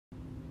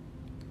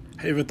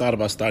Have you ever thought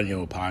about starting your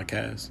own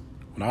podcast?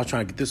 When I was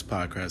trying to get this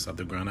podcast off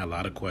the ground, I had a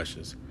lot of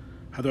questions.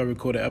 How do I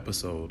record an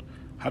episode?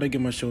 How do I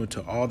get my show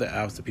into all the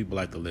apps that people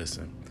like to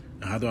listen?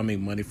 And how do I make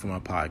money from my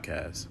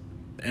podcast?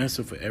 The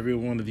answer for every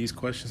one of these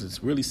questions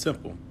is really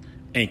simple.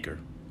 Anchor.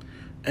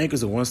 Anchor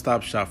is a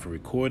one-stop shop for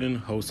recording,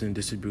 hosting, and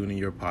distributing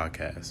your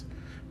podcast.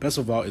 Best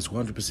of all, it's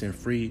 100%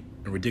 free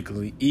and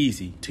ridiculously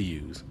easy to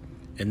use.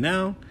 And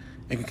now,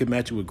 Anchor can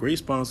match you with great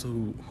sponsors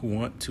who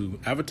want to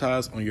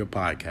advertise on your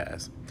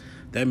podcast.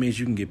 That means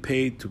you can get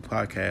paid to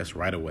podcast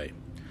right away.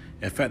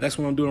 In fact, that's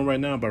what I'm doing right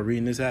now by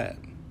reading this ad.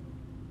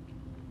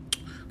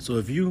 So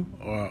if you've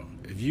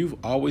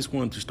always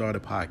wanted to start a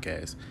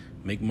podcast,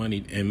 make money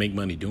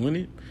doing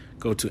it,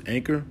 go to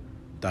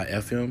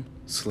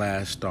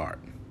anchor.fm/start.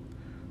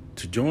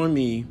 To join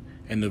me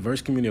and the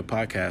diverse community of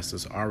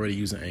podcasters already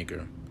using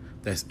Anchor,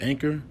 that's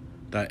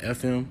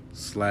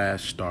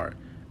anchor.fm/start.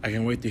 I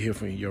can't wait to hear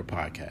from your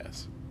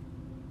podcast.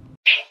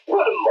 Put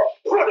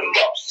him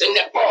up, sing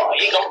that bar,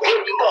 he gon' put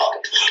him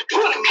up, put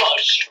him up,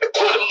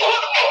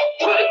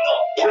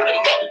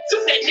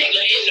 took that nigga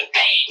in the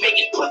bag, make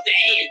his pussy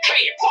head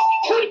trade,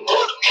 put him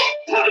up,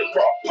 sing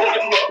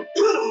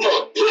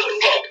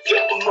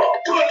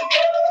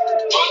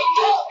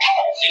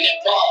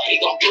that bar, he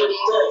gon' put him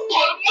up,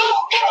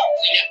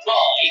 sing that bar,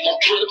 he gon'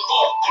 put him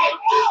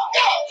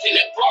up, sing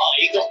that bar,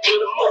 he gon' put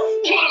him up,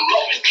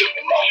 and strip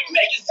him up, and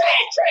make his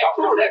head trade,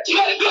 we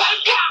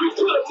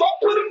put him up,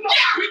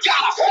 we got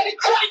a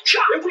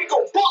 120 and we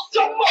gon' bust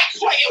them up,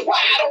 swaying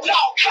wide on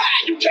all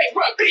sides. You can't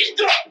run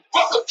bitch up.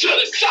 Welcome to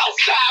the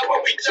south side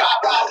where we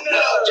drop out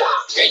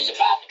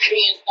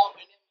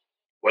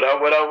What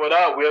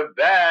up? We're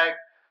back.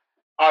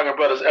 Auger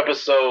Brothers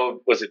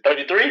episode, was it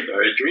 33?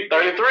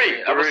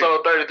 33.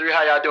 Episode 33.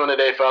 How y'all doing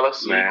today,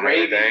 fellas? Man,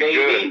 everything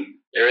good.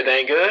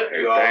 Everything good?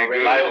 Everything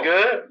good. Life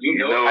good? You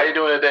know. How you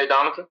doing today,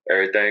 Donovan?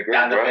 Everything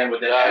good, bro. Good? With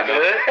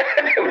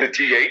the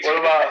TH. What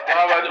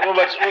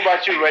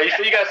about you, Ray?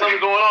 So you got something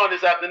going on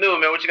this afternoon,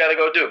 man. What you got to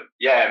go do?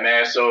 Yeah,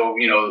 man. So,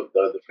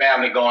 the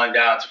family going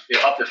down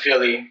up to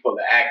Philly for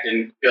the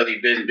Acton Philly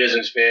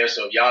Business Fair.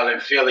 So if y'all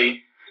in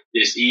Philly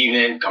this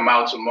evening, come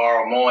out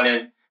tomorrow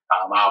morning.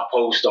 I'll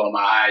post on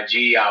my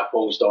IG. I'll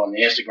post on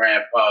the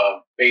Instagram,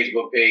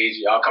 Facebook page.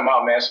 Y'all come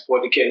out, man.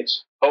 Support the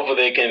kids. Hopefully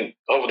they get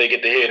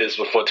to hear this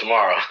before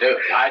tomorrour.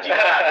 IG Live, baby. IG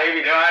Live,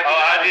 you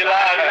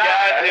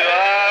got to.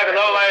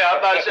 I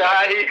thought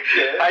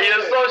how you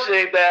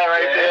associate that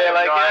there.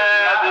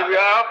 We're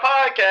on a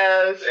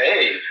podcast.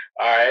 Hey.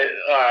 All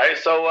right.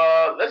 So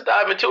let's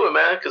dive into it,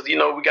 man, because,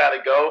 we got to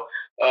go.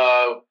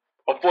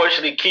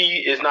 Unfortunately,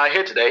 Key is not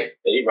here today.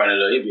 Yeah, he running a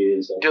little bit.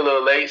 He's a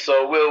little late,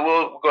 so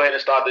we'll go ahead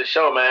and start this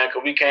show, man,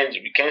 because we can't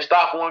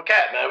stop for one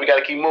cat, man. We got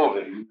to keep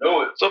moving.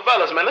 Do it. So,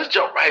 fellas, man, let's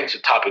jump right into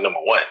topic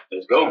number one.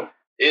 Let's go.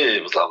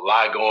 It was a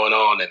lot going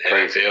on in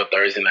NFL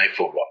Thursday Night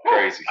Football.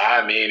 Crazy.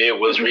 I mean, it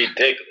was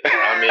ridiculous.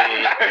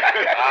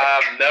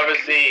 I've never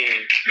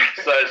seen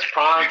such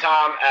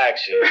primetime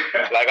action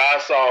like I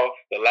saw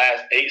the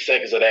last 8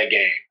 seconds of that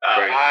game.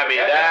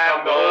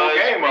 That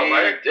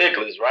was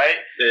ridiculous, right?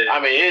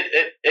 Yeah.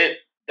 It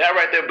that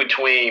right there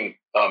between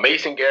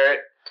Miles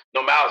Garrett,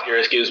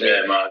 excuse me,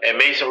 and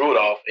Mason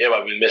Rudolph.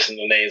 Everybody been missing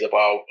the names up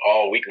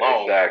all week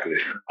long. Exactly.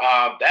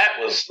 That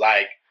was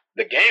like,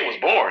 the game was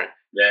boring.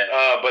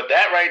 Yeah. But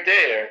that right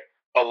there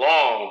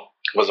alone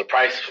was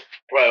priceless,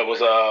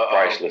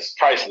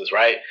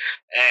 right?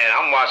 And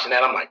I'm watching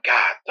that. I'm like,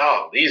 God,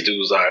 dog, this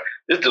dude's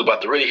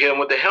about to really hit him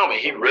with the helmet.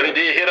 He really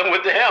did hit him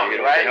with the helmet,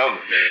 right?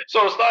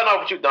 So starting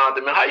off with you,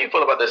 Donovan, man, how you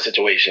feel about that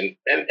situation?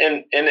 And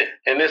in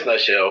this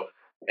nutshell,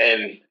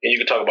 and you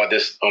can talk about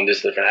this on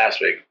this different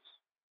aspect.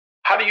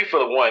 How do you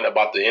feel, one,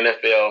 about the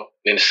NFL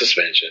and the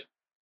suspension?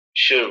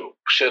 Should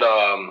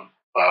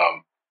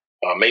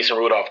Mason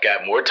Rudolph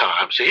got more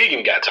time? So he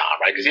even got time,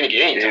 right? Because he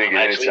didn't get any time,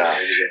 actually.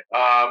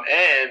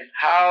 And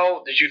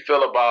how did you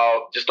feel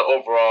about just the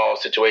overall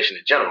situation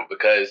in general?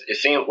 Because it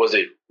seemed, was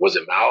it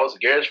Myles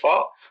Garrett's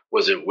fault?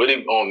 Was it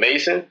really on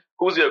Mason?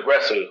 Who's the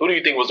aggressor? Who do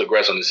you think was the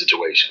aggressor in the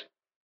situation?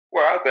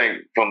 Well, I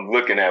think from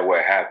looking at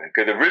what happened,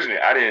 because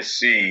originally I didn't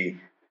see,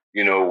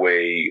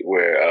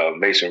 where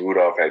Mason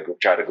Rudolph had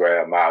tried to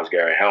grab Myles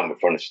Garrett's helmet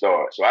from the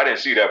start. So I didn't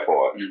see that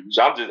part. Mm-hmm.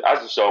 So I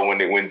just saw when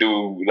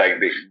dude,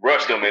 they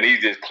rushed him and he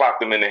just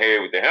clocked him in the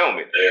head with the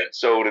helmet. Yeah.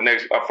 So the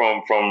next,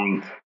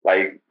 from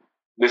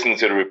listening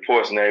to the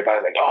reports and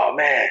everybody's like, oh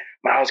man,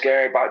 Myles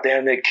Garrett about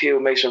damn near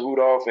killed Mason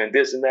Rudolph and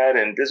this and that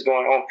and this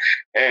going on.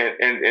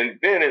 And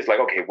then it's like,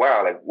 okay,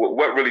 wow,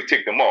 what really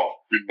ticked them off?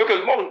 Mm-hmm.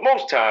 Because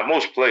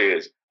most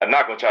players are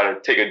not going to try to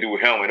take a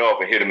dude's helmet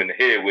off and hit him in the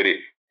head with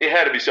it. It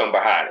had to be something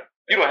behind it.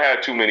 You don't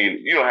have too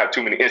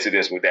many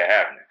incidents with that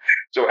happening.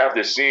 So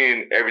after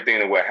seeing everything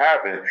that what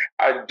happened,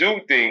 I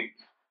do think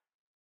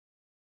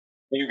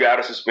you got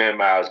to suspend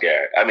Myles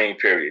Garrett.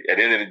 Period. At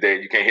the end of the day,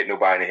 you can't hit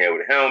nobody in the head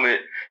with a helmet.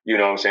 You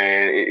know what I'm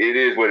saying? It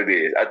is what it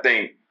is. I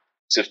think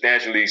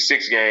substantially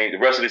 6 games, the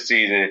rest of the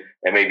season,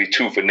 and maybe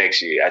 2 for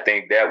next year. I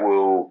think that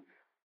will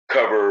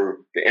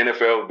cover the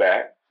NFL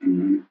back.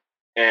 Mm-hmm.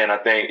 And I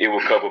think it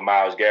will cover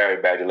Myles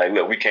Garrett back to like,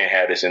 look, we can't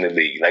have this in the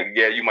league. Like,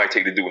 yeah, you might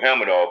take the dude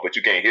helmet off, but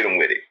you can't hit him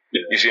with it.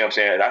 Yeah. You see what I'm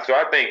saying? So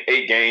I think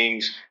 8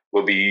 games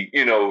will be,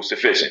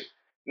 sufficient.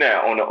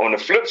 Now, on the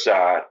flip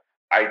side,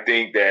 I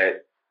think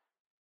that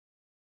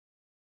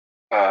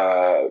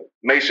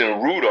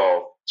Mason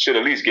Rudolph should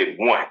at least get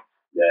 1.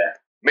 Yeah.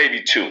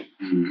 Maybe 2.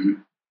 Mm-hmm.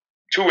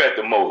 2 at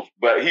the most,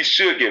 but he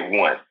should get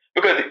 1.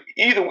 Because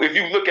if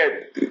you look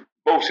at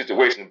both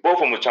situations, both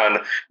of them were trying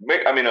to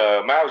make,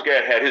 Myles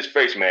Garrett had his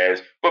face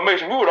mask, but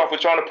Mason Rudolph was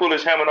trying to pull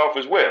his helmet off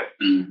as well.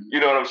 Mm-hmm. You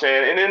know what I'm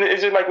saying? And then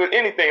it's just like with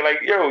anything,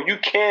 like, you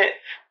can't,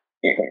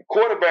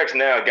 quarterbacks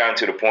now have gotten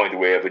to the point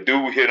where if a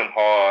dude hit them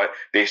hard,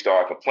 they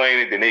start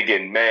complaining, then they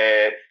get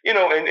mad, and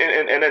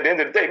at the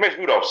end of the day, Mason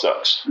Rudolph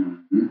sucks.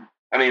 Mm-hmm.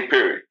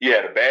 Period. He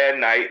had a bad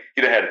night.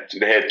 They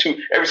had 2.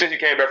 Ever since he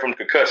came back from the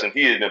concussion,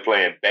 he has been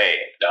playing bad.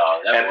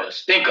 That was a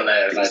stinker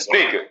last night.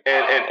 Stinker.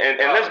 And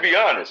let's be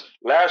honest.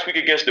 Last week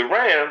against the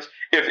Rams,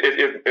 if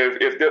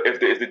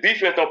the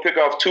defense don't pick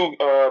off 2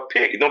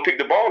 don't pick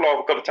the ball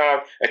off a couple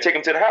times and take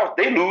them to the house,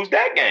 they lose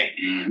that game.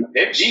 Mm-hmm.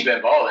 They've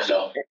been balling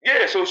though.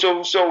 Yeah. So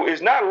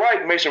it's not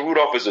like Mason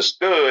Rudolph is a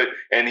stud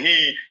and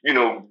he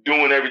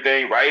doing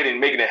everything right and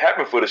making it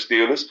happen for the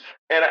Steelers.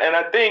 And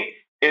I think.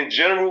 In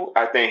general,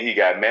 I think he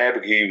got mad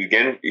because he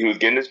was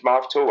getting his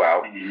mouth tore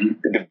out.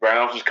 Mm-hmm. The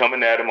Browns was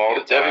coming at him all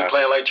the time. Definitely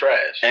playing like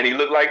trash. And he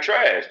looked like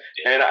trash.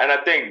 Yeah. And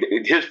I think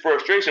his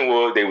frustration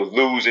was they was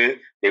losing,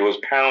 they was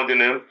pounding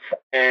him,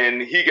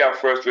 and he got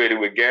frustrated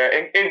with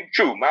Garrett. And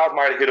true, Myles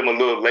might have hit him a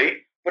little late,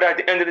 but at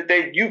the end of the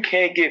day, you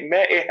can't get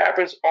mad. It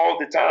happens all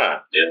the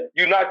time. Yeah.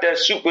 You're not that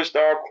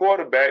superstar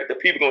quarterback that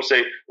people gonna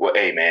say, well,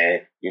 hey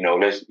man, you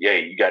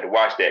got to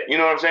watch that. You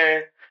know what I'm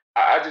saying?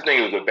 I just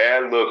think it was a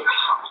bad look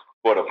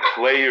for the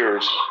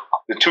players,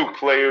 the 2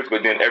 players,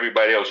 but then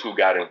everybody else who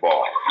got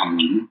involved.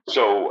 Mm-hmm.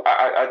 So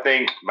I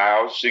think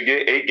Myles should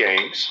get 8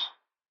 games,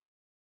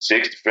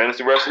 6 to finish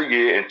the rest of the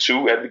year, and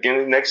 2 at the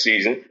beginning of the next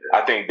season.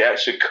 I think that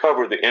should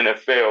cover the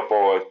NFL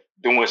for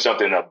doing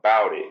something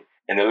about it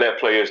and to let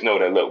players know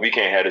that, look, we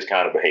can't have this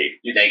kind of behavior.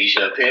 You think he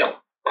should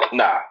appeal?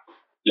 Nah.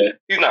 Yeah.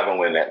 He's not going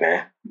to win that,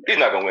 man. He's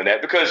not going to win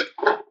that because,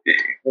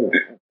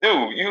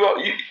 dude,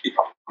 you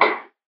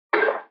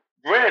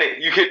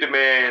granted, you hit the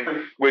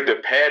man with the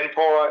padding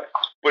part,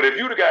 but if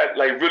you'd have got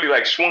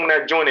really swung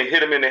that joint and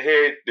hit him in the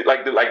head,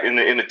 like in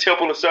the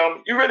temple or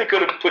something, you really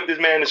could have put this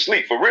man to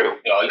sleep for real.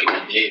 No, he could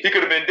have been dead. He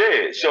could have been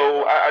dead. Yeah.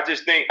 So I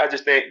just think,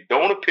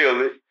 don't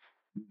appeal it.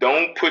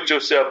 Don't put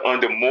yourself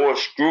under more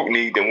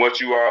scrutiny than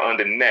what you are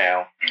under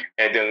now,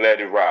 and then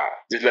let it ride.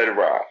 Just let it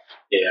ride.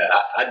 Yeah,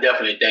 I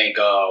definitely think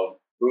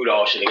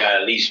Rudolph should have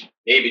got at least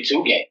maybe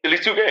 2 games. At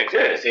least 2 games,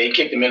 yeah. So he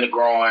kicked him in the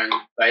groin.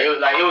 It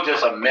was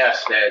just a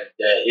mess that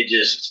it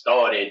just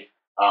started.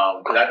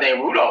 Because I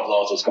think Rudolph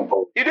lost his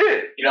composure. He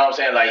did. You know what I'm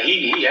saying? Like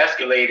he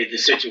escalated the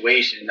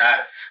situation, not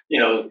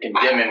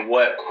condemning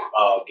what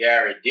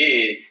Garrett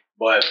did,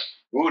 but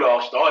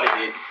Rudolph started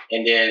it,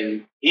 and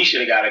then he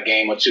should have got a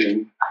game or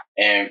 2.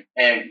 And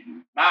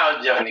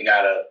Myles definitely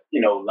got to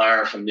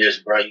learn from this,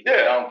 bro. He's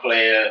a young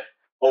player.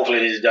 Hopefully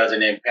this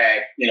doesn't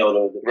impact,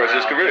 the rest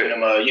of his career. Giving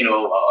him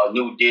a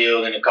new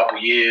deal in a couple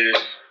years.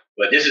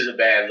 But this is a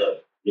bad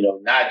look,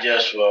 not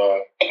just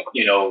for,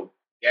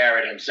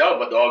 Garrett himself,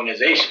 but the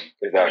organization.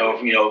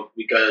 Exactly.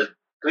 Because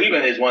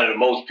Cleveland is one of the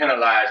most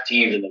penalized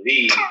teams in the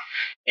league.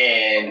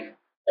 And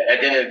at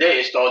the end of the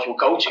day, it starts with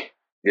coaching.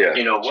 Yeah.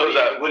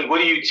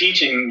 What are you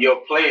teaching your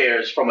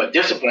players from a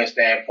discipline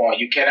standpoint?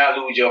 You cannot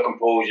lose your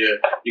composure.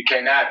 You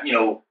cannot,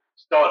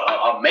 start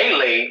a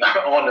melee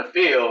on the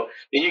field.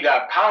 Then you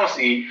got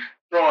Pouncey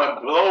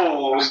throwing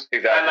blows.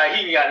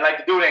 Exactly. And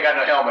the dude ain't got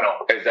no helmet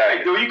on. Exactly.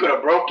 Like, dude, you could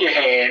have broke your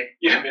hand.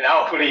 You'd have been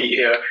out for the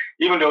year,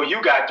 even though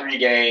you got 3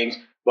 games.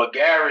 But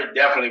Garrett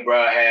definitely,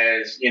 bro,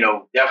 has,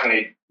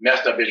 definitely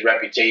messed up his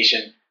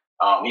reputation.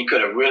 He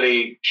could have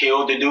really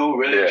killed the dude,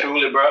 really,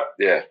 truly, bro.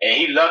 Yeah. And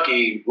he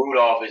lucky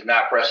Rudolph is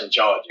not pressing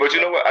charges. But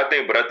you know what? I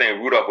think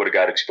Rudolph would have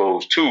got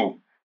exposed too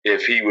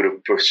if he would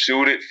have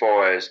pursued it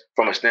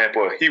from a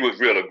standpoint, he was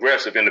real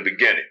aggressive in the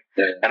beginning.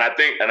 Yeah. And I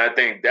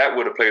think that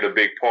would have played a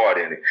big part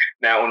in it.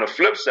 Now, on the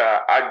flip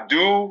side, I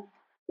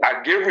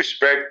give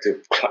respect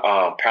to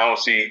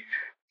Pouncey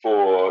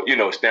for,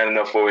 standing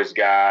up for his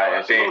guy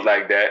and things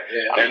like that.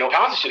 Yeah.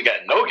 Pouncey should have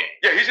got no game.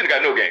 Yeah, he should have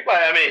got no game.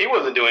 Well, he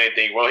wasn't doing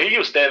anything wrong. He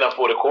was standing up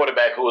for the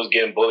quarterback who was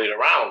getting bullied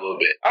around a little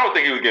bit. I don't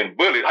think he was getting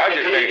bullied.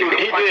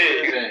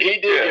 He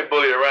did get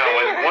bullied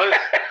around.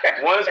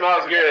 Once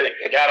Myles Garrett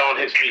got on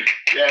his feet,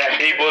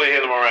 he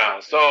bullied him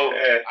around. So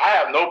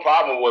I have no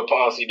problem with what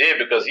Pouncey did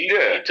because he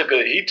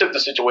took the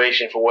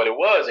situation for what it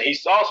was, and he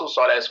also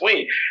saw that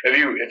swing. If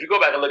you go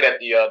back and look at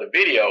the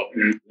video,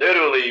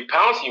 literally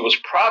Pouncey was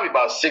probably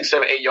about 6,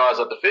 7, 8 yards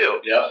up the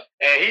field. Yeah.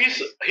 And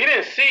he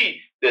didn't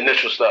see the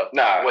initial stuff.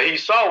 Nah. What he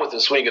saw was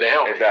the swing of the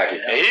helmet. Exactly.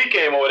 And he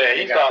came over there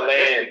and he started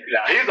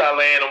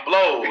laying them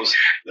blows.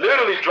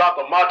 Literally dropped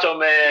a Macho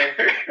Man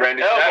elbow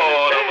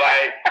on him.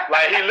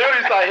 Like he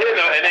literally started hitting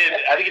him, and then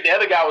I think the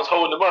other guy was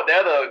holding him up. The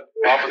other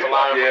offensive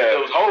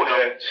lineman was holding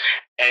him.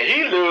 And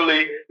he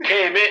literally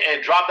came in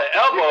and dropped the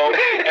elbow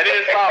and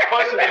then started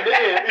punching him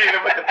in.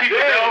 With the people's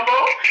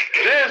elbow?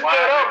 Then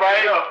stood up,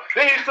 right?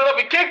 Then he stood up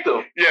and kicked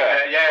him. Yeah.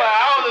 Like,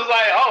 I was just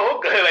like,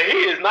 oh, okay. Like,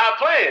 he is not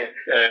playing.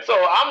 Yeah. So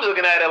I'm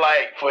looking at it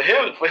like, for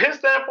his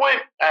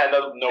standpoint, I had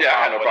no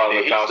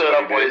problem. He stood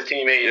up for his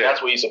teammate, and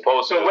that's what he's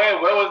supposed to. So where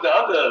was the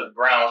other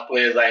Browns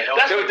players? Like,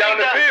 they were down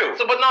the field.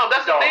 So, but no,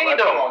 that's the thing,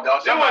 though.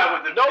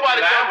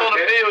 Nobody jumped on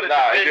the field and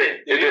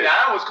defended. The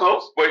line was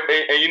close. But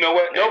and you know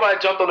what?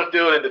 Nobody jumped on the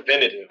field and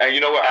defended him. And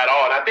you know what? At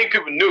all. And I think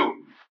people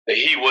knew that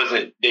he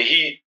wasn't. That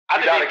he. I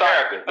He's out of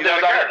character. No,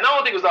 I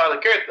don't think it was out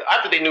of character.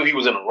 I think they knew he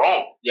was in the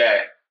wrong.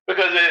 Yeah.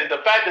 Because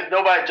the fact that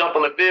nobody jumped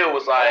on the field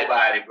was like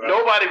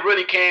nobody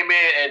really came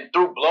in and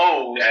threw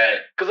blows.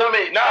 Because I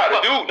mean,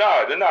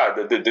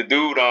 the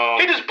dude.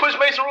 He just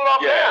pushed Mason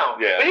Rudolph down.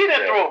 Yeah, but he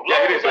didn't throw a blow.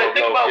 Yeah, Like,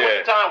 think about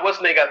what the time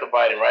Weston got to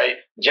fighting, right?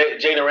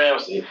 Jaden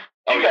Ramsey.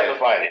 He got to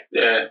fighting.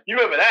 Yeah. You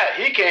remember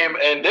that? He came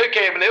and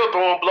they were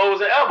throwing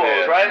blows and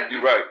elbows, right?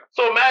 You're right.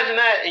 So imagine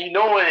that, and you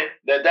knowing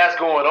that that's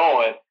going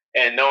on.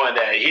 And knowing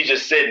that he's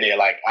just sitting there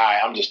like, all right,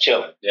 I'm just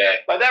chilling. Yeah.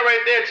 Like that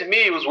right there to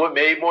me was what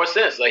made more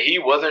sense. Like he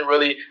wasn't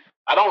really,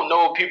 I don't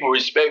know if people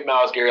respect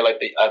Myles Garrett like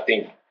I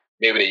think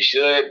maybe they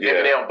should. Maybe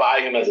they don't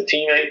buy him as a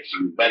teammate.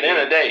 But at the end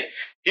of the day,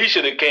 they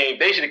should have came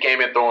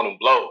in throwing him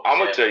blows. I'm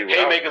going to tell you what.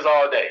 Haymakers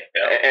all day.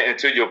 And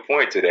to your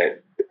point to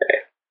that,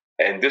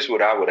 and this is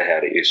what I would have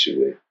had an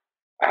issue with.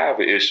 I have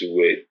an issue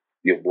with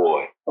your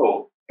boy,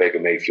 Baker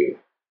Mayfield.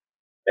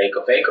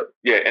 Faker.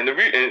 Yeah, and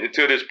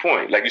to this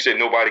point, like you said,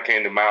 nobody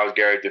came to Myles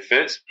Garrett's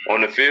defense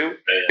on the field.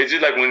 Yeah. It's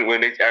just like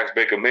when they asked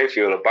Baker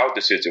Mayfield about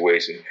the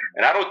situation,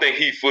 and I don't think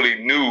he fully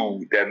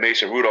knew that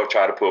Mason Rudolph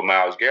tried to put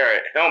Myles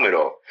Garrett's helmet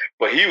off,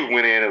 but he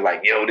went in and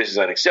like, yo, this is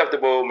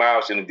unacceptable.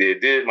 Myles shouldn't have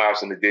did this. Myles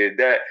shouldn't have did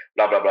that.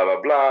 Blah blah blah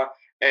blah blah.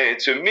 And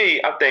to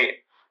me, I think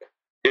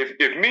if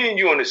me and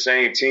you on the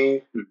same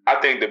team, I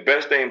think the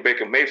best thing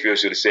Baker Mayfield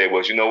should have said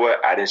was, you know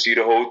what, I didn't see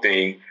the whole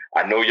thing.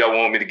 I know y'all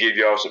want me to give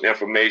y'all some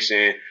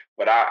information,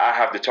 but I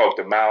have to talk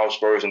to Myles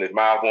first, and if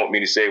Myles want me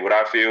to say what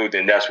I feel,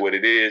 then that's what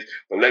it is.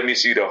 But let me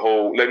see the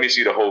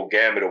whole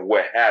gamut of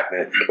what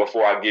happened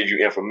before I give you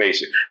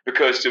information.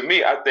 Because to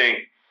me, I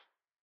think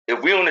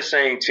if we're on the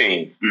same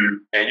team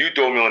and you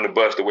throw me on the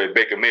bus the way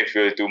Baker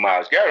Mayfield threw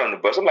Myles Garrett on the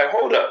bus, I'm like,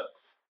 hold up.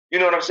 You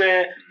know what I'm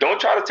saying?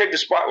 Don't try to take the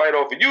spotlight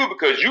off of you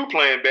because you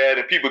playing bad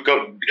and people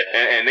come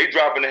and they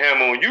dropping the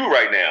hammer on you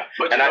right now.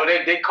 But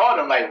they called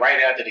him like right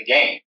after the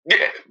game.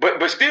 Yeah,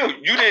 but still,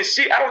 you didn't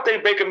see. I don't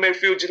think Baker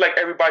Mayfield, just like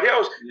everybody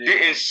else,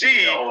 didn't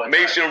see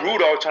Mason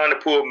Rudolph trying to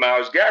pull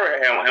Myles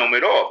Garrett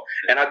helmet off.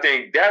 And I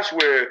think that's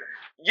where,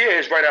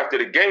 it's right after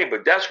the game,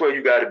 but that's where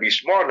you got to be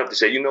smart enough to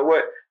say, you know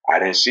what? I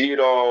didn't see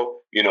it all.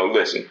 You know,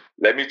 listen,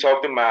 let me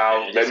talk to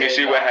Myles. Let me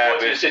see what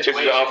happened. This is an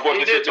unfortunate situation.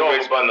 He did throw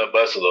him on the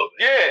bus a little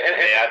bit. Yeah.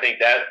 And I think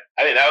that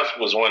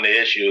was one of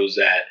the issues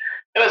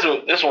that's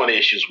one of the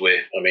issues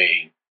with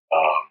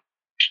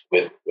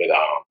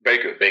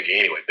Baker.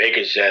 Anyway,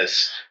 Baker's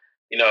just,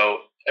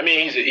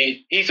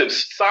 he's a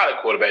solid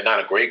quarterback,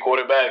 not a great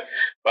quarterback,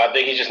 but I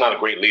think he's just not a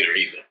great leader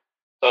either.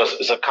 So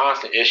it's a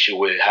constant issue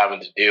with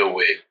having to deal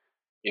with,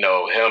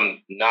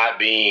 him not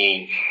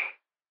being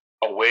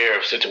aware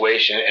of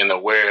situation and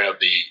aware of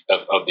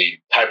the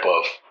type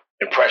of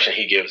impression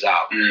he gives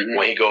out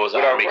when he goes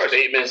out and makes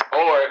statements,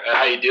 or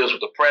how he deals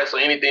with the press or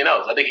anything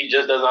else. I think he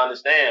just doesn't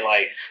understand,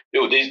 like,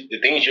 dude,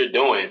 the things you're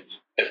doing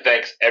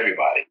affects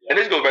everybody. And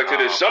this goes back to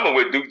this summer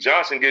with Duke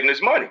Johnson getting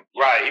his money.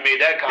 Right, he made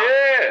that comment.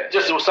 Yeah.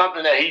 Just it was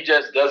something that he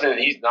just doesn't,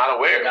 he's not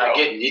aware of.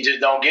 He just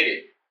don't get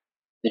it.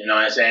 You know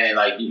what I'm saying?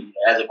 Like,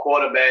 as a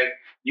quarterback,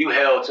 you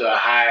held to a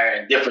higher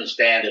and different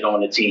standard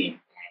on the team.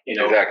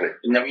 Exactly.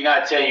 And we're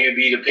not telling you to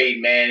be the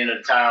Peyton Manning or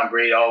the Tom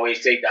Brady,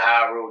 always take the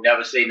high road,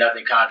 never say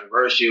nothing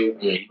controversial.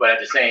 But at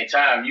the same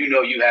time, you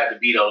have to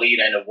be the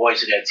leader and the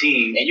voice of that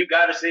team, and you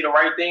got to say the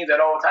right things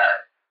at all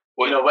times.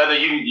 Well, whether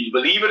you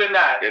believe it or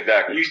not,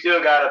 you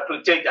still got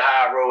to take the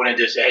high road and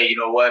just say, hey, you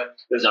know what?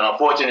 There's an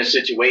unfortunate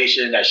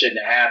situation that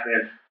shouldn't have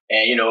happened.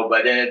 And, but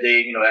at the end of the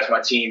day, that's my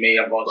teammate.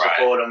 I'm going to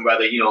support him,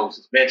 whether,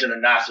 suspension or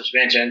not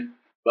suspension.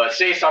 But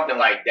say something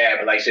like that.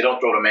 But like I say, don't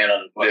throw the man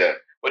under the bus. Yeah.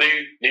 But do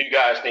you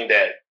guys think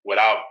that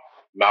without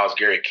Myles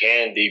Garrett,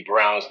 can the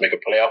Browns make a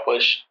playoff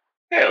push?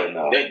 Hell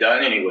no. They're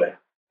done anyway.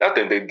 I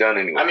think they've done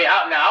anyway. I mean,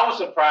 I was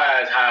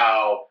surprised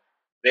how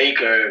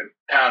Baker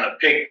kind of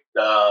picked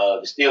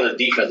the Steelers'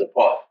 defense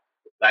apart.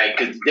 Like,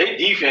 because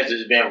their defense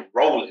has been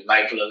rolling,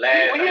 like, for the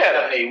last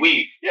 7-8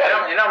 weeks. Yeah.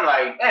 And I'm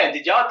like, man,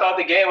 did y'all thought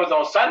the game was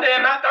on Sunday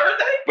and not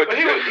Thursday? But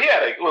he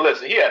had a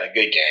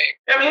good game.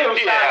 I mean,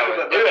 he had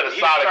a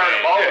solid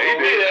game.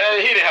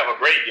 He didn't have a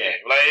great game.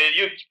 Like,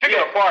 you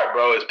picking apart,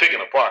 bro, is picking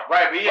apart.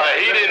 Right, but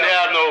he didn't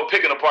have no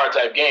picking apart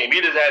type game.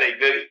 He just had a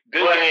good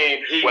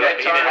game. He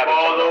turned the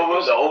ball over.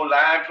 The whole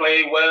line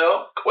played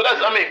well. Well,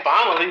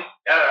 finally.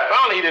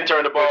 Finally, he didn't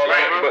turn the ball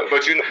over.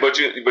 But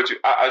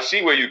I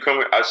see where you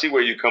coming. I see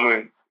where you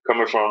coming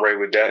from, Ray,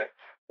 with that.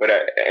 But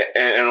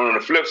and on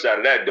the flip side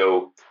of that,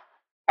 though,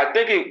 I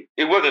think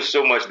it wasn't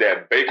so much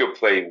that Baker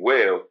played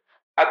well.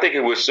 I think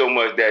it was so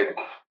much that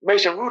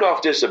Mason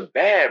Rudolph just a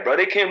bad, bro.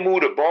 They can't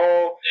move the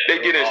ball.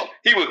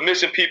 He was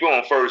missing people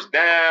on first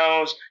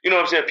downs. You know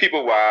what I'm saying?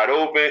 People wide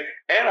open.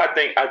 And I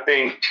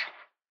think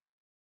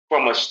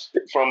from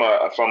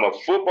a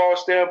football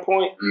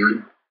standpoint,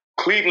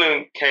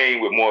 Cleveland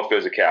came with more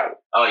physicality.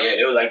 Oh yeah,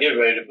 it was like they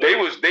were ready to play.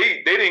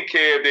 They didn't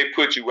care if they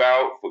put you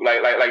out.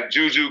 Like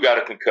Juju got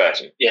a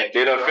concussion. Yeah,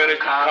 they done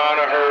finished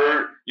Connor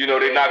hurt. You know,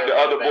 they knocked the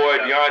other boy,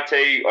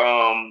 Deontay,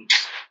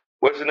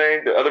 what's his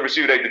name? The other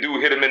receiver, like the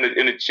dude hit him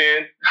in the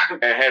chin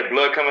and had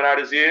blood coming out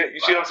his ear. You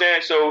see what I'm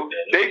saying? So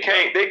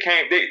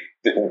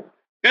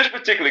this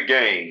particular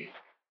game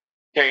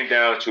came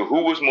down to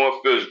who was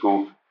more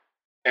physical,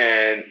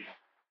 and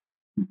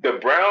the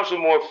Browns were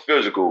more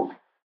physical,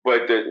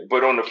 but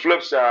on the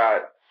flip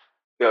side,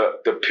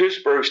 the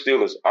Pittsburgh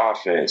Steelers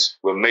offense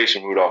with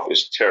Mason Rudolph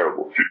is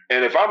terrible.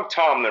 And if I'm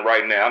Tomlin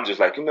right now, I'm just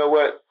like, you know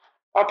what?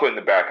 I'm putting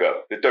the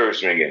backup, the third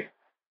string in.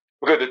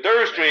 Because the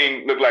third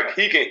string looked like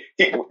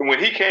when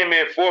he came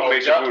in for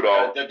Mason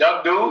Rudolph. The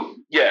duck dude?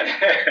 Yeah.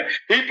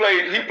 he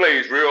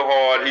plays real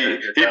hard. He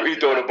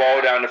throw the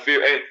ball down the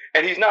field.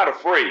 And he's not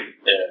afraid.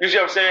 Yeah. You see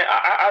what I'm saying?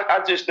 I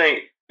just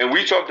think, and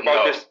we talked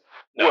about this.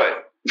 No.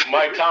 What?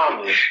 Mike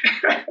Tomlin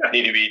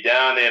need to be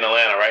down there in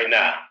Atlanta right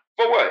now.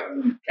 For what?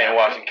 And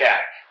watching Cap.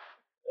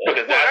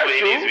 Because that's what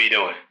he needs to be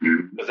doing.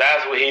 Because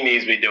that's what he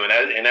needs to be doing.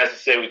 And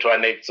that's the segue to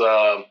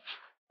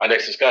our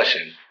next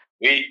discussion.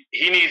 He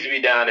needs to be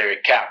down there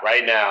at Cap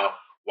right now,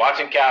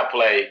 watching Cap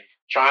play,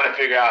 trying to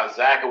figure out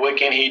exactly what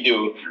can he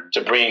do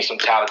to bring some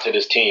talent to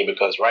this team.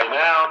 Because right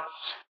now,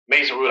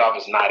 Mason Rudolph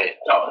is not it.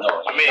 No.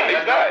 I mean,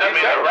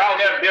 the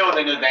routes they're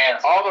building his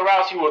dance. All the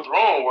routes he was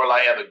throwing were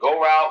like either go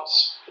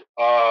routes.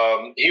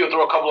 He would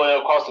throw a couple of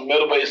them across the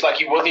middle, but it's like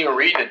he wasn't even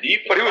reading the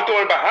defense. But he was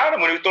throwing behind him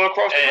when he was throwing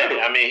across the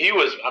middle. He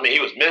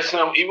was missing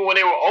them. Even when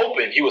they were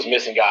open, he was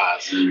missing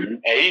guys.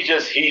 Mm-hmm. And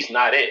he's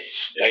not it.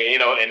 Like, you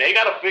know, and they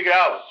got to figure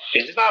out,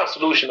 it's just not a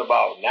solution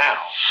about now.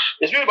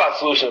 It's really about a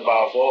solution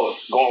about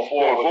going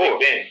forward with Big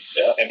Ben.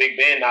 Yeah. And Big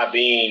Ben not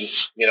being,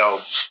 you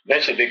know,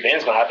 eventually Big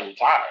Ben's going to have to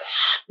retire.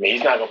 I mean,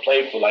 he's not going to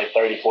play for like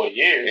 30, 40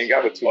 years. He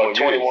got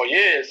 20 more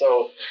years.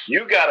 So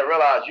you got to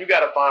realize you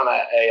got to find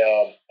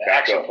an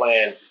action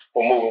plan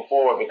for moving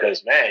forward,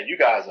 because man, you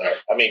guys are.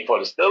 I mean, for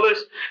the Steelers,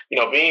 you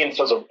know, being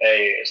such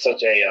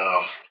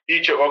a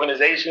future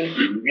organization,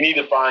 you need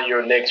to find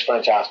your next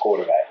franchise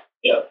quarterback.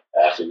 Yeah,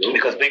 absolutely.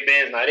 Because Big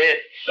Ben's not it.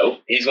 Nope.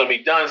 He's gonna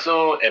be done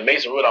soon, and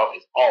Mason Rudolph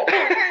is awful.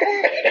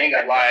 They ain't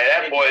got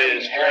that boy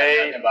is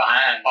straight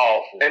behind.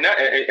 Awful.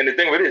 And the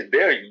thing with it is,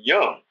 they're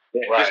young.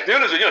 Right. The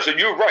Steelers are young, so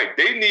you're right.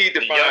 They need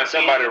to find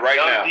somebody right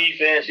now. Young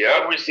defense,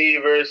 young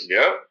receivers.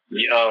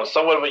 Yep.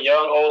 Somewhat of a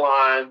young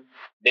O-line.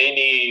 They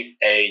need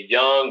a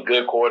young,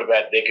 good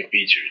quarterback they can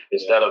feature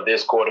instead of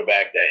this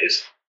quarterback that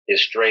is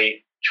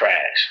straight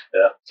trash.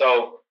 Yeah.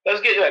 So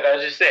let's get, like I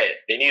just said,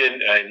 they need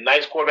a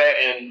nice quarterback.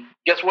 And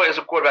guess what? Is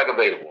a quarterback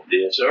available?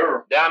 Yes,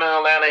 sir. Down in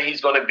Atlanta,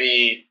 he's going to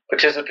be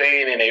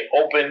participating in an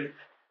open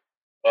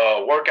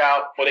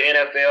workout for the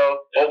NFL.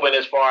 Open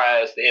as far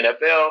as the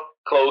NFL,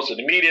 closed to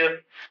the media,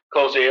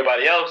 closed to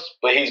everybody else.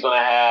 But he's going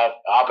to have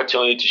an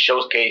opportunity to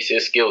showcase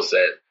his skill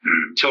set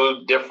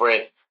to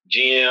different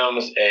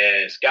GMs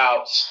and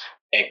scouts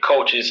and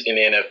coaches in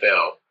the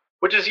NFL,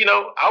 which is, you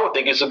know, I would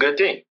think it's a good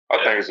thing. I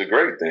think it's a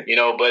great thing. You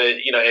know, but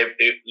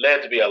it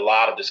led to be a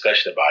lot of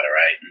discussion about it,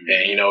 right? Mm-hmm.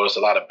 And, you know, it's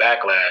a lot of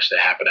backlash that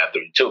happened after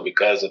it too,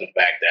 because of the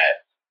fact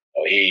that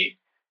he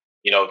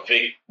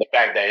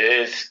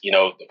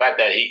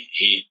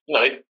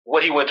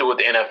what he went through with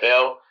the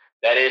NFL,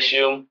 that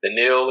issue, the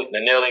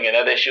kneeling and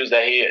other issues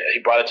that he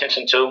brought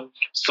attention to,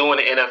 suing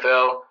the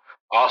NFL.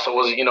 Also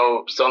was, you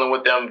know, selling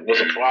with them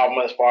was a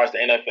problem as far as the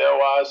NFL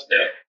was.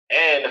 Yeah.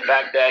 And the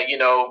fact that, you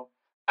know,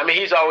 I mean,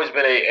 he's always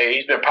been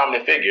he's been a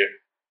prominent figure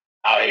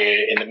out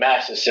here in the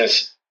masses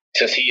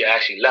since he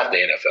actually left the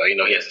NFL. You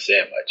know, he hasn't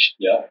said much.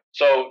 Yeah.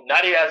 So now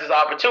he has this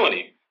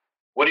opportunity.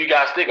 What do you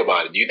guys think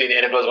about it? Do you think the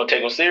NFL is going to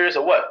take him serious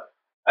or what?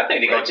 I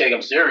think they're going to take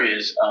him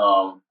serious.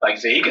 Like I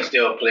said, he can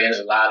still play. There's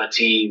a lot of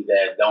teams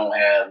that don't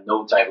have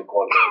no type of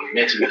quarterback. You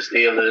mentioned the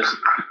Steelers.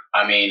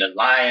 I mean, the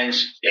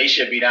Lions, they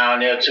should be down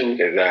there too.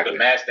 Exactly. But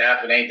Matt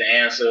Stafford ain't the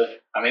answer.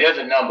 I mean, there's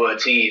a number of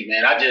teams,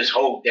 man. I just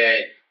hope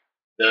that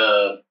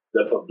the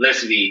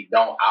publicity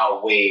don't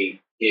outweigh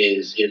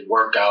his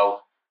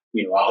workout.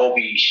 You know, I hope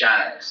he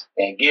shines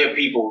and give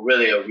people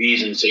really a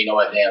reason to say, you know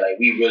what, Dan, like,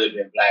 we really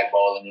been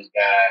blackballing this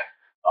guy.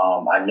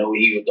 I know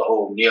he with the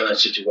whole kneeling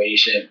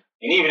situation.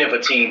 And even if a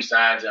team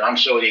signs him, I'm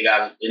sure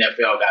NFL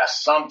got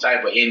some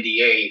type of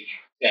NDA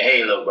saying,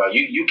 hey, look, bro,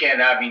 you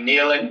cannot be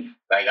kneeling.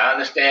 Like, I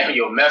understand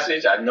your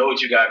message. I know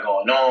what you got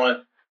going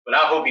on. But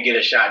I hope you get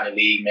a shot in the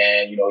league,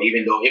 man. You know,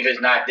 even though if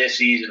it's not this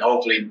season,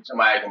 hopefully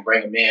somebody can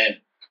bring him in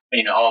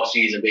the off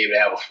season, be able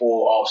to have a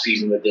full off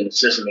season within the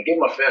system and give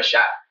him a fair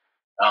shot.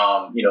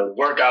 You know, the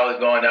workout is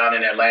going down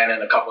in Atlanta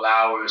in a couple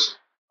hours.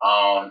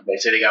 They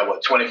say they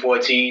got 24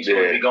 teams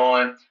going to be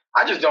going.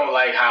 I just don't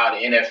like how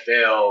the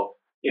NFL,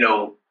 you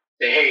know,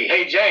 say,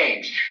 hey,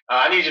 James,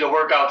 I need you to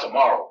work out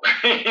tomorrow.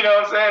 You know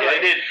what I'm saying? Yeah,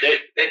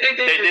 like,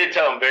 they did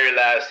tell him very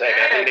last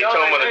second. I think they told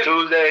him on a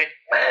Tuesday.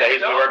 that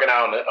he's been working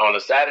out on a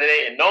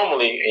Saturday, and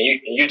normally,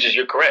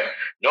 you're correct.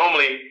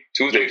 Normally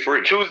Tuesday's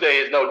free. Tuesday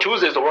is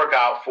the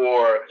workout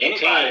for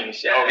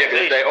teams.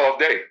 They off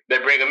day. They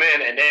bring him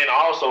in, and then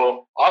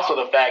also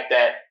the fact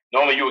that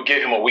normally you would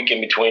give him a week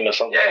in between or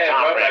something.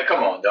 Like,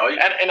 come on, dog.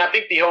 And I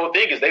think the whole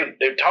thing is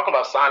they're talking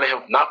about signing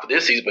him not for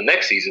this season but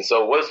next season.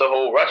 So what's the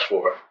whole rush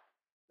for?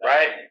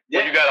 Right? Yeah.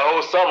 When you got a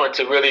whole summer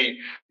to really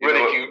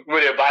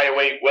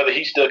evaluate whether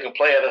he still can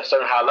play at a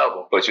certain high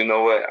level. But you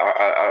know what?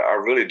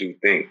 I really do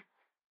think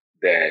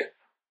that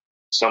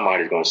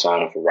somebody's going to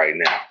sign him for right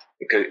now.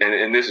 Because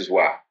and this is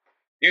why.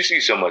 You see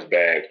so much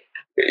bad.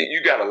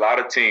 You got a lot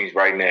of teams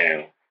right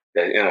now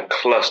that are in a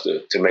cluster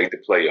to make the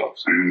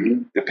playoffs.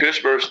 Mm-hmm. The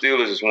Pittsburgh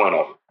Steelers is one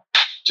of them.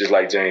 Just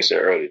like James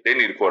said earlier. They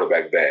need a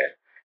quarterback bad.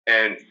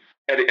 And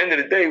at the end of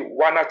the day,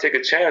 why not take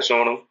a chance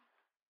on them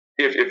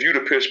if you're the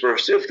Pittsburgh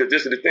Steelers? Because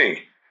this is the thing.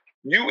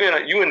 You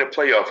in the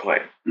playoff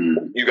hunt.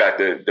 Mm-hmm. You got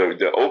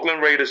the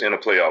Oakland Raiders in the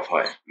playoff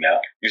hunt. Yeah.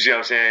 You see what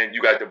I'm saying?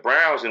 You got the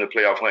Browns in the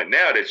playoff hunt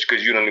now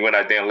because you done went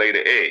out there and laid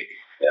the egg.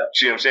 Yeah.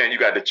 See what I'm saying? You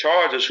got the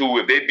Chargers who,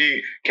 if they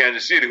beat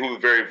Kansas City, who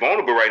is very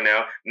vulnerable right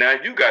now, now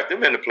you got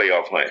them in the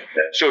playoff hunt.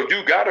 Yeah. So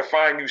you got to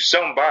find you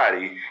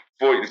somebody.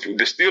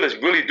 The Steelers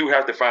really do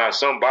have to find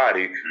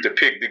somebody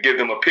to give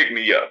them a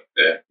pick-me-up.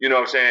 Yeah. You know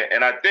what I'm saying?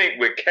 And I think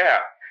with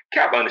Cap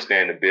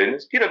understand the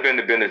business. He done been in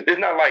the business. It's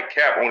not like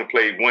Cap only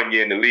played 1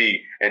 year in the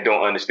league and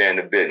don't understand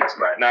the business.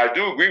 Right. Now, I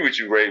do agree with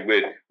you, Ray,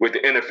 with the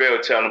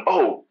NFL telling him,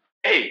 oh,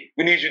 hey,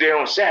 we need you there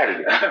on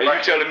Saturday. And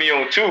you telling me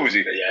on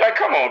Tuesday. Yeah. Like,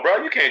 come on,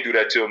 bro. You can't do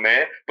that to a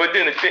man. But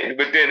then the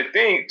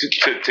thing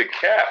to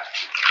Cap,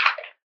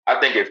 I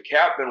think if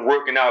Cap been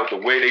working out the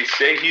way they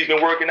say he's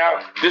been working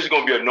out, this is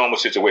going to be a normal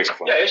situation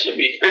for him. Yeah, it should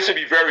be. It should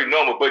be very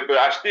normal. But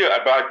I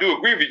do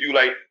agree with you.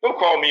 Like, don't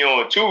call me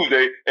on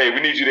Tuesday. Hey, we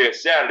need you there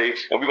Saturday,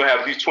 and we're going to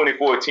have these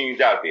 24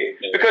 teams out there.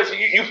 Yeah. Because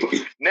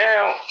you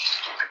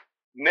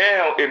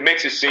now it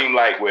makes it seem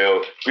like,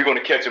 well, we're going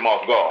to catch him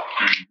off guard.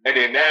 Mm-hmm. And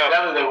then now,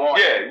 that's what they want.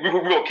 Yeah,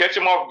 we're going to catch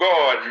him off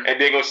guard, mm-hmm. and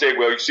they're going to say,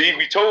 well, you see,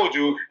 we told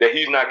you that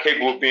he's not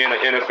capable of being an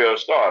NFL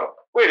starter.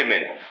 Wait a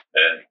minute.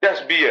 Yeah.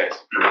 That's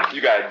BS.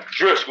 You got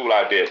Driscoll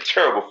out there,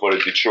 terrible for the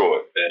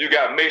Detroit. Yeah. You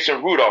got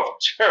Mason Rudolph,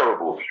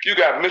 terrible. You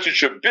got Mitchell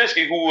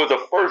Trubisky, who was a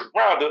first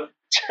rounder,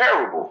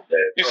 terrible. Yeah,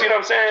 you see what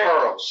I'm saying?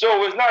 Terrible.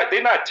 So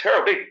they're not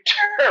terrible, they're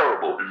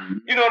terrible. Mm-hmm.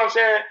 You know what I'm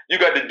saying? You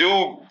got the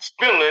dude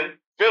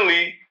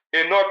Finley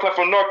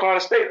from North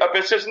Carolina State up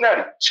in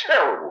Cincinnati.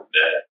 Terrible.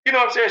 Yeah. You know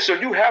what I'm saying? So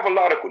you have a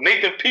lot of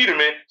Nathan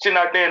Peterman sitting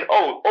out there in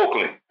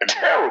Oakland.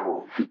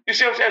 Terrible. You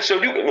see what I'm saying?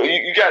 So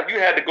you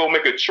had to go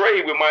make a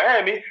trade with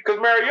Miami because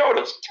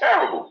Mariota's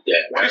terrible. Yeah.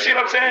 You see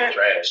what I'm saying?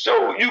 Trash.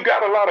 So you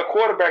got a lot of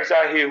quarterbacks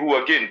out here who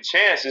are getting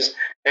chances,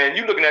 and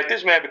you looking at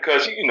this man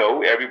because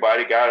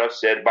everybody got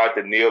upset about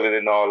the kneeling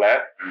and all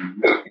that.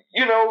 Mm-hmm.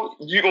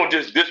 You're gonna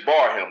just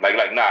disbar him.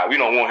 Like, nah, we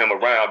don't want him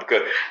around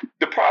because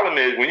the problem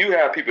is when you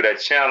have people that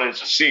challenge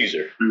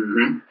Caesar,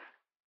 mm-hmm.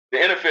 the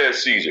NFL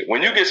is Caesar.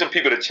 When you get some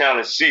people to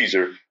challenge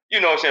Caesar, you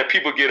know what I'm saying,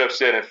 people get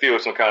upset and feel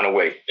some kind of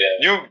way.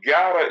 Yeah.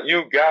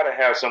 You gotta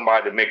have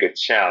somebody to make a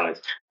challenge.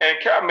 And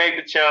Cap made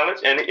the challenge,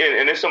 and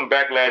there's some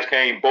backlash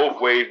came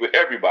both ways with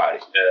everybody.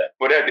 Yeah.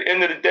 But at the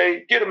end of the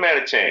day, give a man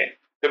a chance.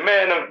 The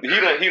man,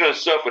 he done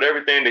suffered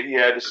everything that he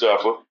had to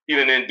suffer. He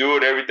done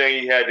endured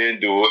everything he had to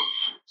endure.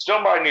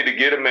 Somebody need to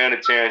give a man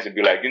a chance and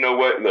be like, you know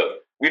what, look,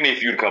 we need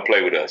for you to come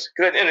play with us.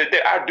 Because at the end of the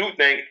day, I do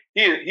think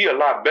he a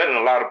lot better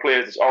than a lot of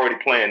players that's already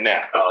playing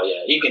now. Oh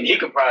yeah, he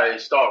can probably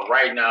start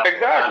right now.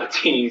 Exactly. For a lot of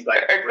teams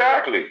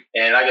exactly.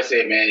 And like I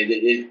said, man,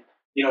 they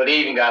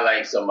even got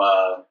like some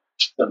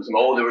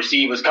older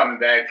receivers coming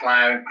back,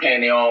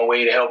 paying their own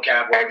way to help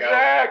Cap work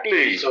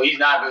exactly. out. So he's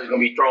not going to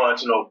be throwing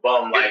to no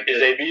bum like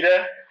is AB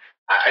there?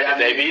 If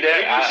they be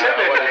there, that'd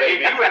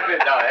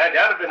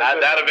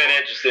have been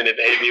interesting if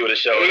AB would have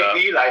showed up.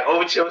 Like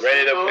Ocho,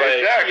 ready to play.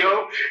 Exactly.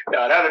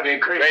 No, that'd have been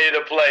crazy. Ready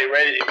to play,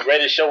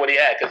 ready to show what he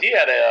had. Because he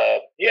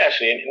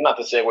actually, not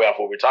to segue off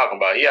what we're talking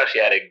about, he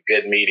actually had a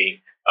good meeting.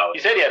 He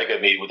said he had a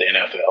good meeting with the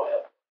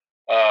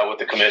NFL, with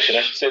the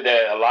commissioner. He said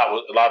that a lot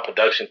of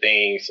production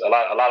things, a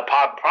lot of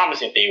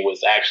promising things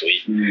was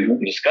actually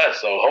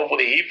discussed. So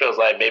hopefully he feels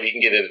like maybe he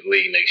can get into the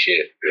league next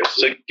year. Yes,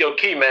 so,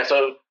 Key, man,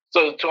 So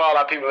to all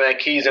our people, man,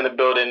 Key's in the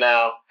building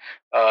now.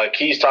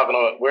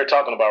 We're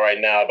talking about right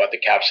now about the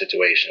cap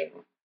situation.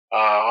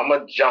 I'm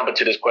going to jump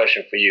into this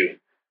question for you.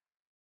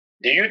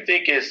 Do you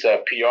think it's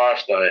a PR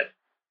stunt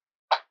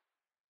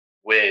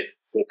with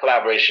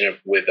collaboration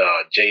with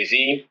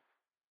Jay-Z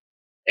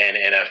and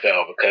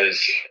NFL?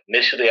 Because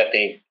initially,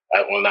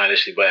 not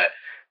initially, but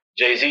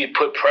Jay-Z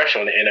put pressure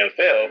on the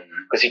NFL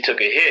because he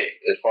took a hit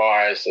as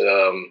far as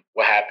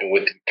what happened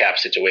with the cap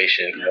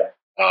situation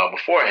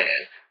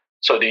beforehand.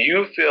 So do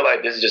you feel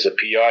like this is just a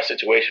PR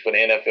situation for the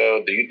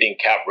NFL? Do you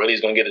think Cap really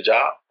is going to get a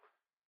job?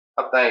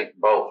 I think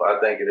both. I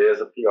think it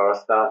is a PR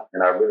stunt,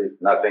 and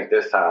I think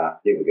this time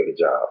he will get a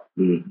job.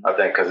 Mm-hmm. I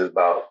think because it's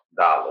about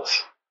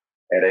dollars.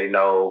 And they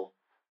know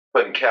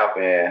putting Cap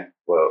in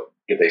will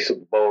get their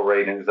Super Bowl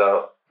ratings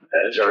up,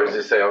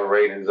 jersey sale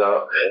ratings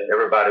up. Yeah.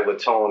 Everybody would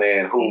tune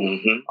in.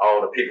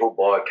 All the people who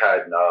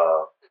boycotting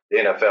the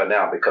NFL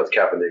now because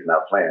Kaepernick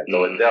not playing.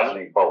 So it's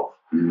definitely both.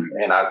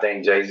 And I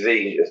think Jay-Z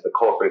is the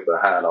corporate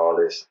behind all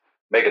this,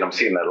 making them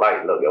see in the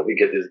light. Look, if we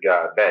get this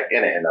guy back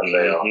in the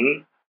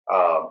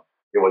NFL,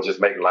 it will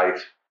just make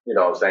life, you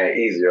know what I'm saying,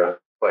 easier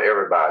for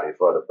everybody,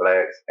 for the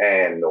blacks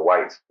and the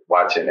whites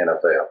watching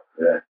NFL.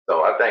 Yeah.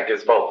 So I think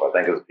it's both. I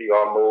think it's a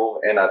PR move,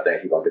 and I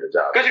think he's going to get a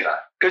job.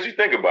 Because you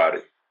think about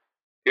it,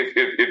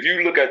 if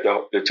you look at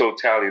the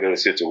totality of the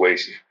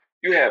situation,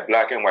 you have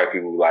black and white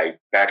people like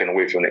backing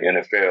away from the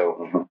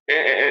NFL.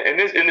 And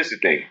this is the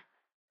thing.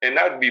 And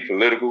not to be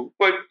political,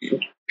 but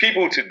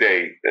people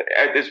today,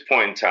 at this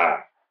point in time,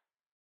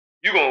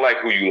 you're going to like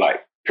who you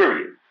like,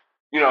 period.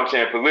 You know what I'm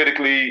saying?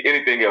 Politically,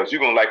 anything else,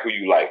 you're going to like who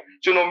you like.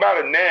 So no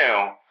matter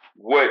now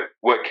what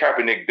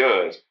Kaepernick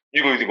does,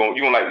 you're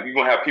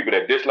gonna have people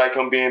that dislike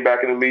him being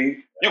back in the league.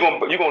 You're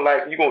gonna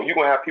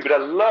have people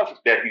that love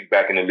that he's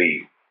back in the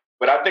league.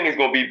 But I think it's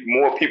gonna be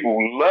more people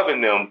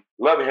loving him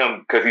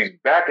because he's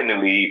back in the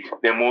league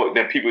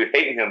than people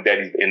hating him that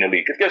he's in the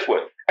league. Because guess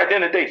what? At the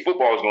end of the day,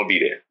 football is gonna be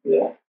there.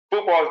 Yeah.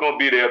 Football is gonna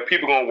be there.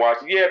 People gonna watch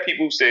it. Yeah,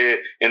 people said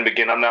in the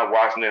beginning, I'm not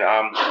watching it.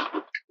 I'm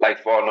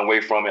like falling away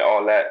from it,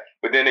 all that.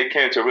 But then they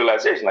came to a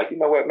realization, like, you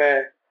know what,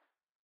 man?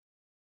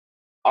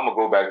 I'm gonna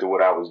go back to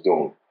what I was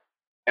doing.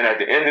 And at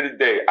the end of the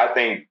day, I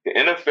think the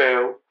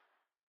NFL,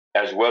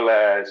 as well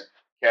as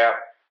Cap,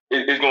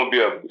 it's going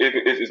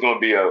to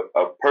be a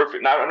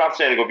perfect. I'm not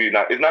saying it's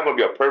not going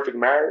to be a perfect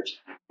marriage,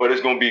 but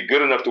it's going to be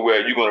good enough to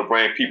where you're going to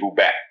bring people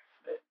back.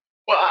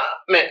 Well,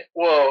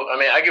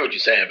 I get what you're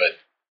saying,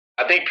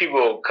 but I think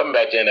people coming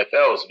back to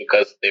NFL is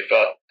because they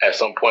felt at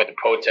some point the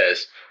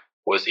protest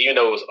was, even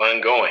though it was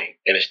ongoing,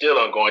 and it's still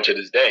ongoing to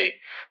this day,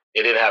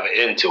 it didn't have an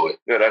end to it.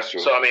 Yeah, that's true.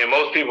 So,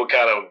 most people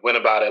kind of went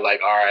about it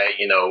like, all right,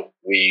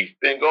 we've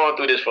been going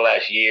through this for the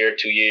last year,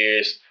 2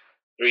 years,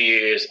 3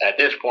 years. At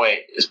this point,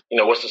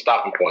 what's the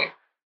stopping point?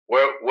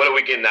 What are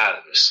we getting out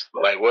of this?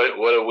 Like, what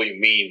do we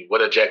mean?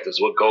 What objectives,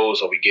 what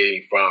goals are we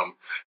getting from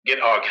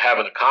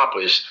having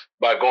accomplished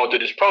by going through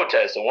this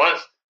protest? And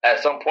once,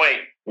 at some point,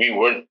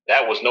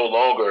 that was no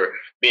longer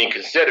being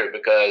considered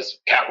because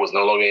Cap was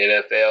no longer in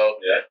the NFL.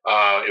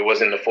 Yeah. It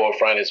wasn't in the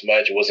forefront as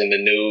much. It wasn't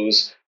in the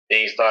news.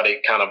 Things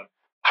started kind of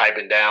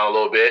hyping down a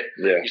little bit.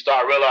 Yeah. You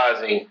start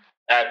realizing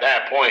at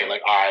that point,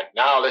 like, all right,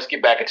 now let's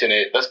get back to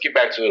in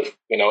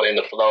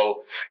the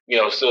flow,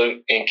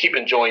 and keep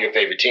enjoying your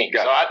favorite team.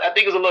 So I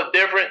think it's a little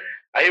different.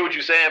 I hear what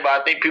you're saying, but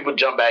I think people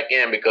jump back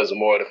in because of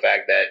more of the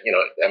fact that,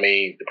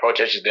 the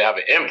protesters didn't have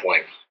an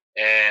endpoint.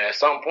 And at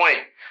some point,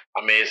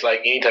 it's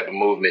like any type of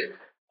movement.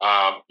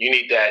 You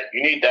need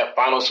that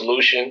final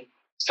solution,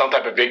 some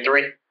type of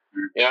victory.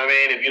 You know what I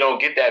mean? If you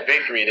don't get that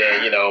victory,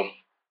 then,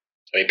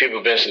 people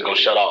eventually gonna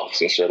shut off.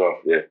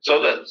 Yeah.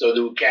 So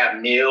do Cap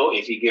kneel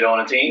if he get on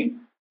a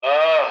team?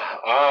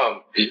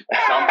 I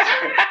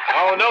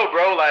don't know,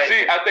 bro. Like,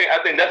 see, I think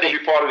that's gonna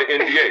be part of the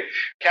NBA.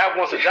 Cap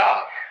wants a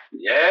job.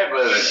 Yeah,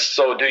 but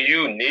so do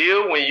you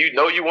kneel when you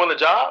know you want a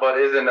job? But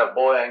isn't a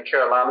boy in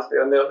Carolina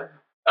still kneeling?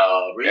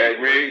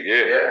 Reed,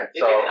 yeah.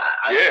 So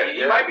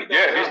he might be.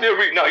 Yeah, he's still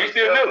Reed. No, he's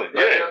still kneeling.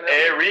 Yeah,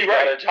 and Reed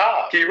got a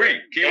job. Key Reed.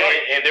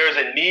 And there's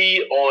a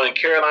need on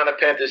Carolina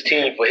Panthers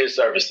team for his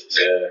services.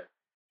 Yeah.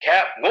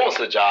 Cap wants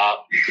a job,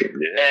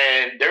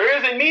 and there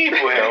is a need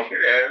for him.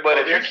 But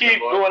if you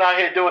keep going out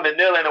here doing the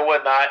kneeling and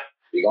whatnot,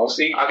 you're gonna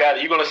see.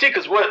 You're gonna see,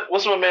 because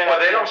what's my man? Well,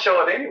 they don't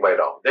show it anyway,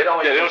 though. They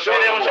don't show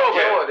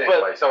it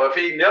anyway. So if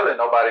he kneeling,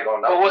 nobody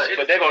gonna know.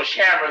 But they're gonna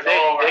cameras.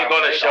 They're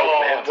gonna show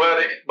him.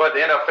 But the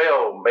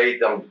NFL made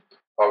them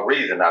a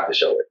reason not to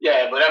show it.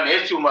 Yeah, but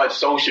it's too much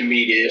social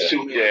media. It's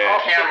too many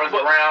cameras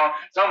around.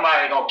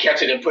 Somebody gonna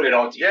catch it and put it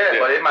on TV. Yeah,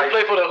 but it might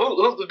play for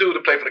who's the dude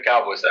to play for the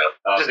Cowboys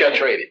now? Just got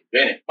traded.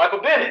 Michael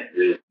Bennett.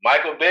 Yeah.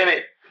 Michael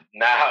Bennett.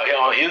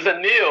 Now he's a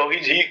kneel.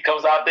 He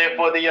comes out there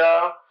for the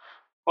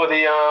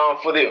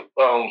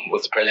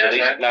what's the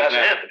president? National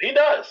anthem. He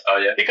does. Oh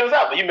yeah. He comes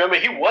out, but you remember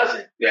he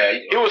wasn't. Yeah.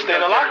 He was staying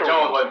in the locker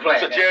room.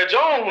 So Jared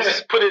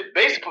Jones put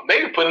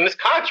in his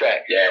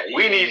contract. Yeah.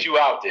 We need you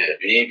out there.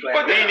 He ain't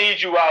playing. We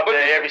need you out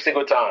there every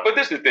single time. But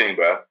this is the thing,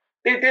 bro.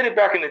 They did it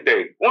back in the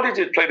day. Why did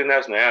they just play the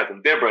national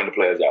anthem, then bring the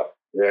players out?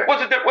 Yeah.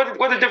 What's the difference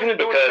in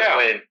doing it now?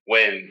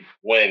 Because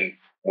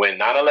when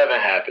 9/11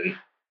 happened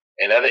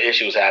and other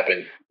issues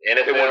happened,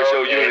 NFL they want to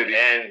show unity.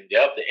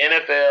 The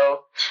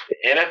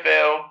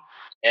NFL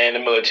and the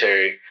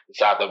military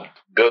decided to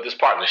build this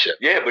partnership.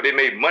 Yeah, but they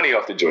made money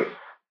off the joint.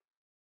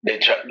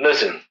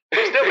 Listen,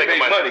 they're still making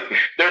money.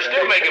 They're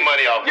still making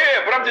money off it.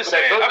 Yeah, but I'm just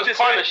saying. They built this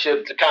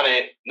partnership to kind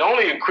of not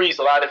only increase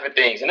a lot of different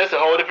things, and that's a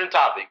whole different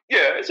topic.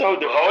 Yeah, it's a whole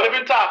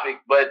different topic,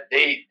 but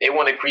they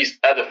want to increase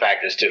other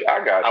factors too.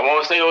 I got you. I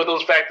won't say what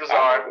those factors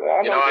are.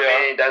 You know what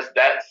I mean?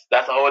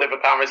 That's a whole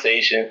different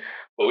conversation,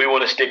 but we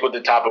want to stick with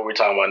the topic we're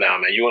talking about now,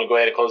 man. You want to go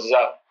ahead and close this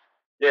out?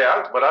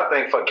 Yeah, but I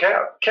think for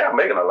Cap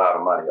making a lot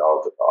of money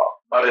off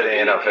other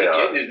than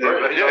NFL. You know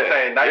what I'm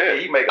saying?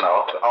 Nike, he making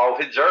all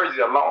his jersey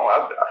alone.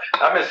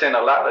 I've been seeing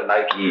a lot of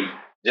Nike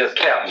just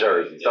cap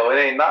jerseys. So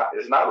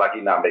it's not like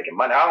he's not making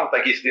money. I don't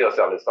think he's still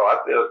selling. So I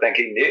still think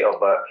he nil,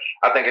 but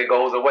I think it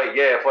goes away.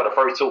 Yeah, for the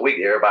first 2 weeks,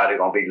 everybody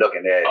gonna be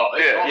looking at it. Oh,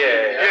 yeah.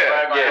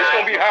 It's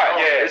gonna be hot.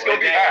 Yeah, it's gonna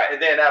be hot.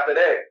 And then after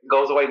that, it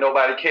goes away.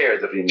 Nobody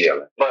cares if he's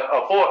kneeling. But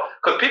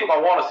because people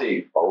gonna want to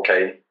see,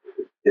 okay,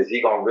 is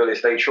he gonna really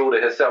stay true to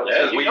himself?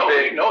 Yeah,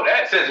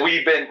 Since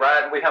we've been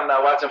riding with him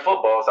now watching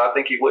football, so I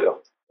think he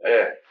will.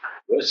 Yeah,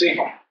 we'll see.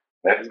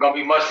 It's gonna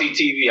be must see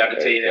TV. I can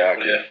tell you that.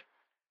 Yeah.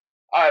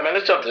 All right, man.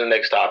 Let's jump to the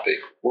next topic.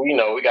 Well, we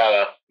got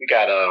our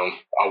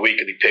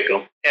weekly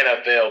pick'em,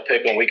 NFL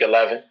pick'em, week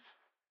 11.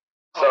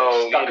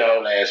 So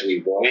last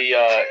week, boy. We you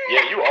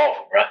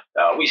awful, bro.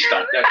 We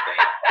stumped that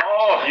thing.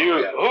 Oh,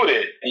 who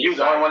did? And you was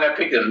the only one that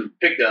picked the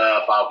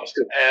Falcons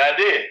too. And I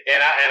did,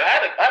 and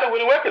I had a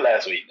winning record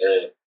last week.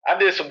 Yeah. I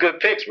did some good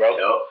picks, bro.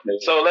 Yep.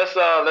 So let's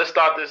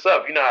start this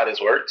up. You know how this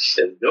works.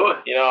 Let's do it.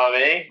 You know what I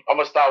mean? I'm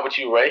gonna start with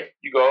you, Ray.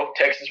 You go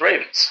Texas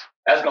Ravens.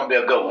 That's gonna be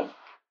a good one.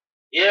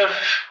 If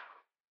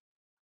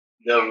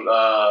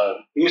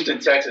the Houston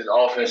Texans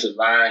offensive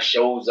line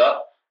shows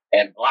up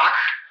and block,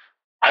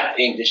 I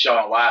think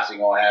Deshaun Watson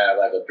gonna have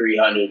like a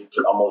 300,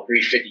 almost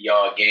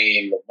 350-yard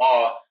game.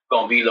 Lamar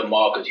gonna be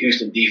Lamar because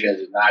Houston defense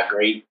is not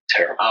great.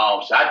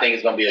 Terrible. So I think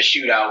it's gonna be a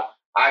shootout.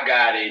 I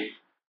got it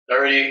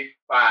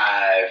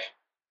 35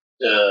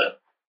 to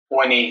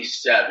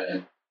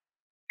 27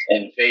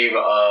 in favor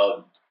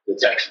of the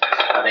Texans.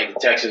 I think the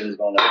Texans is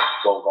gonna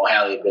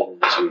handle their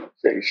business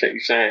this week. You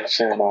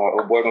saying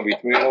old boy gonna be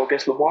 3-0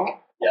 against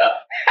Lamar? Yeah.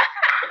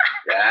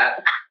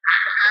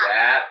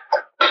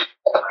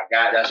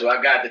 That's what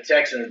I got. The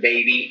Texans,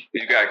 baby.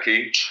 You got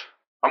Key.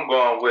 I'm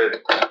going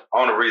with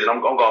only reason I'm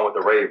going with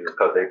the Ravens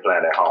because they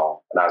playing at home,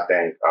 and I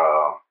think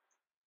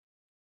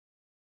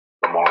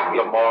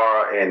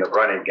Lamar and the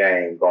running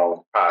game going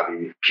to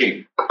probably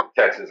keep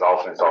Texas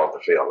offense off the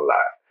field a lot.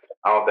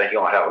 I don't think he's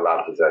going to have a lot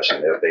of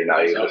possession if they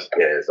not able to.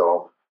 Yeah,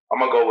 so I'm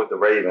going to go with the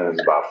Ravens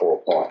about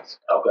 4 points.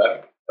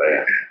 Okay.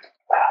 Yeah.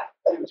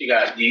 You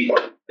guys,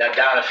 that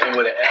Donovan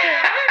with an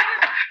F.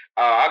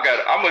 I'm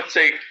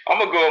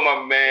gonna go with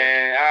my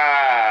man.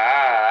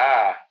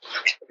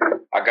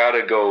 I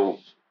gotta go.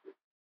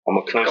 I'm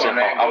a Clemson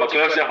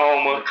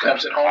homer.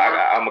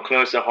 I'm a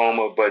Clemson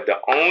homer, but the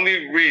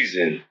only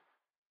reason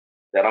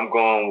that I'm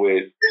going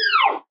with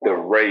the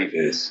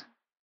Ravens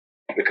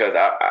because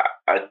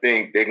I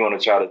think they're gonna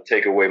try to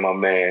take away my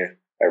man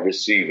at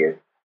receiver.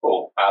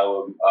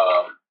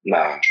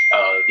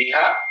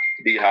 D-Hop.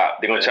 D-Hop.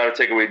 They're gonna try to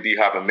take away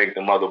D-Hop and make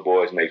them other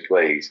boys make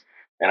plays.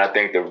 And I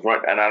think the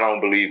run, and I don't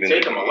believe in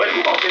take him away.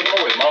 Who's gonna take him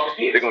away? Marcus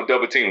Peters. They're gonna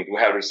double team him.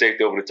 We'll have the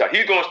safety over the top.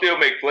 He's gonna still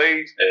make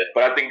plays,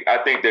 but I think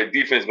their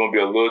defense is gonna be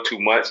a little too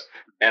much.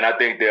 And I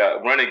think their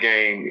running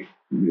game,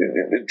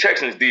 the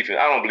Texans defense,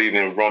 I don't believe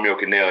in Romeo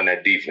Cannell in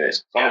that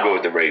defense. So I'm gonna go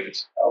with the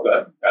Ravens.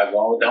 Okay, I'm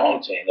going with the home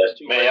team. That's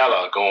too. Man, y'all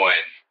are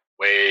going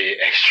way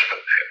extra.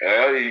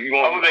 I'm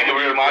gonna make it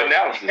real. My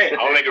analysis. I'm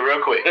gonna make it real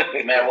quick.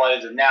 Man, what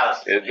is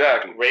analysis?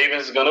 Exactly.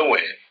 Ravens is gonna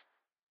win.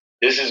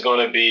 This is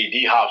gonna be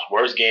D-Hop's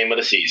worst game of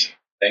the season.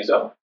 Think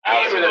so?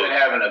 Absolutely. Been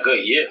having a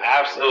good year.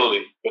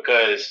 Absolutely.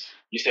 Because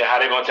you said how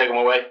they going to take him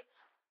away?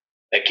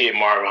 That kid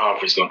Marvin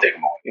Humphrey's going to take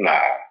him away. Nah.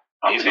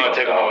 He's going to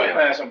take him away.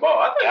 Playing some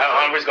ball.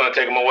 Humphrey's going to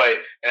take him away.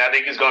 And I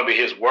think it's going to be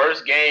his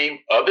worst game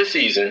of the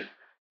season.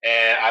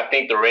 And I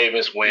think the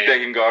Ravens win. You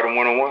think you can guard him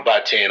one-on-one? By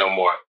 10 or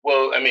more.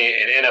 Well, I mean,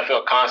 in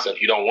NFL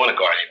concept, you don't want to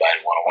guard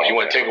anybody one-on-one. You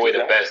want to take away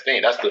the best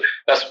thing. That's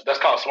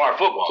called smart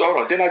football. So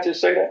hold on. Didn't I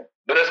just say that?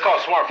 But that's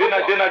called smart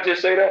football. Didn't I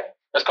just say that?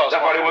 That's called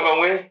smart football. That's why they weren't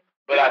going to win?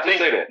 But I think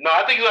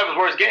I think he'll have his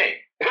worst game.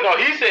 No,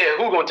 he said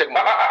who gonna take him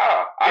away?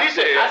 I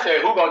said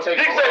who gonna take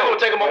him away? He said who gonna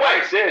take him away.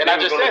 I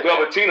just said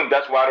double team him.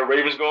 That's why the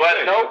Ravens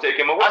gonna take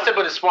him away. I said,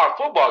 but it's smart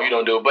football. You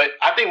don't do it. But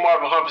I think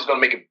Marvin Humphrey's gonna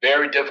make it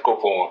very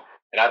difficult for him.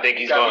 And I think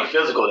he's going to be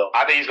physical though.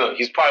 I think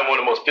he's probably one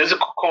of the most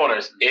physical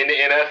corners in the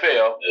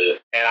NFL. Yeah.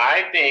 And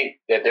I think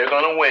that they're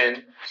gonna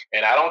win.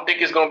 And I don't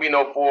think it's gonna be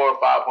no 4 or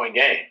 5 point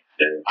game.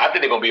 I think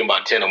they're going to be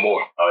about 10 or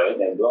more. Oh,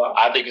 yeah,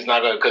 I think it's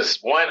not going to, because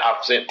one,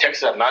 I've said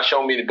Texas have not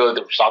shown me the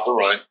ability to stop the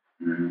run,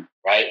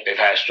 right? They've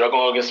had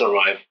struggle against the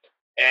run.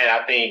 And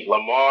I think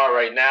Lamar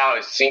right now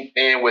is synced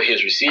in with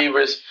his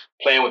receivers,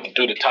 playing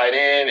through the tight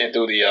end and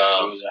through the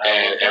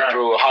and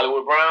through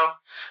Hollywood Brown.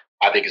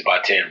 I think it's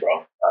about 10, bro.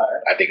 All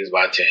right. I think it's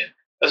about 10.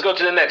 Let's go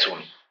to the next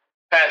one.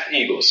 Pats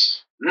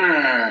Eagles.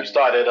 You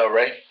started up,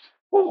 Ray.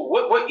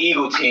 What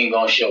Eagle team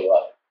going to show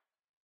up?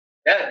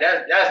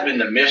 That's been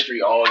the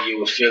mystery all year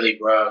with Philly,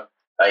 bro.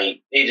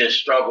 Like, they just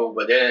struggle,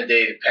 but at the end of the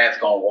day, the Pats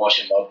gonna wash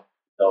them up.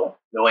 So,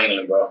 New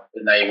England, bro.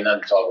 There's not even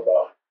nothing to talk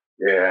about.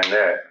 Yeah, and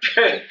that.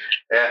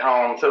 At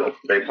home, too.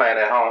 They playing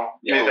at home.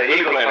 Yeah, the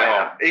Eagles playing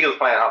at home. Eagles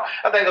playing at home.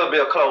 I think it'll be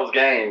a close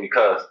game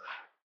because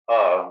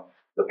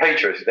the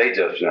Patriots, they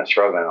just been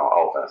struggling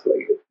on offense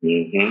lately.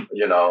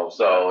 You know,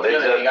 so they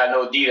just got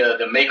no D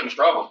to make them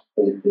struggle.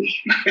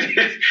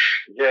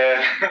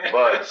 Yeah,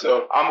 but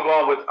so I'm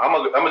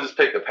gonna just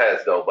pick the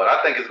Pats though. But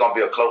I think it's gonna be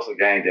a closer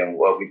game than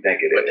what we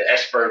think it is. With the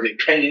expert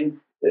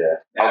opinion. Yeah,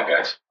 I'm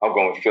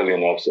going with Philly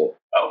and upset.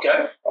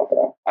 Okay.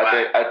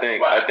 I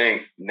think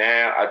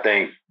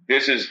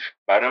this is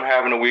by them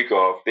having a week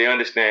off. They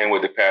understand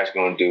what the Pats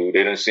going to do.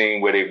 They done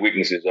seen where their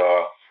weaknesses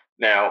are.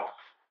 Now,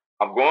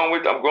 I'm going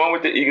with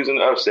the Eagles in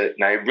the upset.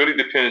 Now, it really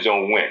depends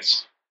on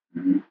Wentz.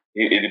 Mm-hmm.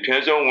 It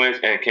depends on Wentz,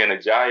 and can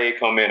Ajayi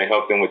come in and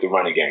help them with the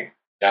running game?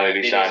 Now that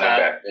they signed him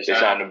back. They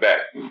signed him back.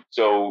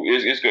 So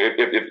it's good.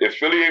 If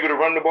Philly able to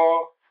run the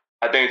ball,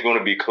 I think it's going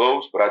to be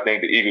close, but I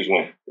think the Eagles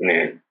win in the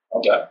end.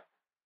 Okay.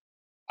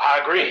 I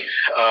agree.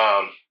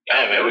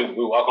 Man,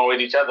 we walking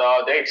with each other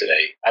all day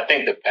today. I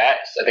think the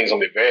Pats, I think it's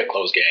going to be a very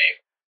close game.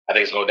 I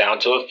think it's going to go down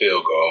to a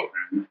field goal.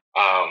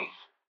 Mm-hmm.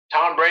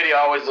 Tom Brady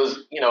always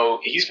does,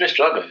 he's been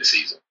struggling this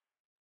season.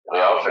 The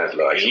offense,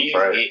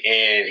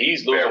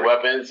 he's losing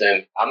weapons,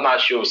 and I'm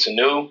not sure if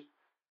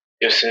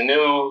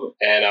Sanu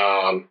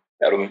and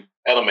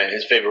Edelman,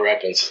 his favorite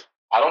weapons,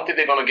 I don't think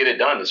they're going to get it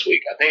done this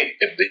week. I think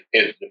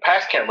if the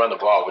Pats can't run the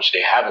ball, which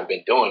they haven't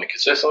been doing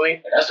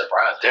consistently, that's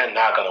surprising. They're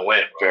not going to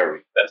win.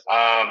 Very.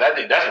 I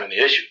think that's been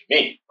the issue for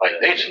me.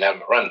 Like, they just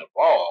haven't run the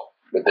ball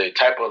with the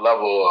type of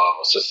level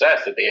of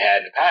success that they had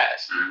in the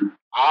past. Mm-hmm.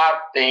 I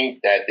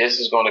think that this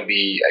is going to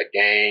be a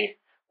game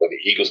where the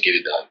Eagles get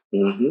it done.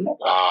 Mm-hmm.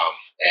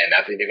 And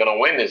I think they're going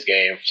to win this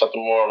game, something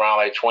more around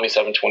like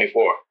 27-24.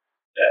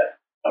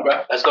 Yeah.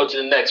 Okay. Let's go to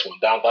the next one.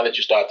 Don, I'll let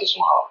you start this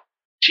one off.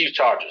 Chiefs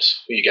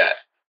Chargers. Who you got?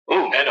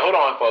 Ooh. And hold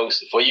on,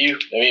 folks. For you,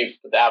 let me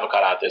put the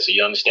avocado out there so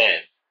you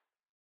understand.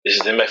 This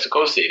is in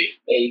Mexico City.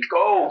 There you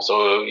go.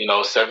 So,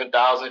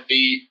 7,000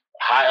 feet,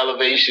 high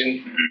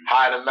elevation,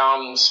 high in the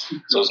mountains.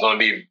 So it's going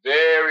to be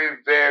very,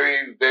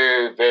 very,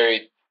 very,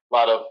 very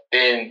lot of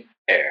thin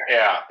air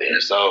out there.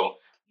 So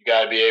you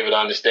got to be able to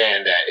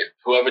understand that. If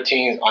whoever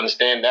teams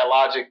understand that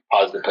logic,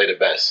 probably play the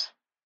best.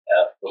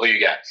 Who you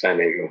got? San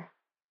Diego.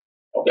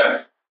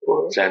 Okay.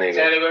 San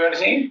Diego got a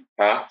team?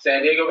 Huh?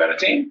 San Diego got a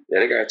team? Yeah,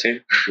 they got a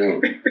team.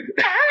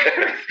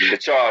 The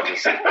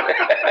Chargers.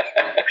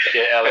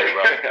 Yeah, LA,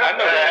 bro.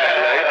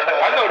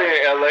 I know they're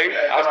in LA.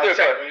 I'm still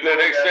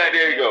San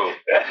Diego.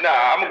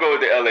 Nah, I'm gonna go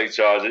with the LA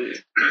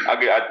Chargers.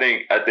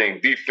 I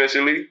think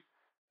defensively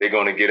they're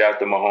gonna get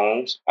after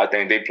Mahomes. I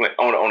think they play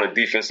on the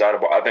defense side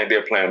of the ball. I think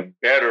they're playing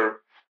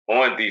better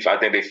on defense. I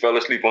think they fell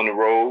asleep on the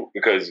road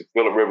because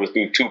Phillip Rivers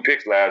threw 2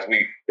 picks last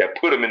week that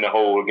put them in the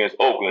hole against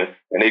Oakland,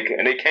 and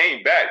they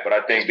came back, but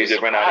I think they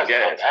just ran out of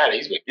gas.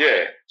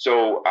 Yeah,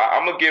 so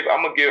I'm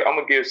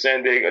gonna give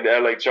San Diego, the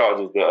LA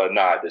Chargers, the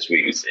nod this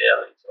week. You say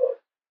LA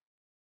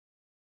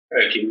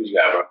Chargers. Hey, who you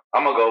got, bro?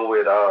 I'm gonna go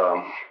with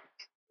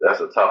that's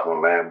a tough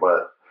one, man,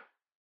 but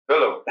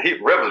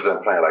Rivers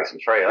been playing like some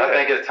trash. I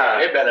think it's time.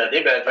 They better. I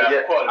think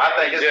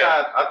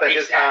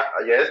it's time.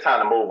 Yeah, it's time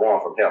to move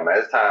on from him, man.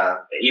 It's time.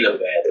 He look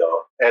bad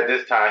though. At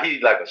this time,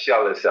 he's like a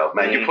shell of himself,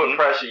 man. Mm-hmm. You put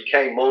pressure, you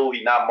can't move.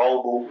 He's not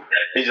mobile.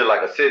 He's just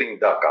like a sitting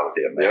duck out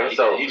there, man.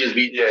 So he just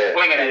be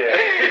swinging at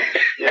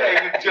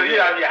that. You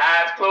have your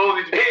eyes closed.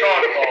 He just be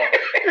throwing the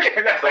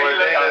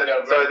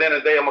ball. So at the end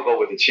of the day, I'm gonna go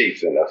with the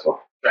Chiefs, and that's one.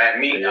 Right,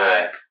 me.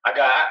 Yeah. I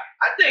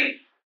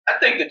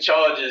think the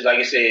Chargers, like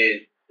I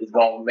said, is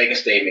going to make a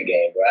statement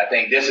game, bro. I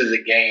think this is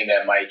a game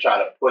that might try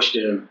to push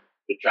them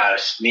to try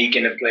to sneak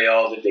in the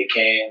playoffs if they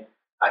can.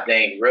 I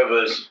think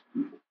Rivers,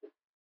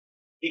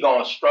 he's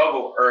going to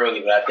struggle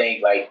early, but I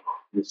think like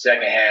the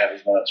second half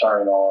is going to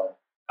turn on.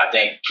 I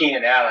think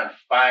Keenan Allen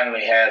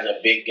finally has a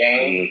big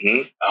game.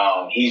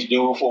 Mm-hmm. He's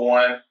due for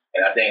one,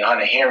 and I think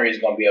Hunter Henry is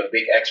going to be a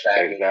big X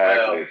factor as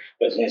well.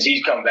 But since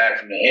he's come back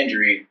from the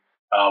injury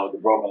with the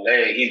broken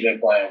leg, he's been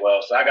playing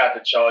well. So I got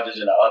the Chargers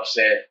in an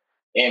upset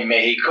in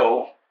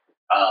Mexico.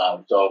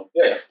 So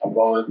yeah, I'm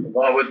going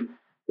with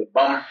the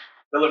bum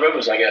Phillip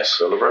Rivers, I guess.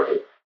 Phillip Rivers.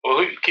 Well,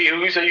 who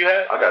you say you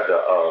had? I got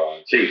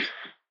the Chiefs.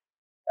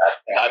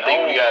 I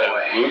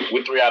think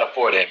we're 3 out of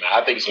 4 there, man.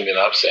 I think it's gonna be an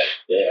upset.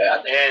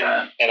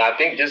 Yeah, and I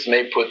think this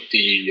may put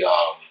the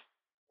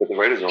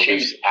Raiders on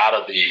Chiefs out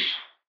of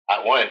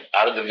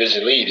the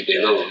division lead if they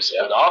lose,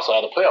 but also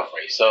out of the playoff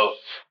race. So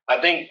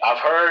I think I've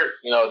heard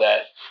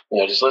that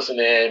just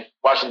listening,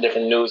 watching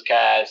different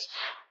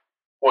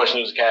sports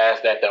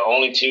newscasts, that the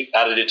only 2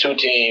 out of the 2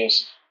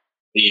 teams,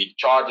 the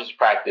Chargers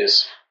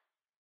practice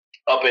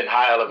up in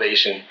high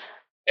elevation,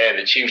 and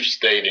the Chiefs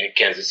stayed in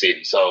Kansas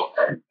City. So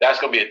that's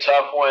going to be a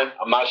tough one.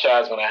 I'm not sure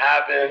it's going to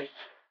happen.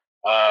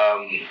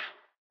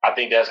 I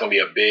think that's going to be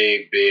a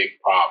big, big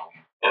problem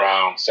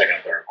around second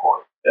and third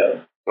quarter.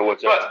 Yeah. So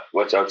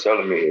what y'all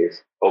telling me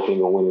is Oakland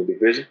going to win the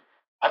division?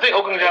 I think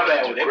Oakland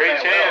has a great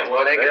chance.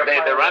 Well, they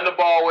run the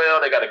ball well.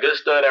 They got a good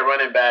stud at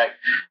running back,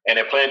 and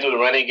they're playing through the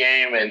running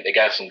game, and they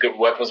got some good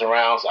weapons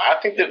around. So I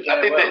think they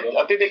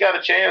got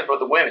a chance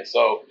to win it.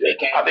 So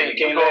I think they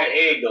can't go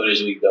egg though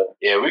this week though.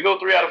 Yeah, we go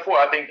 3 out of 4.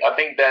 I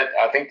think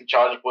the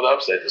Chargers pull the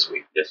upset this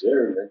week. Yes,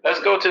 sir. Let's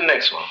go to the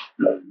next one.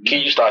 Can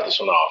you start this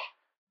one off?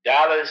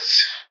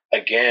 Dallas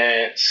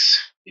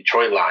against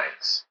Detroit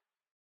Lions.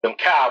 Them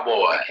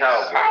Cowboys.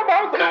 How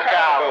about them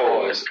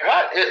Cowboys?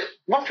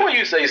 Before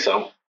you say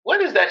something. What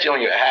is that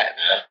on your hat,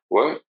 man?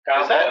 What?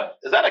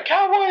 Is that a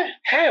cowboy?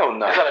 Hell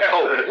no. Is that a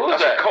coat? Who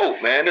is that? A coat,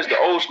 man. It's the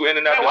old school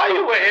Indianapolis. Why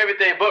you wear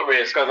everything but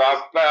Redskins? Because I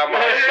fly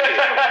my shit.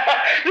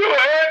 You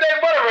wear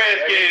everything but a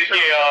Redskins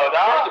gear,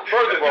 dog.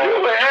 First of all, you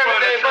wear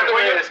everything but the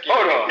Redskins.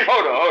 Hold on.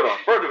 Hold on.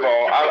 First of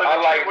all, I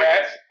like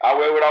hats. I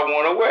wear what I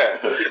want to wear.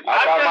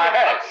 I buy my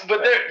hats.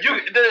 But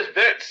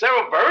there's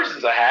several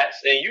versions of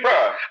hats, and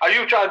are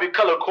you trying to be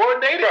color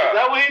coordinated? Is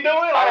that what you're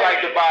doing? I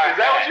like to buy hats. Is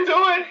that what you're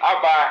doing? I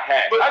buy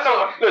hats. But, I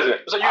know. Listen.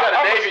 So you got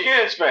a Navy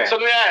Skins fan. So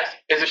let me ask: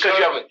 is it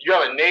because you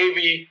have a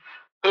Navy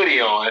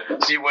hoodie on,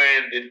 so you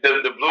wearing the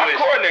bluish? I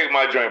coordinate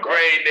my joint,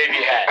 gray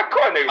Navy hat. I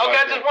coordinate my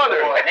I just wonder.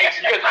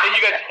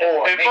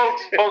 And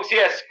folks, he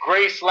has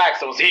gray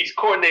slacks, so he's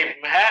coordinating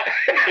from hat.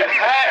 His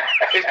hat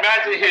is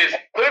matching his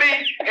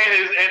hoodie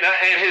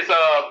and his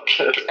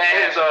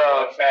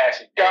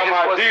fashion. Got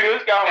my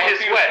Adidas,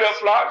 flip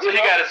flops. So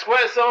he got his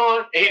sweats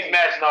on, and he's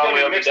matching all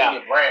the way up and down.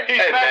 He's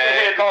matching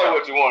head to toe. Call it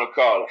what you want to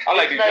call it. I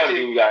like these young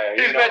dudes out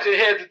here. He's matching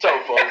head to toe,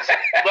 folks.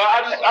 But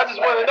I just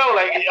want to know,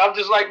 like, I'm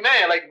just like,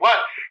 man, like, what?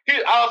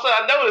 All of a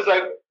sudden I noticed,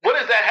 like,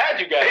 what is that hat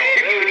you got on? I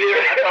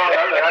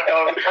thought it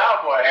was a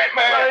cowboy hat.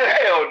 Man,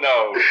 hell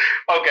no.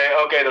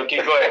 Okay, no,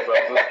 keep going, bro.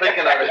 So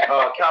speaking of the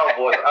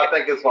Cowboys, I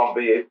think it's going to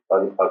be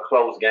a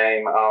close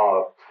game.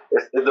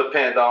 It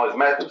depends on, is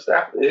Matthew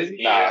Stafford? Is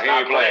he? Nah, he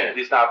ain't playing.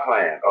 He's not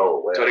playing.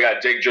 Oh, well. So they got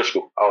Jake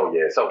Driscoll. Oh,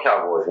 yeah. So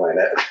Cowboys win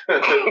that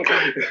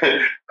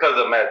because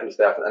of Matthew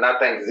Stafford. And I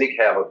think Zeke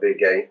have a big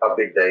day,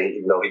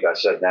 even though he got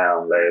shut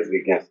down last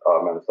week against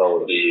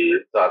Minnesota. Yeah.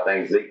 So I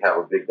think Zeke have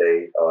a big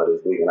day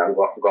this week, and I'm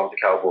going with the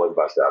Cowboys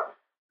by Stafford.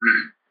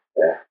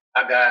 Yeah.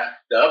 I got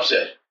the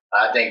upset.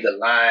 I think the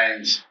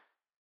Lions.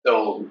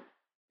 So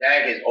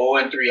Dak is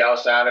 0-3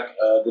 outside of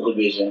the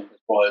division as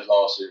far as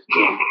losses.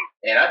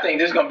 And I think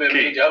this is going to be a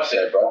major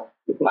upset, bro.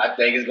 I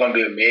think it's going to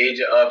be a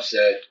major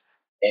upset,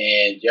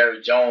 and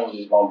Jerry Jones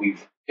is going to be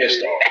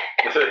pissed off.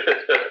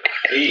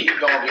 He's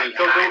going to be.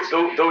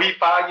 So do he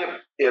fire you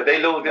if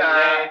they lose this game?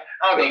 I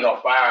don't think he's going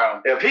to fire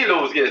him. If he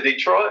loses against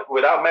Detroit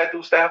without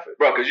Matthew Stafford,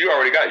 bro, because you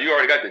already got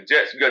the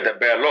Jets. You got that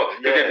bad luck.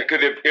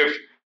 Because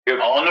if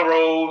on the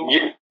road,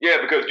 yeah,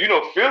 because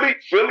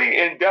Philly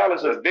and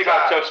Dallas, they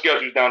got tough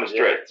schedules down the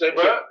stretch. Yeah.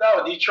 So,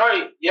 no,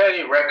 Detroit,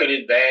 their record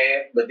is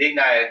bad, but they're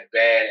not as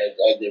bad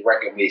as the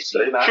record we see.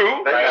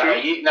 True.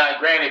 Now,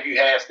 granted, if you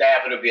had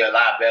Stafford, it'll be a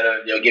lot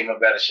better. They'll give him a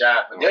better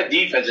shot. But their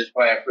defense is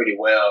playing pretty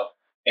well,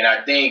 and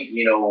I think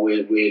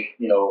with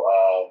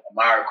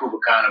Amari Cooper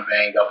kind of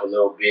banged up a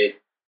little bit.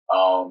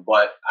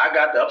 But I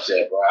got the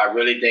upset, bro. I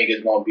really think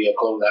it's going to be a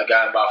close. I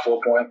got about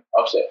 4-point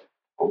upset.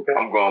 Okay.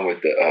 I'm going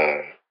with the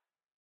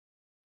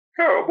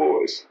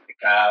Cowboys.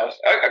 Cows.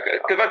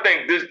 Because I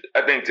think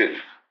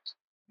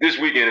this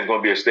weekend is going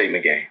to be a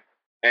statement game.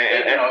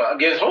 And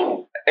against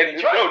who?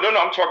 No,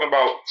 I'm talking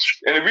about.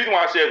 And the reason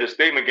why I say it's a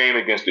statement game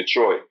against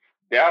Detroit,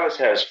 Dallas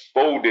has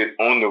folded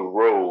on the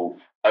road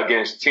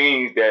against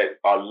teams that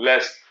are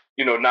less,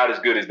 not as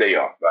good as they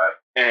are. Right.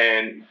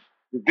 And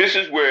this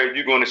is where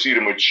you're going to see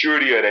the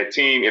maturity of that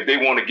team if they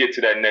want to get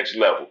to that next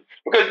level.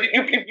 Because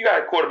you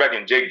got a quarterback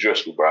in Jake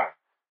Driscoll, bro.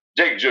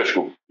 Jake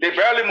Driscoll. They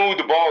barely moved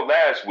the ball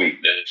last week.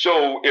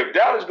 So if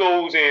Dallas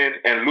goes in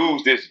and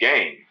lose this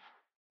game,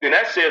 then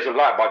that says a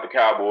lot about the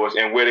Cowboys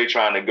and where they're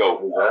trying to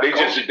go.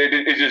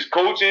 It's just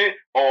coaching,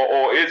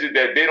 or is it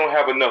that they don't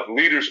have enough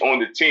leaders on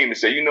the team to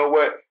say, you know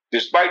what,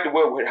 despite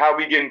how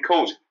we getting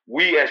coached,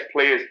 we as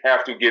players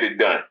have to get it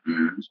done.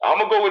 Mm-hmm. So I'm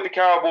going to go with the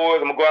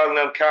Cowboys. I'm going to go out and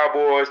let the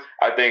Cowboys.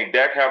 I think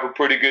Dak have a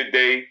pretty good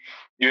day,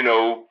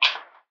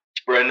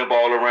 spreading the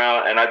ball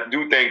around. And I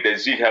do think that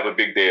Zeke have a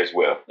big day as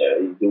well. Yeah,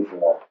 he's due for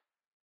that.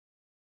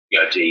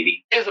 Yeah,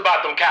 JD. It's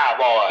about them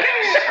Cowboys.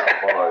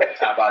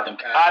 How about them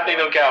Cowboys? I think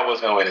them Cowboys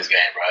going to win this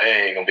game, bro. It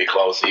ain't going to be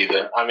close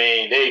either. I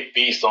mean, they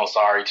feast on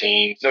sorry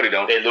teams. No, they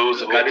don't. They lose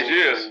to this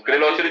year. Because they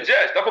lost to the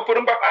Jets. That's what put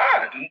them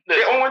behind.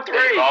 They're 0-3.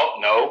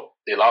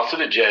 They lost to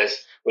the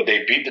Jets, but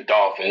they beat the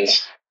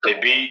Dolphins. Hold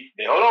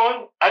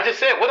on. What did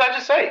I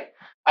just say?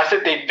 I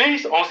said they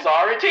feast on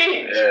sorry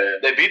teams. Yeah.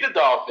 They beat the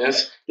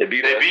Dolphins. They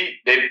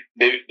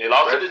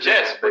lost to the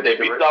Jets, but they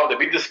beat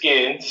the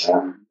Skins,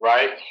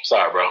 right?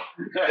 Sorry, bro.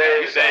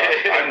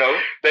 I know.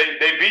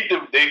 They beat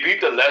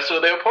the lesser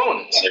of their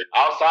opponents.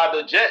 Outside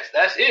the Jets,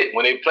 that's it.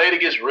 When they played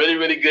against really,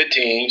 really good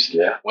teams,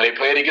 when they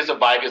played against the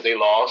Vikings, they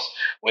lost.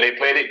 When they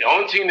played the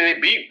only team that they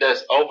beat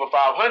that's over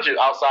 500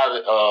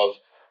 outside of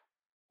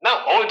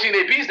only team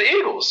they beat is the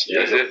Eagles.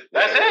 That's it.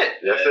 That's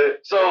it.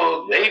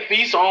 So they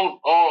feast on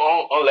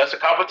lesser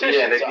competition.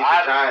 Yeah, they beat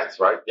the Giants,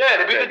 right? Yeah,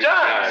 they beat the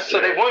Giants.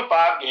 So they won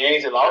 5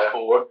 games, they lost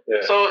 4.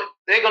 Yeah. So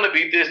they're gonna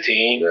beat this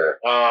team. Yeah.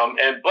 I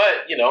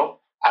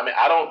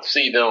don't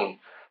see them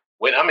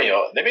win. I mean,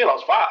 they may have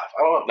lost 5.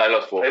 I don't know. They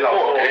lost 4. They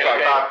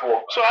lost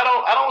 4. So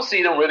I don't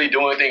see them really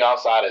doing anything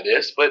outside of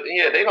this. But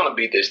yeah, they're gonna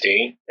beat this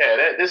team.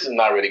 Yeah, this is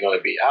not really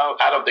gonna be.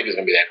 I don't think it's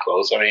gonna be that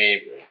close.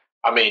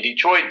 I mean,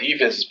 Detroit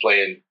defense is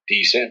playing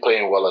decent,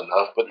 playing well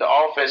enough, but the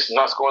offense is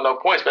not scoring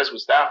enough points, especially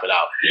with Stafford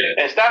out. Yeah.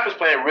 And Stafford's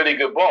playing really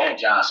good ball. And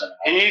Johnson.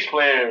 He's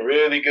playing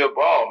really good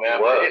ball,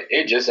 man.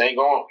 It just ain't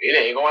going. It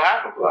ain't going to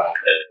happen. Right.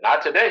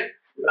 Not today.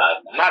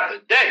 Not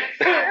today.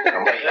 You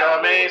know what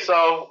I mean?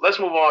 So let's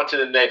move on to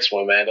the next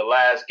one, man. The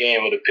last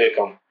game of the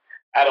pick'em.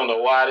 I don't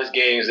know why this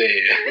game's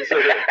in.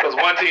 Because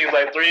one team's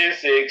like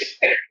 3-6,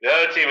 the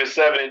other team is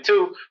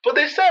 7-2, but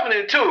they're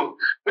 7-2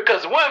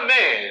 because one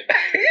man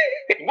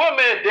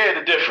dared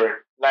to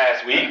differ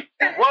last week.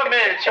 One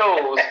man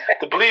chose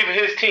to believe in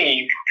his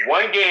team.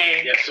 One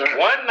game,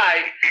 one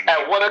night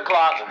at 1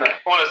 o'clock on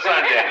a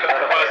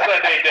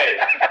Sunday day,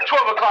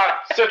 12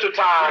 o'clock Central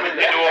Time in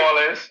New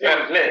Orleans.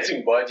 Lit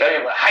too, boy.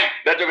 James was hype.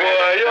 That you know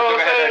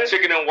what I'm saying?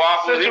 Chicken and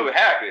waffles. He was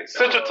happy.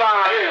 Central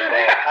Time,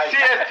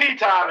 CST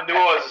time in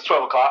New Orleans is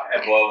 12 o'clock.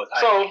 That boy was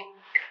hype. So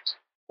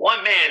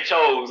one man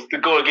chose to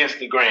go against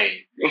the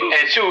grain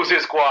and choose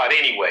his squad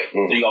anyway.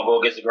 So you gonna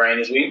go against the grain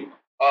this week?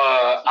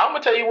 I'm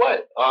gonna tell you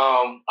what.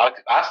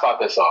 I start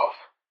this off,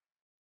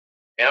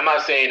 and I'm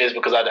not saying this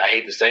because I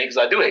hate the Saints.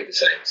 Because I do hate the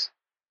Saints,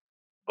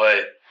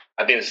 but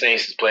I think the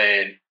Saints is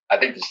playing. I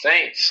think the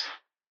Saints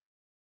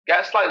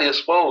got slightly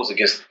exposed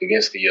against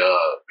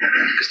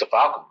the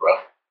Falcons, bro.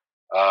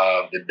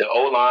 The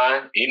O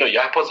line,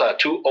 y'all supposed to have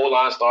 2 O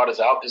line starters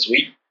out this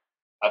week.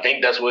 I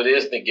think that's what it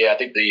is. I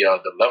think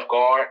the left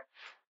guard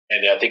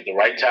and I think the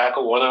right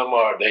tackle. One of them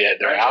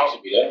they're out.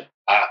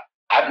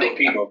 I think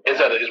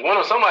it's one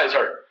of somebody's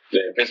hurt.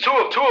 Yeah. It's two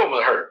of them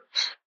are hurt.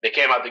 They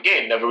came out the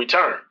game, never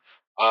returned.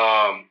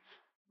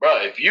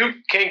 Bro, if you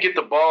can't get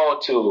the ball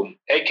to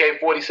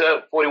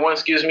AK-41,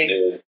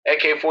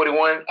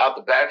 AK-41 out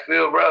the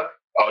backfield, bro,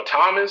 or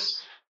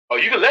Thomas, or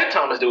you can let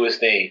Thomas do his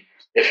thing.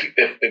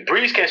 If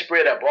Breeze can't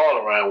spread that ball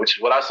around, which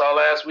is what I saw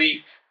last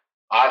week,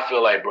 I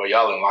feel like, bro,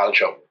 y'all in a lot of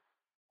trouble.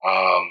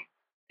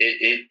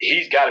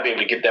 He's got to be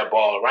able to get that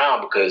ball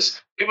around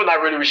because people are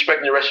not really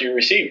respecting the rest of your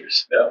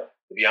receivers. Yeah.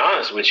 To be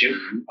honest with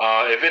you,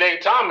 if it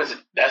ain't Thomas,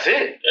 that's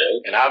it. Yeah.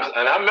 And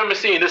I remember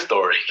seeing this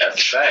story. That's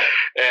a fact.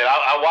 And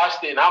I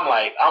watched it, and I'm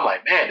like,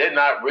 man, they're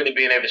not really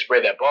being able to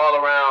spread that ball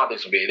around.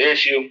 This will be an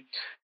issue.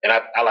 And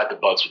I like the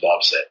Bucs with the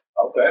upset.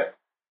 Okay,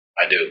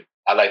 I do.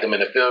 I like them in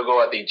the field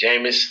goal. I think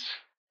Jameis.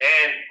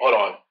 And hold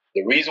on,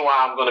 the reason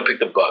why I'm going to pick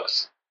the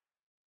Bucs,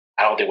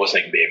 I don't think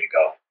Wilson can be able to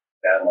go.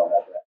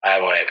 I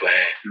have on that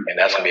plan, and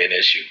that's going to be an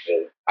issue.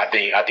 Yeah. I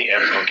think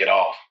Evans going to get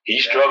off. He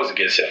struggles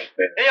against him.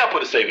 Yeah. And y'all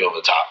put a safety over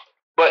the top.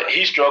 But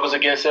he struggles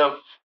against him,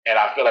 and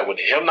I feel like with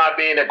him not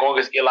being there, going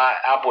against Eli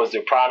Apple as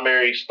their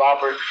primary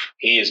stopper,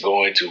 he is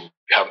going to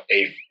have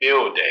a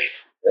field day.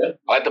 Yeah.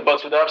 I like the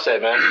Bucs with the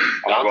upset, man.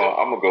 I'm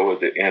gonna go with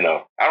the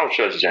I don't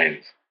trust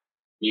James.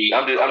 Yeah.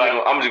 I'm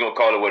just gonna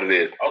call it what it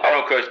is.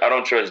 Okay. I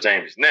don't trust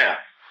James. Now,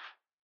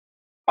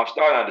 I'm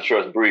starting not to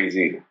trust Breeze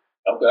either.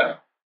 Okay.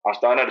 I'm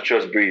starting not to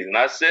trust Breeze, and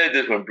I said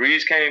this when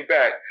Breeze came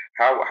back.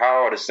 How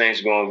are the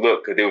Saints going to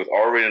look? Because they was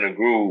already in a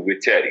groove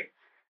with Teddy.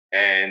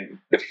 And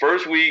the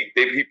first week,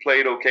 he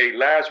played okay.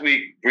 Last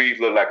week, Breeze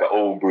looked like an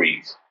old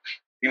Breeze.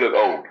 He looked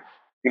old.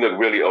 He looked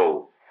really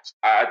old.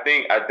 I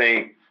think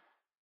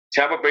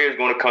Tampa Bay is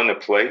going to come to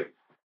play.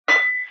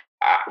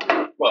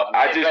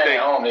 I just think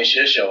at home they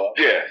should show up.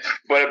 Yeah,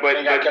 but the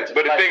thing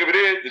of it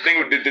is,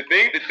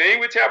 the thing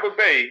with Tampa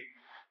Bay,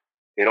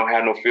 they don't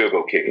have no field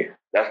goal kicking.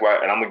 That's why,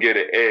 and I'm gonna get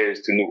an edge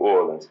to New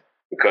Orleans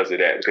because of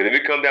that. Because if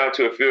it comes down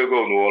to a field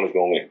goal, New Orleans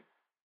gonna win.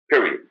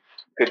 Period.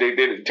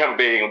 Because Tampa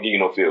Bay ain't gonna give you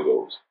no field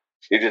goals.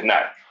 It's just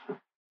not.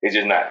 It's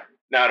just not.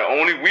 Now, the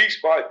only weak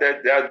spot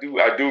that I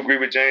do agree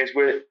with James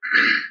with,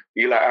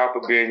 Eli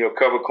Apple being your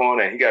cover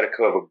corner, and he got to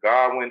cover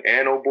Godwin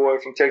and old boy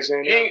from Texas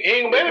A&M. He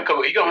ain't gonna be able to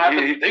cover. They're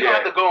gonna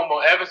have to go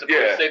on Evans to put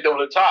a safety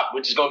over the top,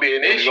 which is gonna be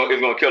an issue.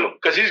 It's gonna kill him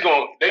because he's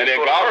gonna. And then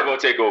Godwin's gonna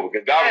take over.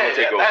 Because Godwin's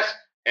gonna take over.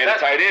 And the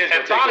tight ends.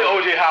 And finally,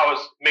 O.J.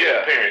 Howard's made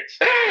an appearance.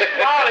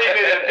 Finally, he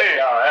made an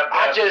appearance.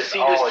 I just see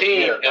this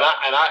team, and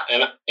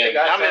they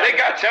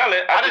got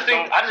talent. I just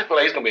feel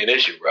like it's gonna be an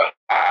issue, bro.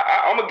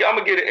 I'm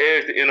gonna get an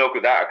edge to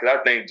because I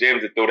think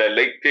James will throw that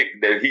late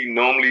pick that he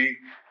normally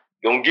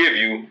gonna give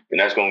you, and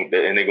they're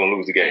gonna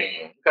lose the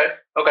game.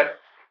 Okay.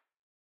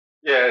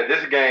 Yeah,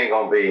 this game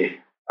gonna be.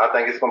 I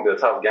think it's gonna be a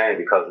tough game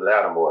because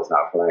Lattimore is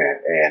not playing,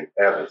 and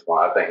Evans.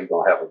 I think he's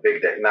gonna have a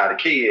big day. Now the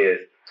key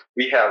is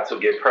we have to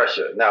get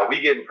pressure. Now we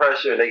getting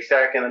pressure, and they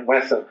sacking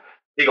Winston.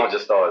 He gonna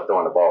just start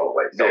throwing the ball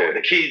away. So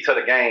the key to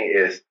the game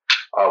is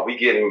we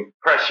getting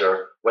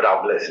pressure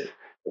without blitzing.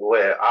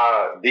 Where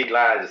our D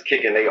line is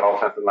kicking their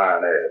offensive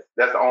line ass.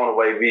 That's the only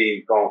way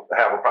we gonna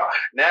have a problem.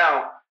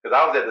 Now, because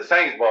I was at the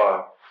Saints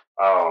bar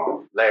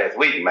last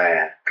week,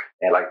 man,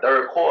 and like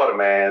third quarter,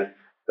 man,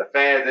 the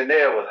fans in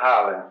there was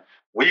hollering,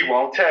 "We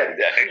want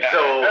Teddy."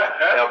 So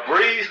if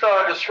Breeze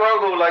started to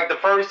struggle like the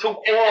first 2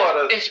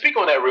 quarters. And speak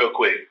on that real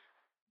quick.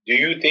 Do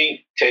you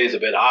think Teddy's a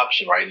better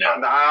option right now?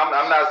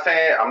 I'm not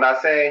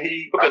saying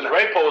he. Because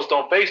Ray posted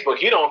on Facebook,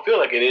 he don't feel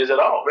like it is at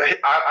all.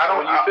 I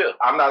don't. How do you feel?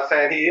 I'm not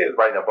saying he is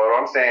right now, but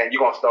I'm saying you're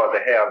gonna start to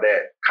have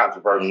that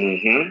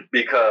controversy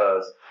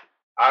because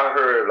I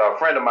heard a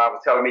friend of mine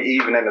was telling me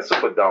even in the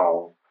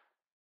Superdome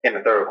in the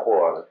third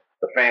quarter,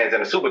 the fans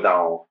in the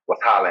Superdome was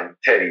hollering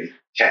Teddy's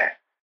chant.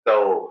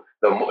 So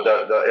the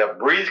if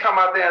Breeze come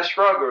out there and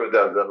struggle,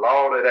 the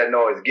louder that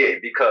noise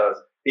get because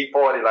He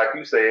 40, like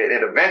you said,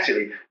 and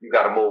eventually you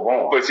got to move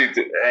on. But see,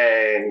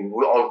 and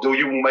do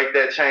you make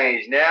that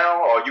change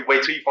now, or you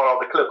wait till you fall off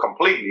the cliff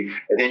completely,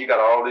 and then you got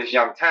all this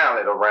young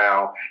talent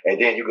around,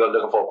 and then you go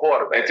looking for a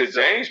quarterback? And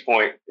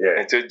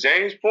to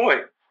James'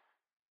 point,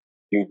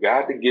 you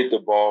got to get the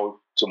ball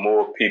to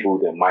more people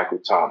than Michael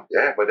Thomas.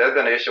 Yeah, but that's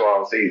been an issue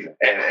all season.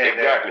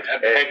 Exactly.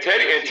 And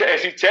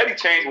Teddy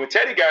changed. When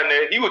Teddy got in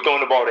there, he was throwing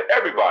the ball to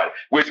everybody,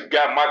 which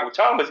got Michael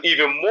Thomas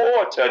even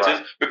more touches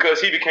because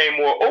he became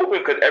more open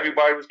because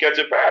everybody was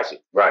catching passes.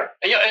 Right.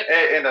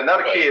 And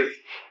another key is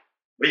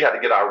we had to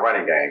get our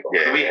running game going.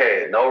 Yeah. We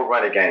had no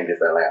running game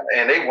against Atlanta.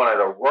 And they one of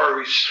the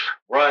worst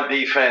run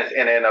defense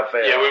in the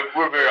NFL. Yeah,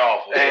 we're very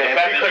awful. And the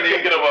fact that you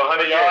couldn't get over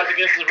 100 yards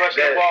against us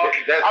rushing the ball.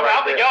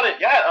 I think y'all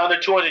had under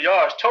 200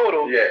 yards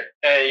total. Yeah.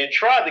 And you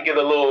tried to get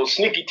a little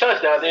sneaky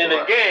touchdown at the end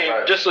of the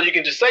game just so you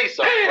can just say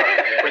something.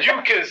 But you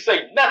couldn't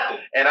say nothing.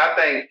 And I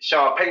think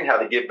Sean Payton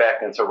had to get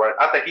back into running.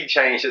 I think he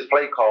changed his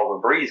play call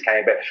when Breeze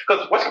came back.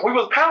 Because we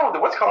was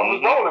pounding. Was rolling.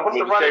 What's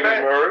the running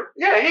back?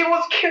 Yeah, he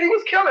was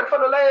killing for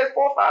the last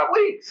 4 or 5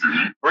 weeks.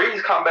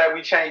 Breeze come back.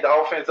 We changed the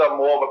offense up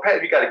more of a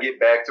pace. We got to get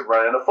back to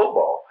running the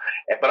football.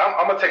 But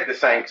I'm gonna take the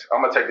Saints.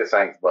 But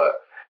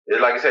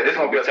like I said, this is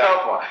gonna be a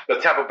tough one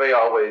because Tampa Bay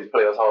always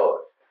play us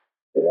hard.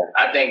 Yeah.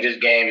 I think this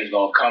game is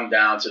gonna come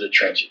down to the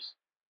trenches.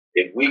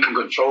 If we can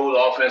control the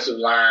offensive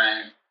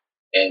line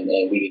and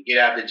we can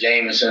get after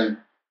Jameson,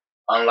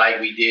 unlike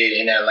we did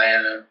in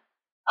Atlanta,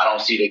 I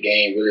don't see the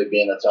game really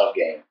being a tough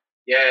game.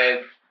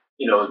 Yeah,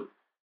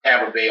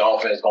 Tampa Bay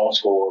offense gonna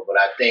score, but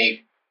I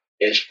think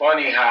it's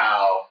funny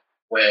how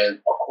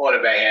when a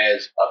quarterback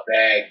has a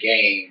bad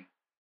game,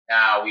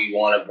 now we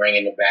want to bring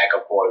in the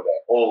backup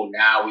quarterback. Oh,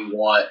 now we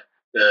want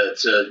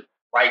to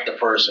write the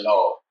person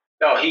off.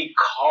 No, he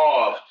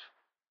carved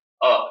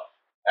up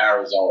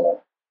Arizona.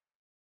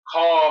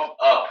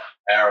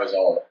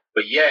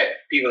 But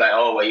yet, people are like,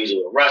 oh, well, he's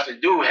a rusty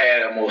dude.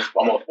 Had almost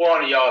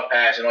 400 yards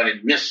passing on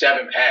it, missed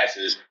 7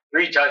 passes,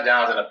 3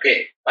 touchdowns and a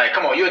pick. Like,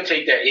 come on, you'll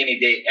take that any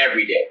day,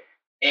 every day.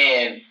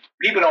 And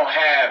people don't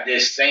have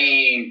this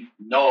same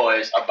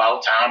noise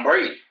about Tom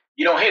Brady.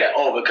 You don't hear that,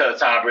 oh, because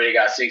Tom Brady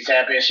got 6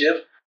 championships.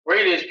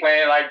 Brady is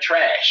playing like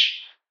trash.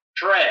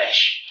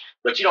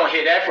 But you don't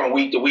hear that from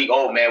week to week.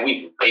 Oh, man,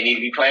 they need to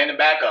be playing the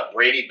backup.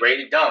 Brady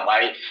dumb.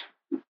 Like,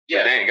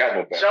 yeah. They ain't got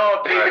no backup.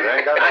 Sean Payton, they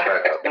ain't got no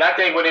backup. But I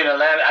think within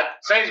Atlanta,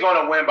 Saints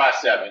going to win by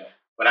 7.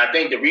 But I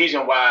think the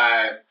reason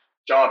why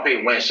Sean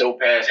Payton went so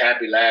past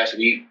happy last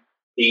week,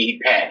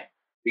 he panicked.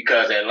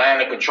 Because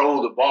Atlanta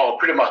controlled the ball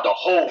pretty much the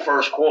whole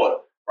first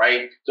quarter,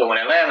 right? So when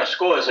Atlanta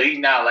scored, so he's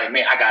now like,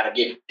 man, I got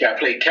to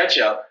play catch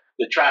up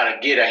to try to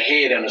get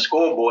ahead on the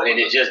scoreboard, and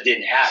it just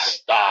didn't happen.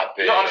 Stop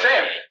it. You know what I'm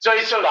saying? So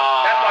that's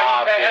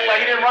why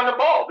he didn't run the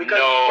ball. Because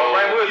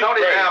we was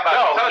only down by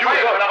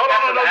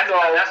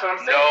that's what I'm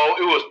saying. No,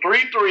 it was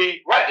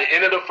 3-3 at the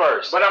end of the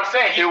first. But I'm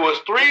saying it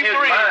was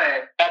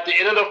 3-3 at the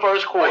end of the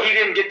first quarter. But he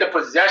didn't get the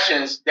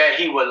possessions that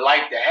he would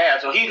like to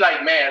have. So he's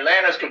like, man,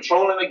 Atlanta's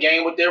controlling the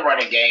game with their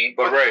running game.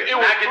 But it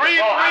was 3-3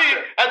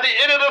 at the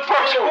end of the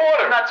first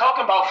quarter. I'm not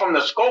talking about from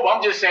the scope.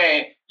 I'm just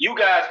saying you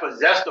guys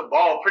possessed the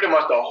ball pretty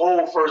much the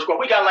whole first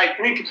quarter. We got like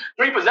three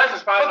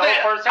possessions probably the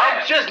whole first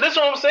half.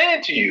 Listen what I'm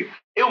saying to you.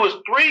 It was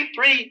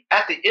 3-3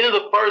 at the end of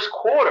the first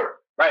quarter.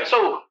 Right.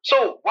 So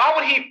why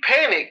would he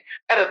panic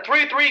at a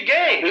 3-3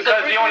 game?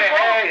 Because he only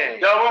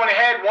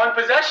had one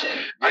possession.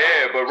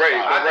 Yeah, but Ray, he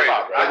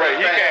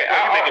can't.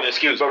 I'm making an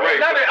excuse. But Ray,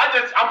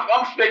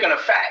 I'm speaking a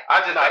fact.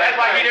 That's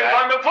why he didn't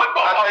run the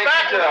football. I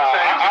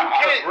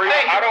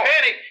don't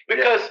panic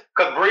because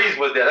Breeze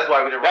was there. That's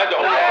why we didn't run the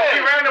ball.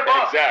 We ran the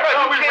ball.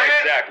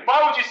 Exactly.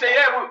 Why would you say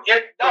that?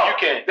 You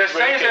can't. The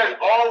Saints has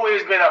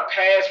always been a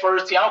pass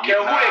first team. I don't care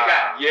who they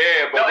got.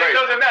 Yeah, but it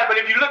doesn't matter. But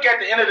if you look at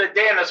the end of the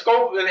day in the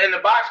scope in the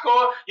box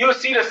score, you'll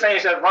see the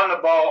Saints that run the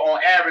ball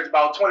on average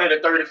about 20 to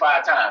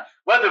 35 times.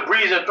 Whether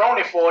Breeze has thrown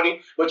it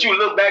 40, but you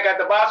look back at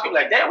the box score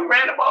like, damn, we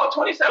ran the ball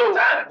 27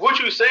 times. What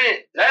you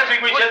saying? Last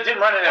week we just didn't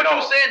run it at all.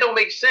 What you saying don't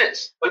make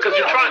sense because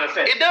you're trying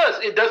to.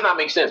 It does not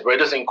make sense, bro. It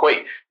doesn't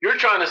equate. You're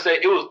trying to say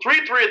it was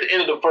 3-3 at the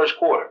end of the first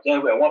quarter. Yeah,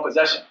 we had one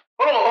possession.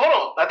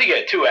 Hold on. I think you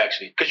had 2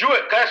 actually. Because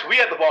we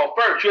had the ball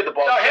first. You had the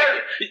ball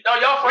second.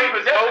 Y'all first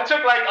possession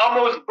took like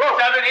almost 7-8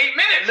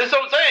 minutes. That's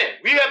what I'm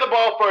saying. We had the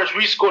ball first.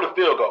 We scored a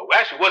field goal.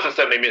 Actually, it wasn't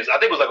 7-8 minutes. I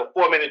think it was like a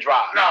 4-minute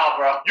drive. No,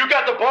 bro. You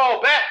got the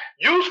ball back.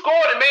 You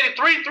scored and made it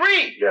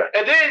 3-3. Yeah.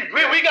 And then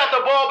we got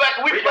the ball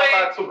back and we played.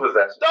 Got 2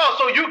 possessions. No,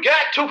 so you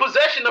got 2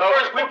 possessions the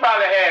first. We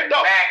probably had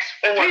max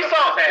 4.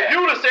 If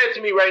you would have said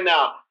to me right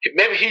now,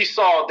 maybe he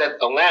saw that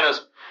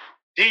Atlanta's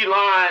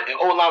D-line and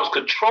O-line was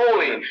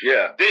controlling,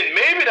 then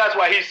maybe that's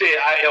why he said,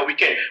 we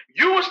can't.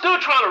 You were still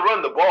trying to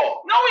run the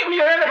ball. No, we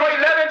ran the ball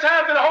 11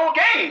 times in the whole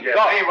game. Yeah,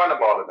 they ain't run the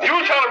ball enough. You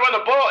were trying to run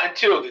the ball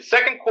until the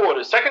second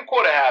quarter. Second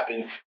quarter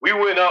happened. We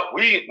went up.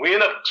 We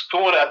ended up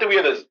scoring. I think we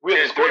had to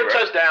score a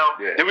touchdown.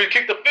 Yeah. Then we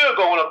kicked the field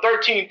goal on a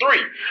 13-3.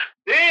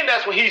 Then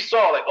that's when he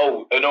saw, like,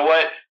 oh, you know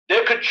what?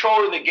 They're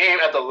controlling the game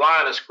at the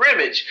line of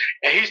scrimmage,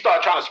 and he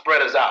started trying to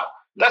spread us out.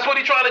 That's what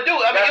he's trying to do.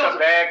 I mean, that's a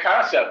bad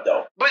concept,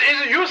 though. But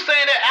you're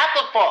saying that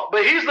after fault.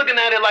 But he's looking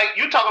at it like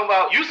you talking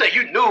about. You say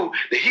you knew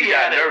that he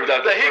got nervous.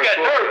 That he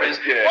got nervous.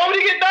 Yeah. Why would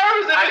he get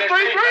nervous if it's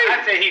 3-3? I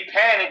say he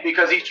panicked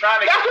because he's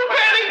trying to. That's what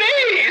panic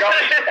means. No,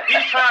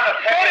 he's trying to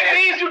panic. Panic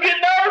means you get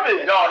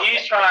nervous. No,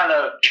 he's trying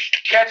to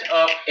catch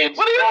up. And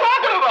what are you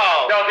talking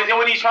about? No, because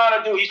what he's trying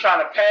to do, he's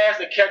trying to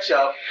pass the catch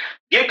up.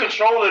 Get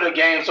control of the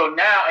game, so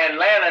now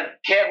Atlanta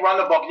can't run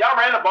the ball. Y'all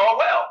ran the ball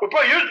well. But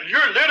bro,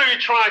 you're literally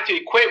trying to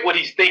equate what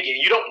he's thinking.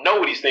 You don't know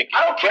what he's thinking.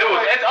 I don't care.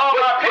 It's all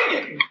my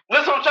opinion.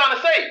 Listen what I'm trying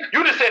to say.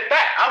 You just said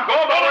fact. I'm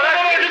going by what I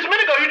see. Just a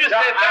minute ago, you just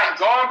said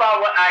fact. I'm going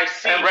by what I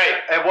see.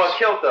 And what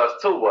killed us,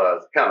 too,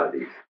 was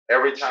penalties.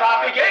 Every time.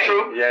 Sloppy game.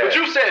 True. Yeah. But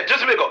you said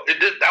just a minute ago,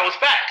 that was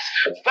facts.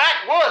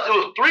 Fact was it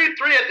was 3-3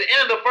 at the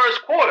end of the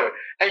first quarter.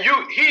 And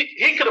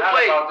he could have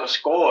played. About the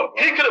score.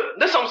 Bro. He could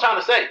have. This is what I'm trying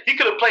to say. He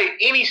could have played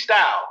any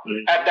style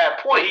at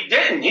that point. But he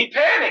didn't. He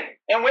panicked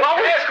and went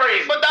past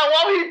crazy. But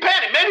why would he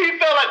panic? Maybe he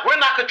felt like we're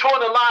not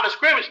controlling the line of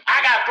scrimmage.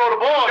 I gotta throw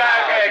the ball.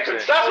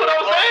 That's what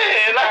I'm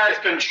saying. You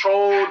guys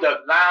control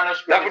the line of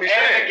scrimmage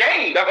and the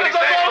game. That's what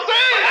I'm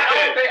saying.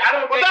 I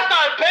don't think that's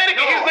not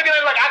panicking. He's looking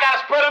at it like I gotta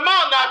spread them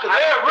out now because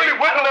they're really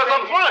whipping us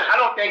up front. I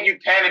don't think you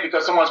panic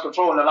because someone's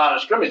controlling the line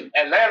of scrimmage.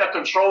 Atlanta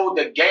controlled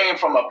the game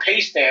from a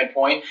pace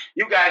standpoint.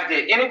 You guys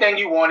did anything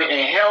you wanted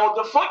and held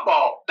the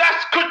football.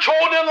 That's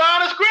controlling the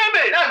line of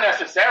scrimmage. Not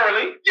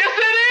necessarily. Yes,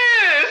 it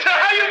is.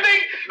 How you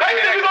think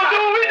we're gonna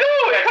do what we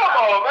do? Come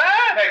on,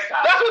 man. Next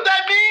time. That's what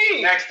that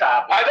means. Next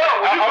time. I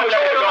know. When you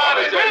control the line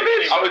of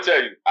scrimmage. I'm gonna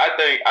tell you.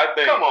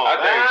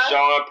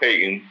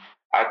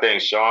 I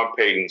think Sean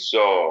Payton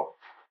saw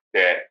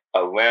that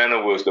Atlanta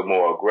was the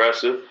more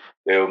aggressive.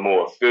 They were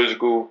more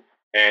physical,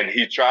 and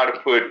he tried to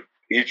put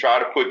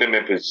them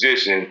in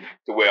position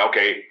to where,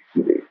 okay,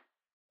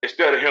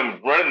 instead of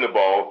him running the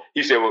ball,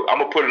 he said, well, I'm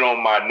going to put it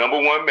on my number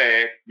one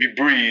man,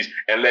 Breeze,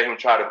 and let him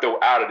try to throw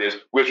out of this,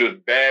 which was a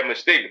bad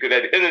mistake because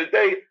at the end of the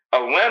day,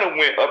 Atlanta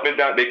went up and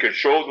down. They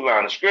controlled the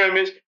line of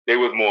scrimmage. They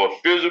was more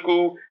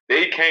physical.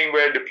 They came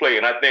ready to play,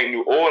 and I think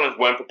New Orleans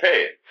wasn't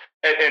prepared.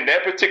 And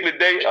that particular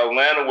day,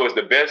 Atlanta was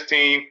the best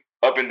team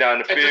up and down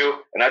the field,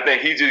 and I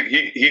think he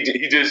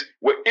just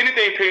with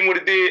anything Payton would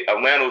have did,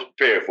 Atlanta was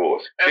prepared for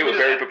it. They were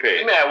very prepared.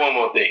 Let me add one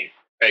more thing,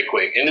 very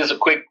quick, and this is a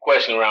quick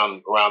question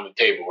around the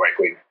table, right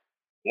quick.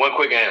 One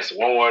quick answer,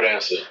 one word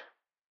answer.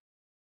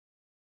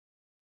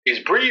 Is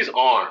Bree's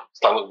arm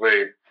starting to look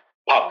very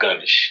pop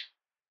gunnish?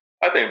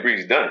 I think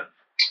Bree's done.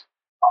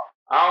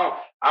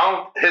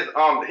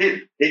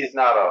 He's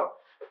not a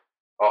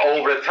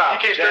over the top.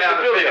 He can't stretch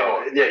the field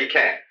anymore. Yeah, he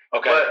can't.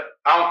 Okay. But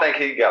I don't think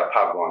he got a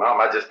popcorn arm.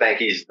 I just think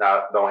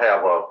don't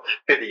have a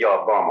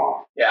 50-yard bum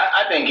arm. Yeah,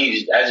 I think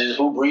that's just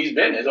who Brees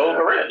been his whole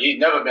career. He's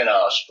never been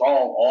a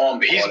strong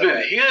arm. He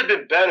had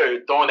been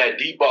better throwing that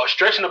deep ball,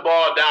 stretching the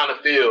ball down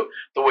the field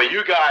the way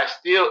you guys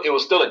it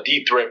was still a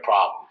deep threat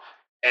problem.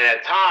 And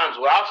at times,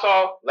 what I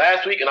saw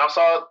last week, and I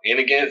saw it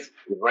against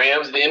the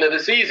Rams at the end of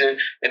the season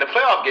in the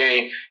playoff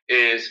game,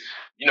 is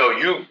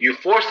you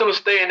force them to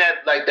stay in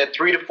that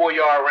 3 to 4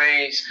 yard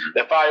range,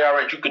 that 5 yard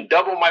range. You can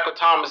double Michael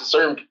Thomas in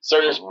certain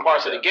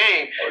parts of the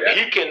game, and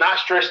he cannot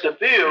stretch the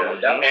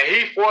field, and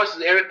he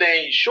forces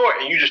everything short,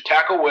 and you just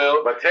tackle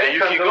well. But Teddy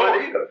can do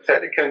it either.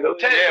 Teddy can do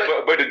it.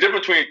 Yeah, but the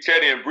difference between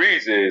Teddy and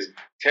Brees is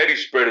Teddy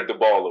spreaded the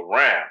ball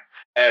around.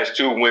 As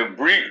to when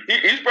Brees,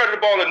 he spread the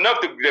ball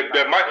enough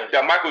that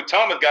Michael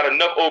Thomas got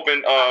enough open.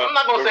 I'm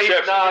not gonna say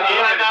no. I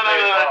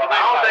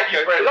don't think he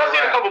spread. I've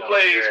seen a couple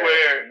plays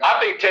where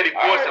I think Teddy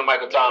forced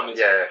Michael Thomas.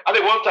 Yeah. I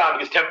think one time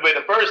against Tampa Bay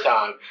the first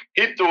time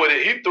he threw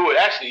it.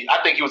 Actually, I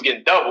think he was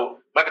getting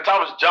double. Michael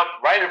Thomas jumped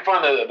right in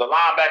front of the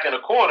linebacker in the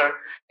corner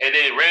and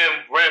then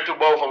ran through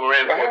both of them and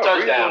ran for a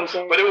touchdown.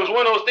 But it was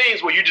one of those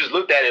things where you just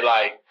looked at it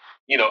like,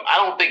 I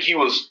don't think he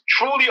was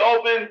truly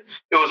open.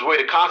 It was where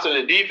the concept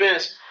of the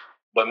defense.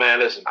 But man,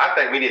 listen. I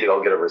think we need to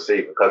go get a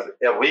receiver because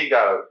if we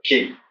gotta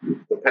keep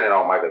depending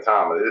on Michael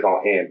Thomas, it's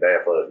gonna end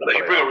bad for us. But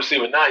you bring a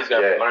receiver now, he's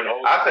got to learn the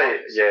whole.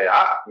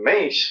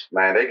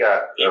 Man, they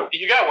got.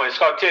 You got one. It's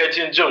called Ted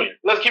Ginn Jr.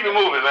 Let's keep it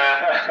moving,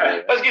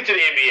 man. Let's get to the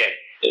NBA.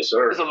 Yes, sir.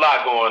 There's a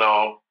lot going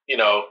on.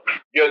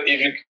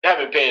 If you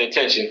haven't paid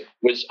attention,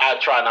 which I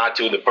try not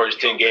to, the first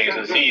 10 games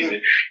of the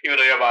season, even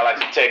though everybody likes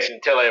to text and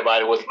tell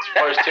everybody what the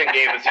first 10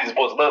 games of the season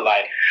supposed to look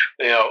like.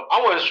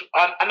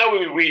 I know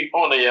we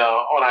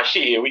on our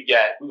sheet here we're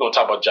gonna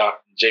talk about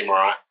Jay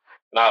Morant,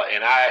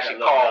 and I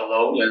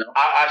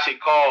actually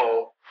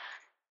called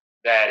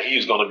that he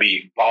was gonna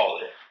be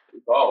balling.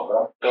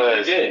 Bro.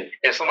 He did.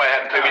 And somebody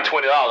had to pay me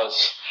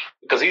 $20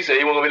 because he said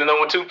he wasn't going to be the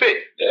number 2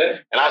 pick. Yeah.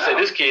 And I said,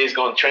 this kid's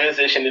going to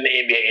transition in the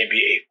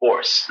NBA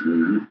force.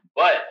 Mm-hmm.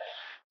 But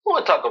I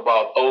want to talk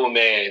about old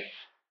man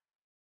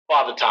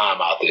Father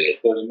Time out there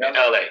in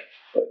L.A.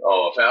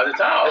 Oh, Father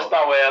Time. Let's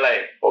start with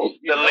L.A.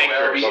 The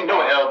Lakers. You know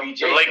LBJ.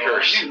 The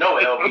Lakers. You know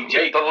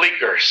LBJ. The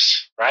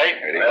Lakers, right?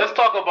 Let's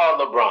talk about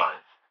LeBron.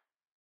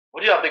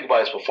 What do y'all think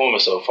about his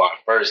performance so far?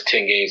 First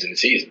 10 games in the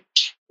season.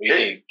 What do you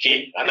think,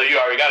 Keith? I know you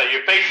already got it.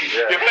 Your face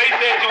said you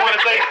want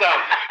to say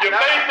something. Your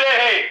face said,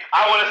 hey,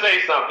 I want to say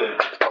something.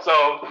 So,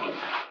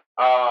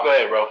 Go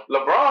ahead, bro.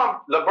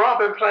 LeBron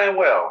been playing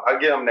well. I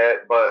give him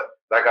that, but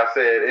like I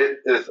said,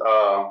 it is.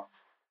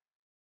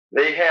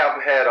 They have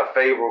had a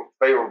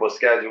favorable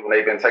schedule when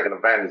they've been taking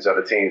advantage of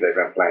the teams they've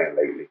been playing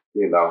lately.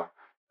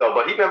 So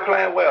but he's been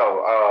playing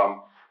well.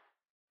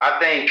 I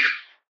think,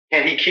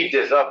 can he keep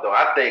this up though?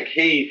 I think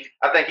he's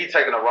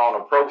taking the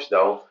wrong approach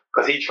though,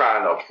 because he's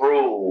trying to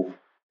prove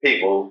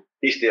people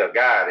he still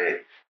got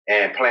it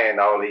and playing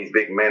all these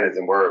big minutes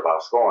and worry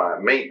about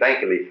scoring. Me,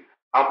 thankfully,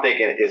 I'm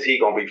thinking, is he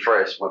going to be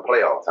fresh when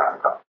playoff time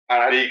comes?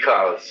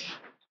 Because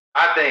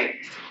I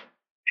think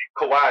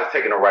Kawhi is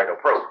taking the right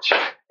approach.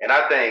 And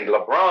I think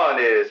LeBron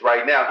is,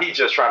 right now, he's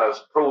just trying to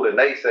prove the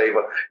naysayer.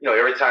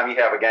 Every time you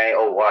have a game,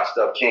 washed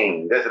up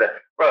king, this and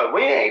that. Bro,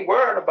 we ain't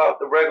worrying about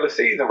the regular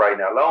season right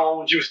now. As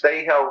long as you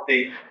stay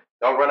healthy,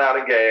 don't run out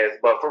of gas.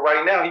 But for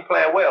right now, he's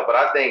playing well. But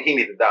I think he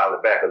needs to dial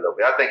it back a little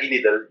bit. I think he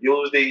needs to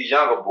use these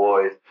younger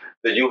boys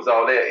to use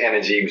all their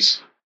energy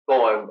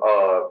scoring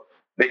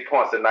big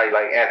points tonight,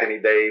 like Anthony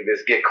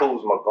Davis, get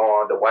Kuzma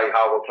going, Dwight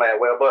Howard playing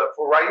well. But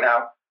for right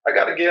now, I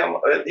got to give him,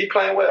 he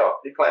playing well.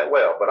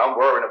 But I'm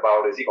worrying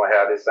about, is he going to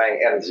have this same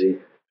energy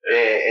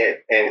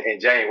in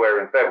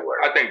January and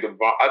February? I think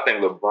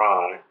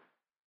LeBron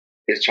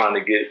is trying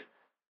to get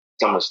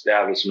some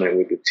establishment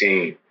with the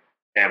team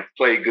and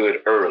play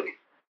good early.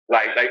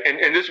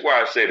 And this is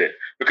why I say that.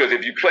 Because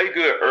if you play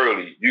good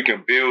early, you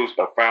can build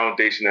a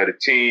foundation of the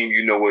team.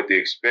 You know what to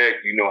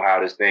expect. You know how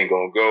this thing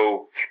going to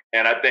go.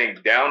 And I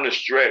think down the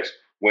stretch,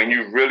 when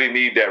you really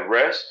need that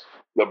rest,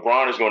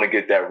 LeBron is going to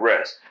get that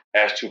rest.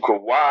 As to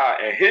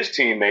Kawhi and his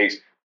teammates,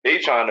 they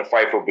trying to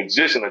fight for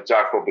position or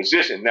jock for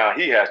position. Now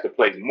he has to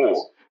play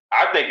more.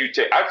 I think you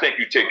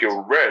take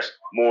your rest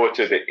more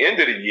to the end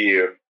of the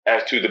year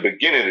as to the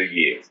beginning of the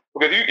year.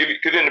 Because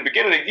in the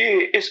beginning of the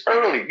year, it's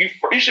early.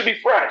 You should be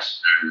fresh.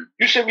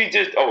 You shouldn't be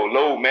just,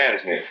 load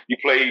management. You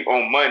play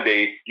on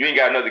Monday, you ain't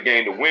got another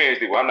game to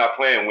Wednesday. Well, I'm not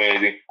playing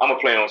Wednesday. I'm going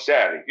to play on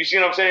Saturday. You see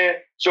what I'm saying?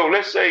 So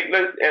let's say,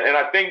 and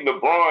I think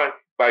LeBron,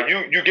 by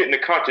you getting the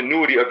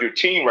continuity of your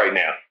team right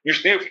now,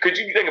 because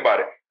you think about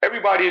it,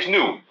 everybody is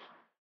new.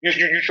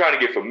 You're trying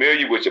to get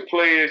familiar with your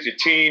players, your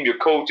team, your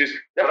coaches.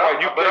 But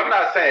I'm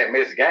not saying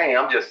miss game.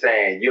 I'm just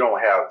saying you don't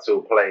have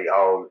to play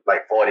all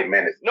 40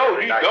 minutes. No,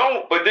 you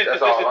don't. But this is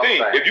the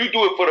thing. If you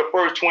do it for the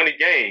first 20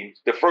 games,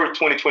 the first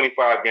 20,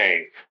 25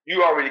 games, you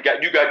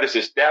got this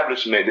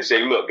establishment to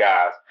say, look,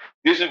 guys,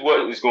 this is what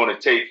it's going to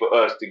take for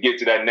us to get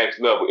to that next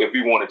level if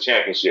we want a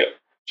championship.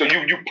 So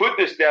you put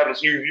the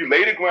establishment, you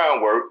lay the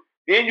groundwork,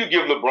 then you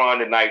give LeBron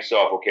the nights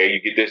off. Okay,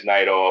 you get this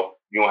night off.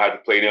 You don't have to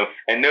play them.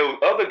 And those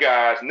other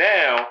guys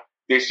now,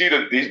 you see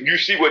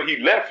what he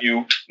left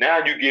you.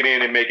 Now you get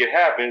in and make it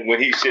happen when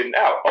he's sitting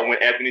out, or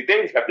when Anthony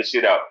Davis have to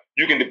sit out.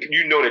 You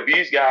know that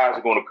these guys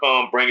are going to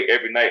come, bring it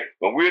every night.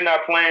 When we're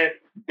not playing,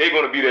 they're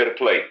going to be there to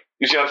play.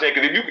 You see what I'm saying?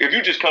 Because if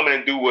you just come in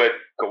and do what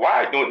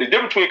Kawhi is doing, the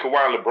difference between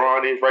Kawhi and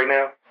LeBron is right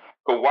now,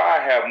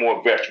 Kawhi have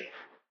more veterans,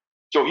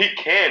 so he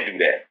can do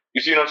that.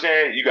 You see what I'm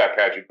saying? You got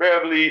Patrick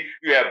Beverly.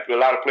 You have a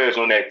lot of players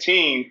on that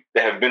team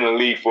that have been in the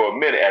league for a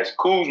minute. As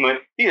Kuzma,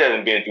 he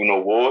hasn't been through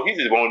no war. He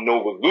just won't know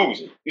what's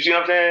losing. You see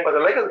what I'm saying? But the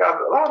Lakers got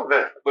a lot of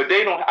veterans. But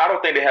they don't. I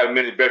don't think they have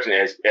many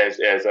veterans as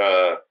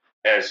the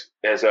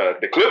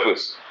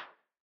Clippers.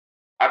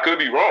 I could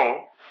be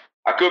wrong.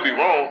 I think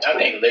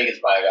the Lakers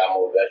probably got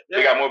more veterans.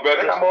 They got more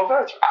veterans. They got more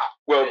veterans.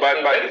 Well, the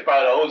Lakers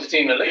probably the oldest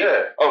team in the league.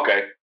 Yeah.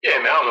 Okay. Yeah,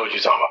 man, I don't know what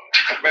you're talking about.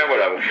 Man,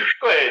 whatever.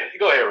 Go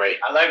ahead, Ray.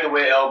 I like the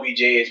way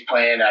LBJ is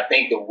playing. I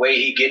think the way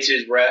he gets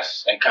his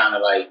rest and kind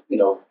of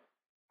not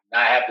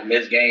have to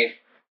miss games,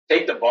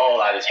 take the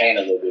ball out of his hand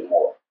a little bit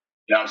more.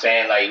 You know what I'm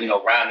saying? Now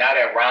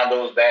that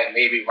Rondo's back,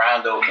 maybe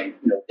Rondo can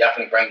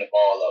definitely bring the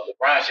ball up.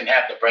 LeBron shouldn't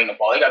have to bring the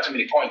ball. He got too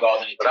many point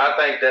guards in his team. But I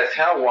think that's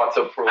him want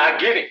to prove. I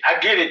get it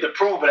to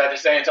prove, but at the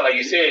same time, like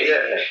you said,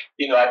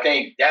 I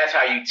think that's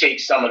how you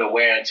take some of the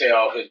wear and tear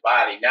off his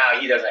body. Now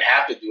he doesn't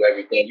have to do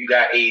everything. You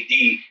got AD,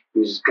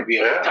 who could be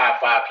a top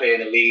 5 player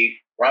in the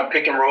league. Run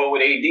pick and roll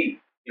with AD. You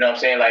know what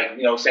I'm saying?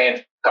 Saying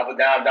a couple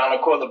down the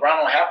court, LeBron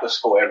don't have to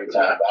score every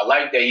time. But I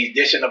like that he's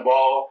dishing the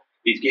ball.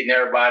 He's getting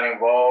everybody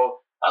involved.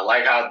 I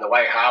like how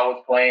Dwight Howard's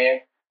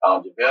playing.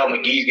 JaVale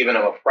McGee's giving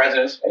him a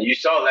presence. And you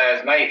saw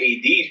last night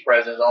AD's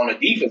presence on the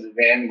defensive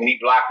end when he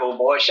blocked old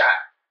boy's shot.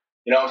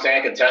 You know what I'm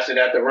saying? Contested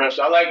at the rim.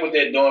 So I like what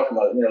they're doing from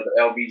the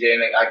LBJ.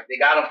 And they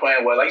got him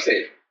playing well. Like I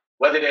said,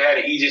 whether they had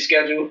an easy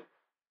schedule,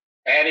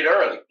 had it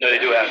early. No, they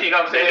do have. You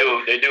know what I'm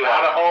saying? They do have.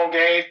 Out of home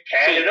games,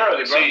 had it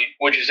early, bro. See,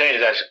 what you're saying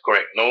is actually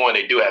correct. No one,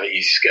 they do have an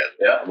easy schedule.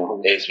 Yeah.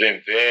 It's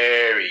been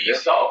very easy.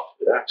 It's soft.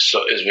 Yeah.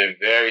 So it's been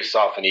very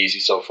soft and easy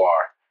so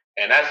far.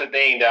 And that's the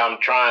thing that I'm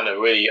trying to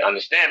really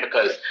understand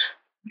because,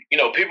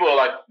 people are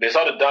like, they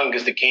saw the dunk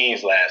against the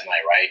Kings last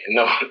night, right? And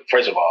no,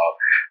 first of all,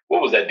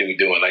 what was that dude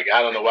doing? I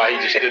don't know why he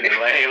just stood in the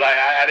lane.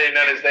 I didn't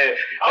understand.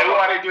 I don't know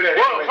why they do that.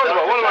 First of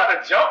all, one of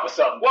my jump or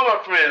something. One of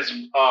my friends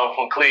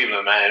from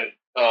Cleveland, man,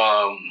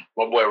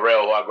 my boy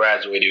Rel, who I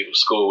graduated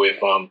school with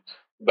from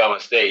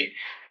Belmont State,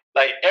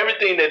 like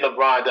everything that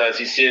LeBron does,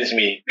 he sends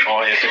me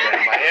on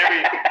Instagram.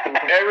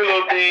 Like every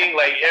little thing,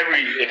 like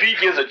if he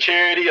gives a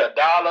charity $1,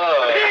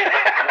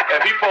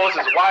 if he posts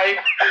his wife,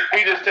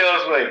 he just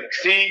tells me, like,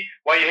 see,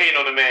 why you hating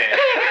on the man?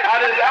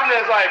 I'm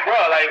just like, bro,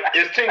 like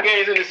it's 10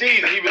 games in the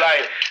season. He be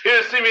like, he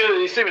send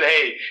me,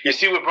 hey, you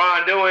see what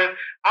Bron doing?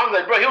 I'm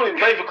like, bro, he don't even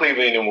play for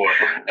Cleveland anymore.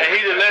 And he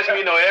just lets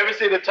me know every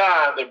single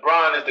time that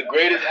Bron is the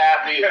greatest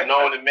athlete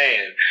known to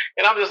man.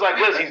 And I'm just like,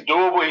 listen, he's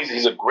doable.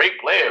 He's a great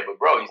player, but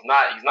bro, he's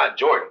not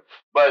Jordan.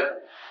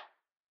 But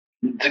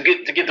to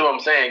get to what I'm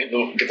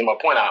saying, get to my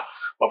point out.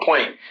 My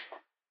point,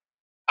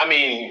 I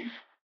mean,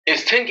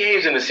 it's 10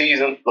 games in the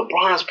season.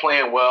 LeBron's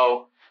playing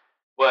well,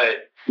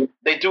 but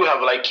they do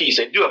have, like Keith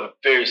said, they do have a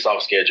very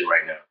soft schedule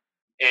right now.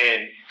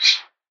 And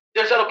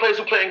there's other players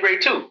who are playing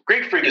great too.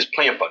 Greek Freak is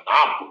playing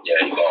phenomenal.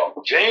 Yeah, you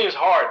go. James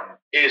Harden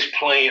is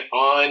playing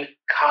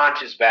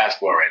unconscious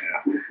basketball right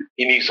now.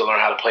 He needs to learn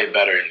how to play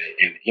better, and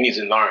he needs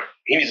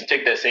to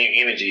take that same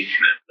energy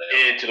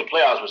into the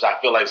playoffs, which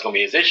I feel like is going to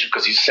be his issue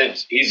because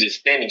he's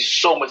extending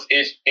so much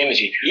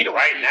energy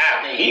right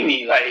now. He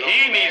needs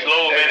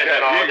low minutes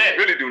and all that.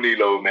 He really do need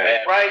low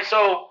minutes, right?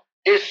 So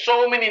it's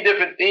so many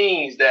different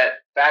things that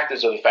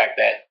factors of the fact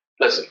that,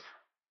 listen,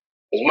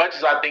 as much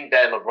as I think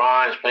that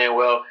LeBron is playing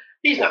well,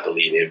 he's not the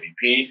lead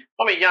MVP.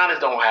 I mean, Giannis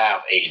don't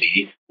have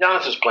AD.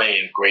 Giannis is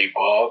playing great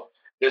ball.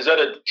 There's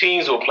other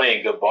teams who are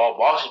playing good ball.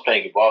 Boston's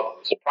playing good ball.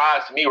 The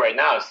surprise to me right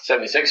now is the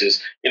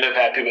 76ers. They've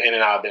had people in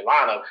and out of their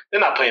lineup.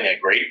 They're not playing that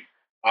great.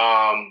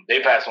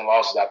 They've had some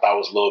losses I thought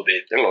was a little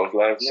bit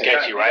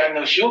sketchy, right?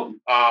 No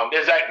shooting.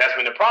 That's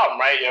been the problem,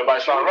 right?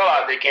 Everybody's trying to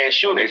realize they can't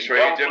shoot. They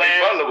traded Jimmy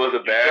Butler was a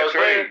bad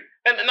trade.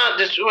 And not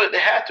just they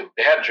had to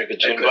trade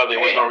because Jimmy Butler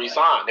wasn't going to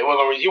resign. He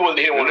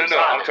didn't want to resign.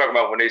 I'm talking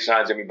about when they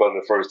signed Jimmy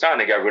Butler the first time.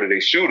 They got rid of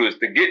their shooters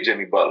to get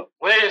Jimmy Butler.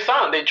 When they didn't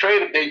sign, they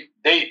traded.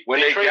 When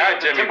they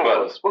got Jimmy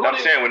Butler. I'm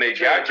saying when they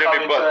got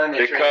Jimmy Butler,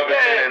 they covered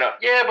it.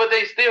 Yeah, but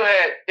they still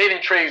had. They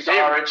didn't trade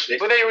Sarge,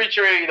 but they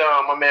retraded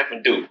my man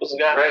from Duke. What's the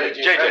guy? JJ.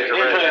 They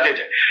traded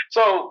JJ.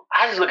 So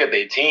I just look at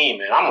their team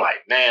and I'm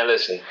like, man,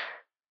 listen.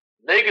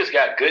 Lakers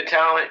got good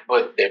talent,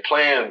 but they're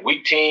playing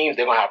weak teams.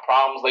 They're gonna have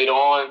problems later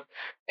on.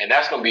 And I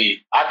think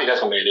that's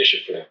going to be an issue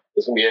for them.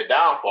 It's going to be a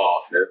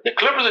downfall. Yeah. The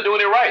Clippers are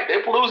doing it right.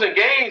 They're losing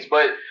games,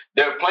 but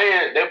their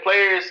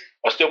players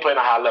are still playing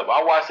a high level.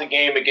 I watched the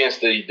game against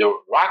the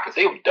Rockets.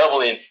 They were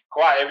doubling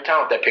Kawhi every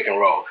time with that pick and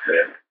roll.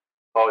 Yeah.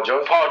 Paul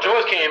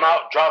George came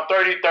out, dropped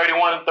 30,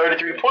 31,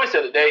 33 points the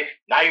other day.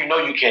 Now you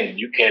know you can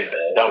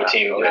double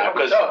team them now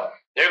because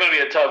they're going to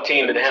be a tough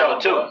team to handle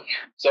too.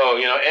 So,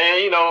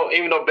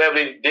 even though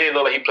Beverly did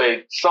look like he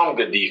played some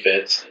good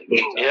defense. He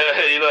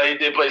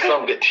did play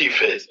some good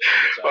defense.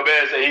 My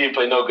man said he didn't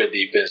play no good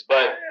defense.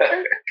 But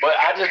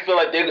I just feel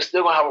like they're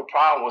still going to have a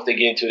problem once they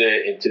get into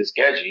the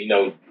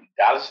schedule.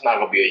 Dallas is not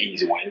going to be an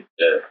easy win.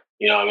 Yeah.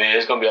 You know what I mean?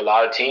 There's going to be a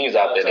lot of teams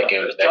out there that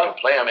can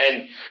play them.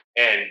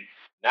 And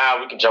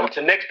now we can jump into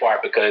the next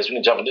part because we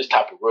can jump into this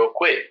topic real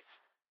quick.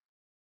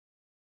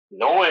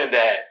 Knowing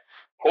that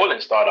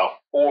Portland started off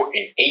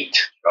 4-8,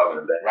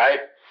 right?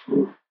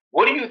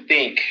 What do you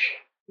think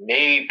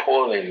made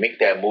Portland make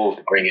that move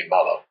to bring in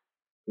Melo?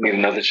 Need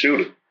another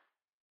shooter.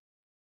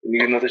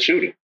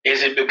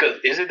 Is it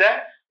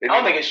that? I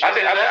don't think it's. I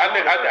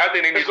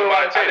think they need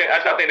somebody.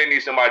 I think they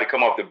need somebody to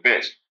come off the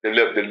bench.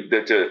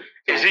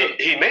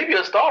 He may be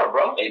a starter,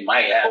 bro. They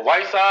might have a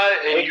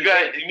Whiteside, and you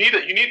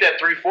need that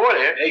 3-4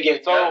 there. They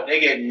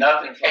get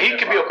nothing. From he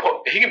can be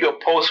a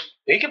post.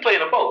 He can play in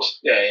the post.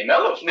 Yeah,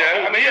 Melo. He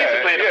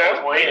can play in the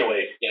post more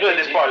anyway. Good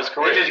this part of his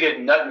career. They just get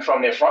nothing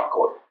from their front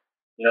court.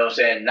 You know what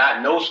I'm saying?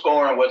 No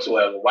scoring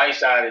whatsoever.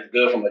 Whiteside is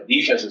good from a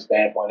defensive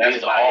standpoint.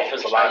 That's an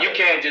offensive line. You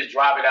can't just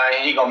drop it out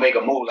and he's going to make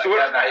a move.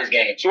 That's not his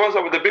game. So what's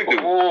up with the big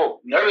dude?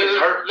 Nervous is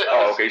hurt.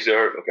 Oh, okay. He's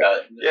hurt.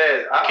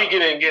 Okay. I keep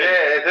getting.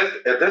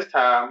 At this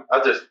time,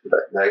 I just,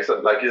 like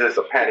it's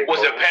a panic move.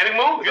 Was it a panic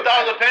move? You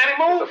thought it was a panic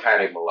move? It's a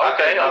panic move.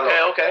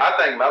 Okay. I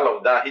think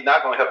Melo, he's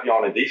not going to help you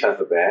on the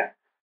defensive end.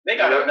 They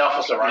got enough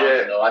for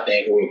surrounding, though, I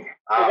think.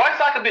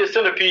 Whiteside could be a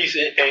centerpiece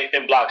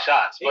and block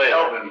shots. But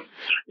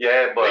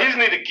he just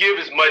need to give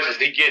as much as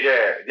he gets.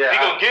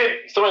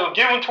 Somebody going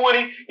to give him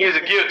 20, he needs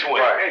to give 20.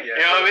 Right. You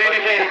know what I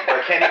mean?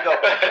 But can he go?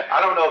 I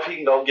don't know if he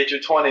can go get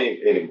you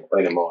 20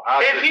 anymore.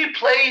 If he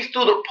plays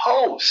through the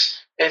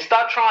post and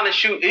stop trying to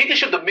shoot, he can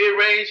shoot the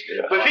mid-range,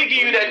 but if he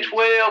give you that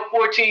 12,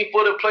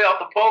 14-footer play off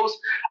the post,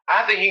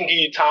 I think he can give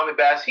you Tommy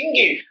Bass. He can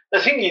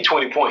give you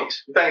 20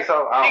 points. You think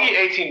so? He can give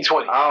you 18,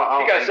 20.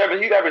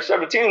 He averaged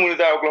 17 when he was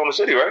at Oklahoma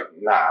City, right?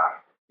 Nah.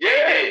 He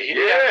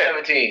did have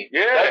 17.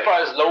 Yeah. That's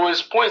probably his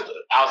lowest points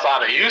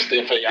outside of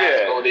Houston for y'all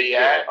to go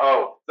there.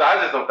 Oh, so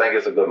I just don't think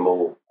it's a good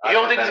move. You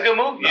don't think it's a good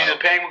move? No. You just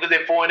panic because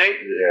they're 4-8?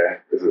 Yeah,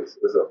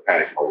 it's a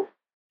panic move.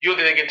 You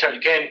think they can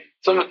turn?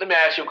 So let me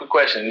ask you a quick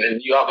question,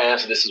 and you all can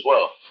answer this as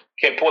well.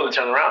 Can Portland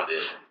turn around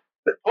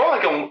then?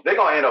 Portland they're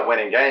going to end up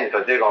winning games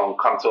because they're going to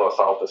come to a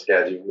softer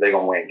schedule. They're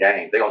going to win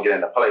games. They're going to get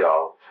in the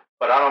playoffs.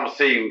 But I don't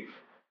see,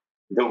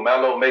 do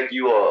Melo make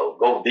you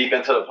go deep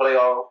into the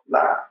playoffs?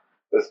 Nah.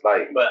 It's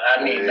like, but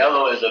I mean,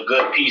 Melo is a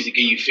good piece to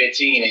give you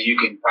 15, and you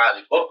can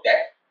probably book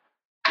that.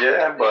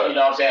 Yeah, but you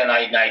know what I'm saying?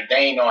 Like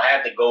Dame don't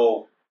have to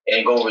go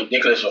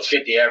ridiculous for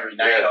 50 every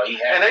night. Yeah. Or he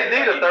and they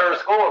need a third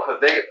scorer because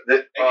they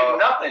get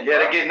nothing. Yeah,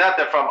 they get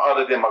nothing from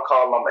other than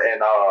McCollum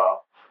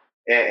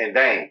and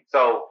Dame.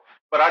 So,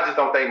 but I just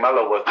don't think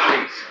Melo was the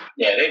piece.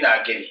 Yeah, they're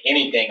not getting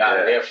anything out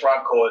of their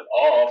front court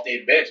or off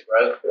their bench,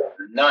 bro. Yeah.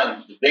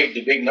 None. The big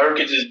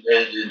Nurkic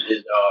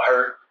is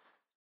hurt.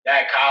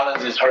 Zach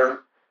Collins is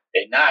hurt.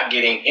 They're not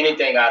getting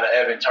anything out of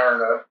Evan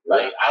Turner.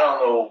 Like, I don't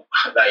know.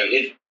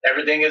 Like,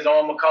 everything is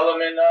on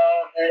McCollum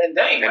and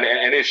Dame.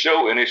 And it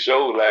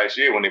showed last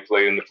year when they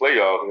played in the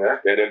playoffs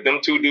that if them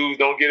two dudes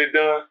don't get it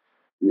done,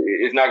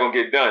 it's not gonna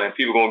get done. And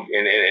people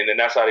and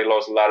that's how they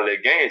lost a lot of their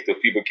games. Because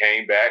people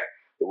came back.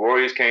 The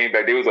Warriors came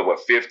back. They was at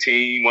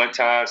 15 one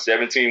time,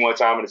 17 one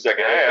time in the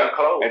second half,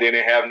 and then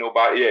they have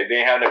nobody. Yeah, they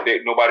didn't have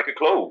nobody could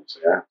close.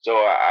 Yeah. So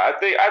I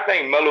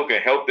think Melo can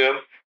help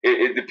them.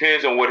 It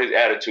depends on what his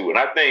attitude. And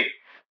I think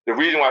the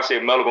reason why I say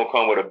Melo gonna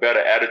come with a better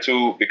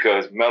attitude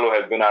because Melo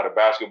has been out of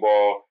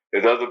basketball.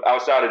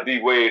 Outside of D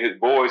Wade, his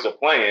boys are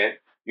playing.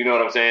 You know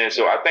what I'm saying?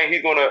 So I think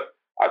he's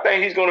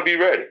gonna be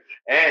ready.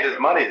 And his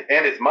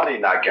money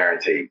not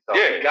guaranteed. So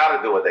you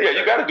gotta do what they say. Yeah,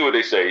 you gotta do what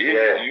they say.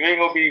 Yeah.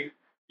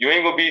 You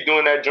ain't gonna be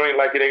doing that joint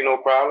like it ain't no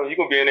problem. You're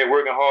gonna be in there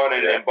working hard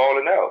and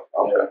balling out.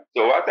 Okay.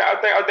 So I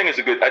think it's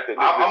a good.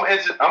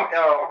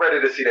 I'm ready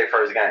to see their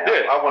first game.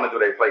 Yeah. I want to do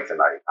their play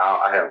tonight.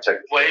 I haven't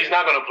checked. Well, he's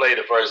not gonna play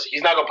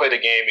He's not gonna play the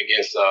game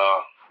against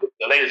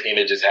the latest game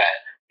they just had.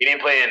 He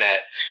didn't play in that,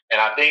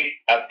 and I think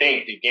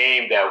the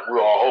game that we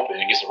were all hoping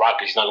against the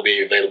Rockets, he's not gonna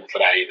be available for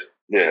that either.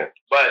 Yeah,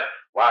 but.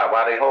 Why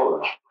they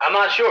holding him? I'm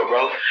not sure,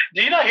 bro.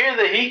 Do you not hear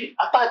that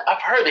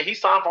I've heard that he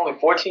signed for only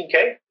 $14K?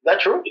 Is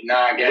that true?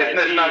 Not guaranteed.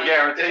 It's not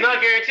guaranteed. It's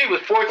not guaranteed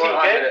with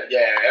 $14K.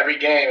 Yeah, every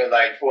game is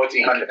like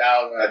 $1,400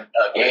 a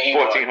game.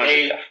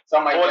 $1,400.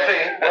 Something like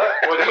that.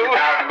 What?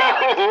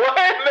 $14,000. What?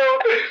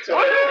 No.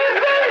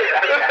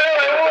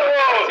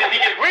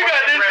 We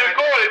got this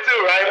recorded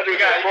too, right? We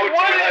got $1,400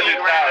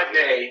 a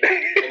day.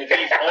 And if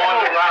he's on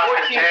the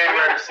roster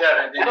January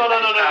 7th,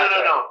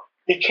 no.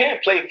 He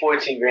can't play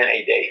 $14,000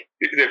 a day.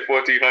 He said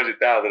 $1,400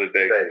 a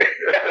day.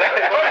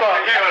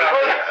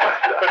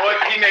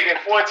 He making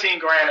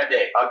 $14,000 a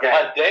day.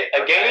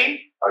 A game?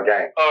 A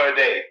game. Or a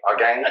day? A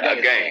game. A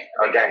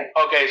game.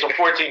 Okay, so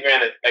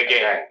 $14,000 a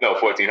game. No,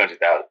 $1,400.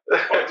 So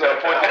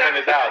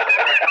 $1,400.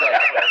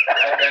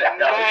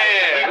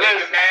 Man,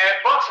 listen, mad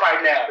bucks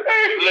right now.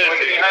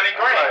 Listen,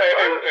 $1,400.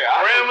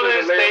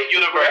 Grambling State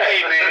University.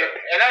 Hey, man,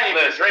 and I ain't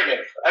been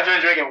drinking. I've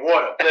been drinking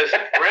water. Listen,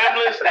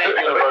 Grambling State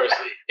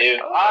University.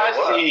 If I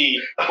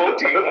see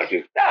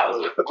 $1,400,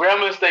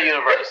 Grambling State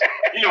University.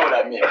 You know what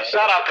I mean.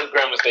 Shout out to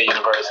Grambling State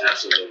University.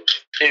 Absolutely.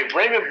 If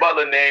Raymond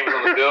Butler name is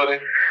on the building,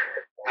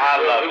 I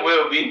love it. It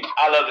will be.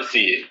 I love to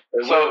see it.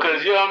 So,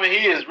 because, you know what I mean?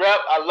 He is rep.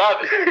 I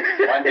love it.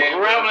 One day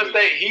Grambling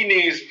State,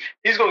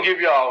 he's going to give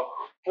y'all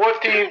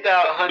 $14,000 to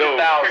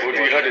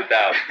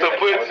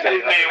put his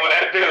name on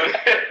that building.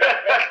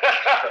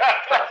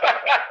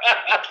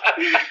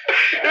 He's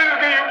going to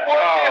give you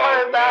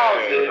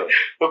 $14,000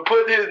 to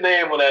put his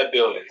name on that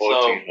building. So,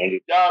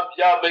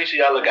 y'all make sure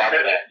y'all look out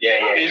for that.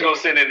 Yeah. He's going to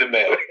send in the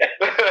mail.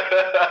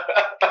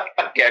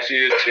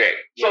 Cashier's check.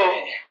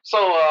 So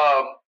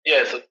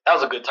that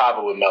was a good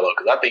topic with Melo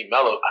because I think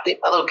Melo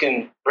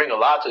can bring a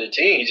lot to the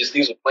team. He just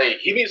needs to play.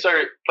 He needs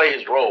to play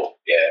his role.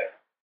 Yeah.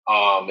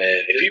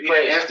 Man, if he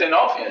plays instant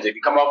offense, if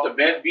you come off the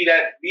bench, be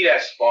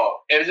that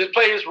spot. And just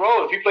play his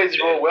role. If he plays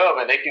his role well,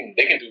 man, they can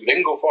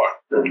go far.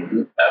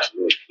 Mm-hmm.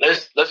 Absolutely.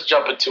 Let's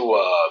jump into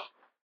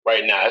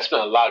right now. There's been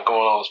a lot going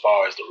on as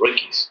far as the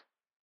rookies.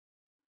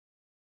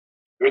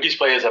 Rookies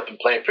players have been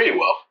playing pretty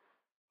well.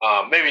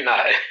 Maybe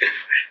not.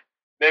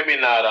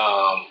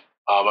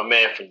 A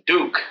man from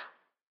Duke.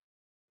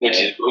 Which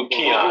is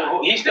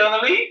Keon. He's still in the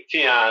league?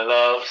 Keon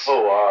Loves.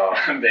 Oh, wow.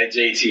 That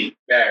JT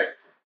Barrett.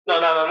 No,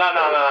 not him.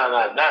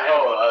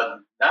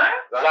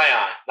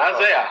 Zion? Not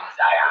Zion.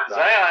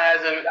 Zion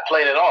hasn't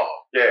played at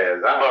all. Yeah,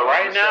 Zion. But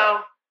right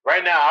now,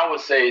 I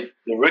would say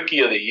the rookie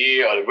of the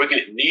year or the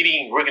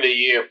leading rookie of the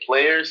year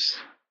players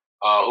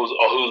who's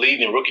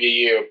leading the rookie of the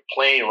year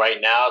playing right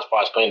now as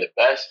far as playing the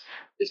best,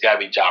 it's got to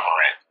be Ja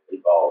Morant. He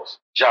balls.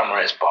 Ja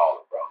Morant's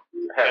balling, bro.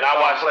 And I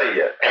watched play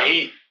yet.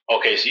 And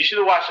okay, so you should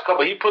have watched a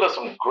couple. He put up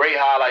some great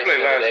highlights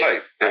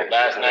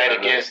last night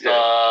against the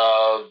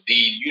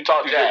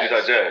Utah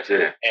Jazz.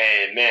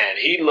 And man,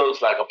 he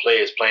looks like a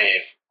player is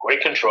playing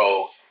great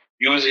control,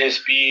 using his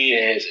speed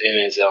and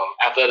his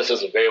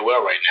athleticism very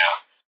well right now.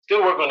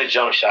 Still working on the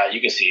jump shot,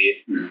 you can see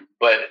it. Mm-hmm.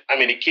 But I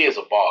mean, the kid's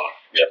a baller.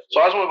 Yep. So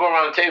I just want to go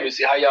around the table and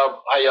see how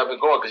y'all been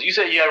going because you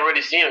said you haven't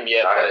really seen him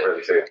yet. I haven't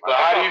really seen him. So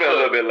how do you feel a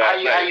little bit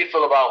last night? How you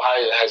feel about how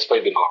his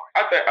play been going?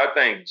 I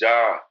think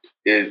Ja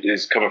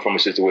is coming from a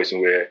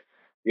situation where,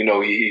 you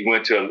know, he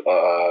went to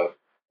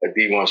a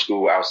D1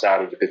 school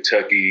outside of the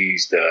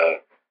Kentuckys,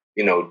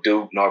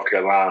 Duke, North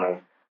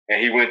Carolina,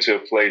 and he went to a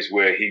place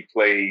where he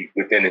played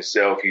within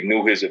himself. He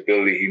knew his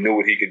ability. He knew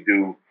what he could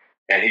do,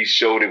 and he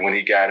showed it when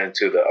he got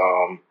into the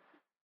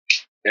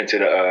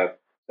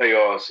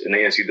playoffs in the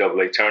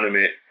NCAA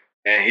tournament.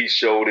 And he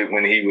showed it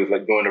when he was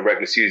like during the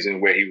regular season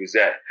where he was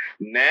at.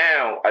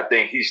 Now, I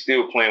think he's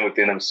still playing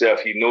within himself.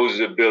 He knows his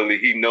ability.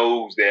 He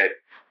knows that,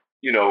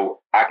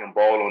 I can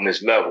ball on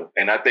this level.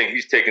 And I think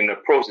he's taking the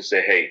approach to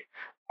say, hey,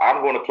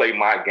 I'm going to play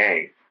my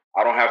game.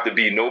 I don't have to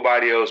be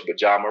nobody else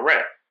but Ja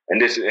Morant. And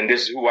this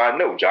is who I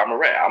know, Ja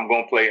Morant. I'm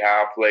going to play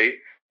how I play.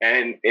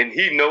 And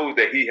he knows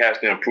that he has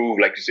to improve,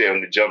 like you said,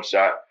 on the jump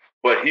shot.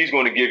 But he's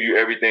going to give you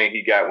everything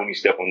he got when he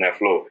stepped on that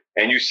floor.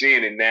 And you're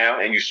seeing it now,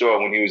 and you saw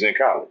it when he was in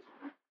college.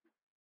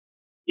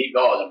 He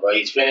balling, bro.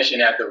 He's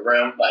finishing at the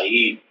rim. Like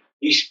he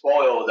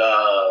spoiled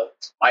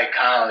Mike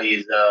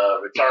Conley's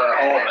return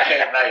home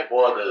last night,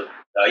 boy.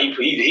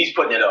 He's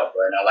putting it up,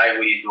 bro. And I like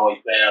what he's doing.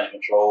 He's playing under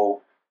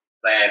control,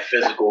 playing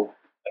physical.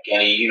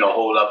 Can he,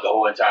 hold up the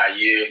whole entire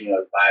year? His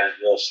body's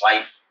a little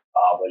slight.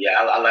 But yeah,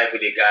 I like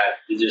what they got.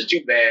 It's just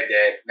too bad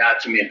that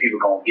not too many people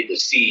gonna get to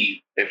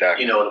see,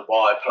 exactly. The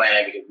ball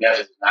playing because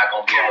Memphis is not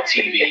gonna be on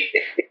TV.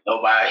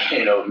 Nobody,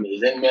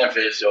 is in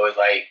Memphis, so it's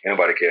like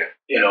nobody care.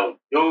 Dude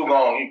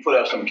gonna put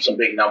up some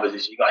big numbers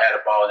this year. He's gonna have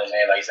the ball in his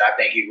hand. Like I said, I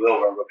think he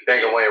will run rookie.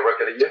 Think he'll win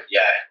rookie of the year?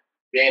 Yeah.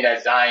 Being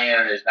that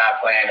Zion is not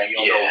playing and you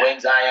don't know when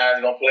Zion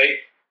is gonna play,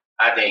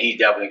 I think he's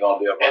definitely gonna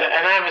be a runner.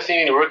 And I haven't seen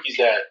any rookies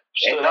that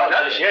stood out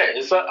just yet.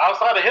 It's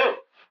outside of him.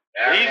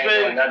 Yeah, he's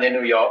been nothing in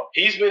New York.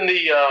 He's been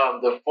the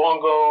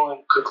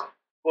foregone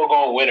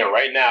winner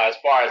right now as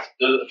far as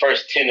the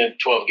first 10 and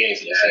 12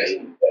 games of the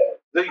season.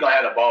 He's gonna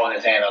have the ball in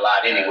his hand a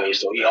lot anyway,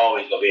 so he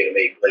always gonna be able to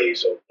make plays.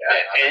 So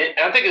and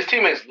I think his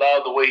teammates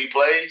love the way he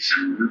plays.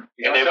 Mm-hmm.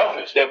 And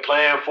they're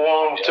playing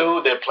for him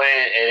too. They're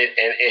playing, and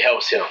it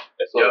helps him.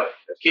 So,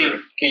 Key,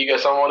 you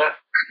got something on that?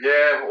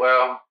 Yeah,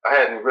 well, I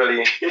hadn't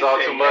really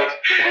thought too much.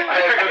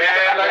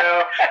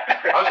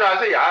 I'm trying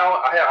to see.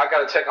 I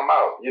got to check him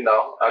out.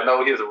 I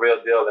know he's a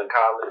real deal in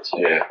college.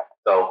 Yeah.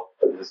 So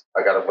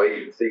I got to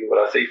wait and see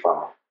what I see from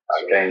him.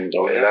 I can't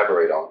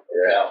elaborate on it.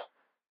 Yeah.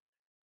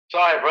 So,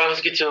 all right, bro.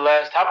 Let's get to the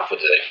last topic for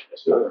today.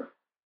 Yes, sir.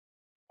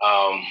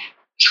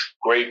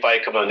 Great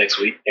fight coming up next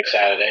week, next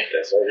Saturday.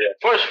 Yes, sir. Yeah.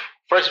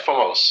 First and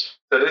foremost.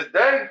 To this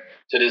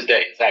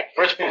day, exactly.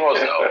 First and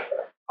foremost, though,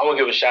 I want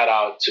to give a shout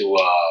out to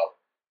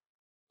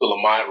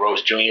Lamont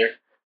Rose Jr.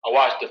 I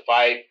watched the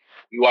fight.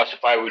 We watched the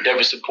fight. We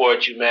definitely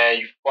support you, man.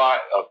 You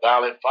fought a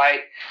valiant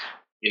fight.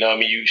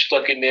 You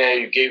stuck in there.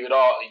 You gave it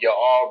all, your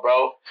all,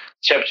 bro.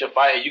 Kept your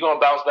fight. You're going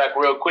to bounce back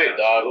real quick,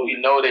 dog. We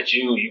know that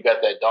you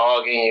got that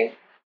dog in you.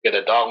 You got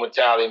that dog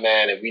mentality,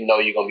 man, and we know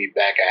you're going to be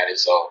back at it.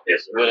 So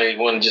we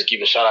want to just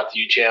give a shout out to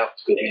you, champ,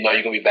 because we know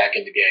you're going to be back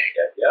in the game.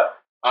 Yeah.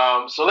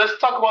 So let's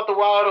talk about the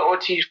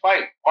Wilder-Ortiz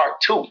fight, part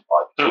two.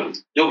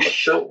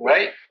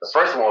 Right? The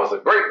first one was a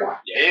great one.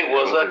 It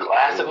was a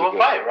classic of a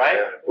fight, right?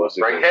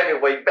 Bring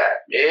heavyweight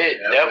back. It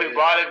definitely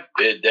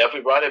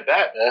brought it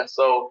back, man.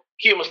 So,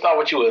 Key, I'm going to start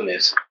with you in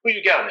this. Who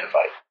you got in that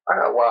fight? I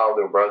got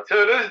Wilder, bro. To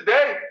this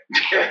day.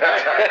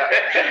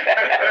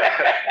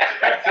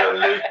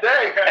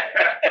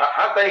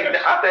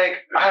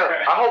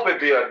 I hope it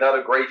be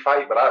another great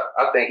fight, but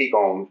I think he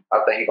gonna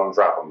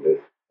drop him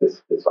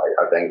this fight.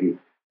 I think he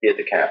hit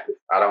the campus.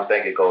 I don't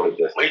think it go to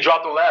distance. Well, he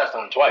dropped him last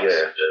time twice.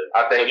 Yeah.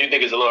 So you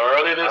think it's a little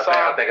early this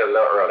time? I think it's a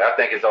little early. I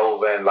think it's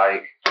over in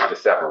like the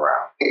 7th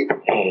round.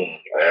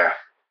 Yeah.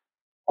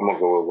 I'm gonna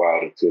go with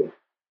Wilder too.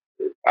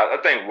 I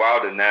think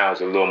Wilder now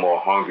is a little more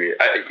hungry.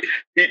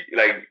 He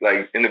like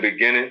in the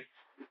beginning,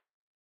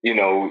 he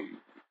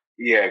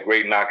had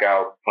great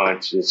knockout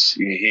punches.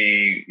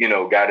 He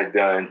got it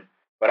done.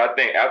 But I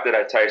think after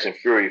that Tyson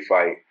Fury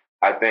fight,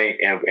 I think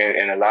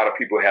and a lot of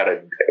people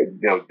had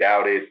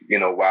doubted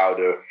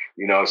Wilder.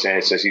 What I'm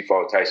saying, since he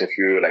fought Tyson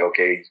Fury, like,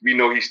 okay, we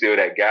know he's still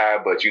that guy,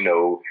 but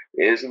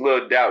there's a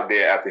little doubt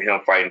there after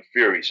him fighting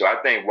Fury. So I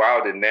think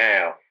Wilder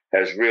now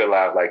has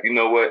realized, like, you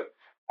know what?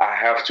 I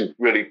have to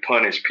really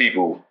punish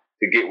people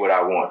to get what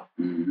I want.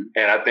 Mm-hmm.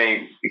 And I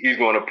think he's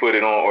going to put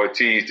it on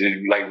Ortiz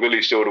to, like,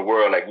 really show the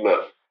world, like,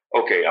 look,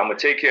 okay, I'm going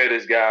to take care of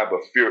this guy, but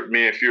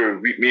me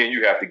and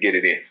you have to get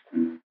it in.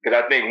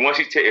 Because I think once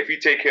if he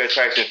take care of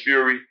Tyson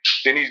Fury,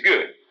 then he's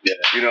good. Yeah.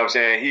 You know what I'm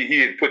saying? He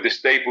had put the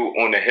staple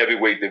on the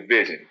heavyweight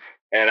division.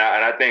 And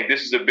I think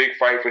this is a big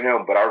fight for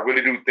him, but I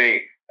really do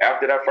think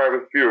after that fight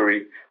with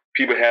Fury,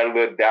 people had a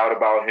little doubt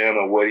about him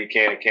and what he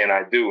can and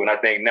cannot do. And I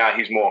think now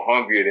he's more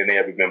hungrier than they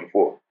ever been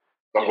before.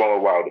 So I'm going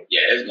with Wilder.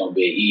 Yeah, it's gonna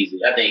be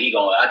easy. I think he's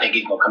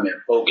gonna come in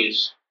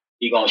focused.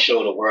 He's gonna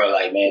show the world,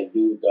 like, man,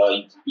 dude,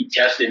 he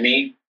tested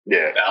me.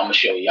 Yeah, I'm gonna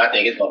show you. I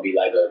think it's gonna be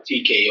like a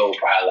TKO,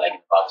 probably like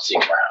about the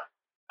 6th round.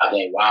 I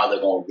think Wilder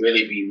gonna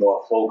really be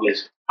more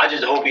focused. I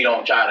just hope he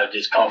don't try to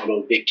just come for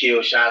those big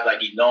kill shots like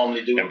he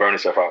normally do and burn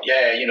himself out.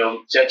 Yeah,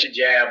 set your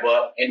jab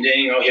up and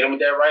then hit him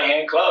with that right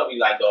hand club. He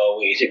like to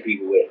always hit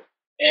people with.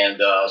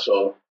 And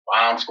so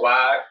Bomb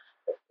Squad,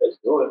 let's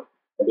do it.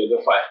 It'll be a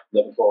good fight.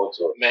 Looking forward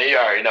to it. Man, you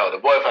already know. The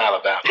boy from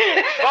Alabama.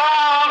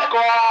 Bomb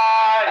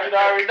Squad! You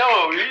already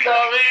know. You know what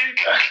I mean?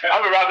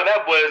 I've been rocking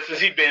that boy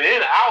since he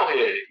been out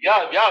here.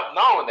 Y'all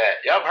known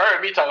that. Y'all have heard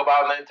me talk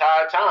about it the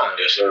entire time.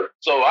 Yes, sir.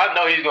 So I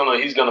know he's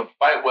gonna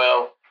fight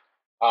well.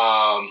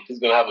 He's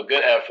gonna have a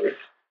good effort.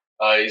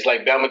 He's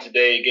like Bama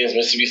today against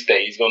Mississippi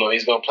State. He's gonna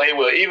play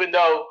well. Even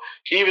though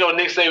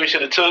Nick Saban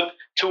should have took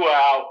Tua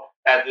out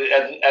at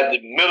the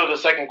middle of the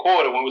second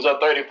quarter when we was up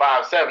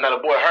 35-7. Now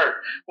the boy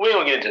hurt. We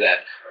don't get into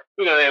that.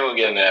 We're gonna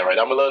get into that, right?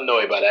 I'm a little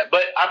annoyed by that.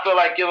 But I feel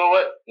like, you know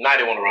what? Now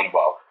they want to run the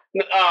ball.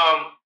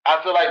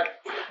 I feel like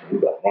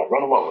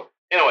run them over.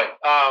 Anyway,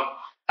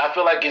 I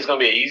feel like it's gonna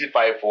be an easy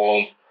fight for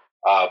him.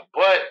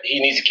 But he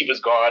needs to keep his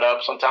guard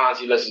up. Sometimes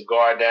he lets his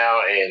guard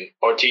down, and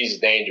Ortiz is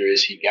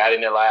dangerous. He got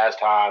in there last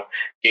time,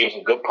 gave him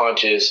some good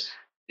punches.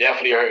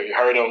 Definitely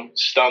hurt him,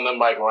 stunned him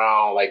like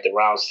the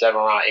round 7,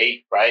 round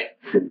 8, right?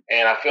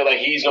 And I feel like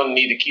he's going to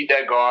need to keep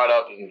that guard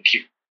up and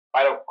keep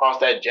fight across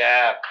that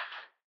jab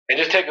and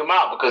just take him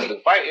out, because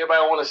the fight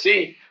everybody want to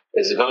see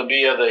is going to be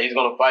he's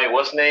going to fight,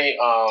 what's his name?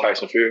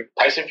 Tyson Fury.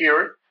 Tyson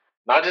Fury.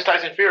 Not just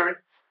Tyson Fury.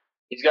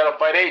 He's got to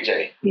fight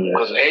AJ.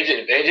 Because if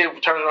AJ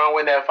turns around and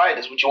win that fight,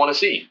 that's what you want to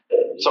see.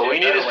 So we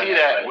need to see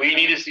that. We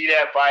need to see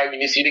that fight. We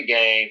need to see the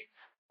game.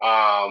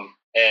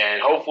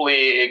 And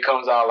hopefully it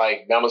comes out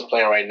like Bama's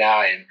playing right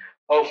now. And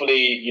hopefully,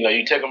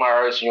 you take him out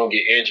early so you don't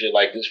get injured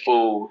like this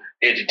fool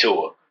injured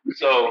Tua.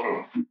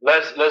 So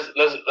let's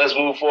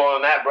move forward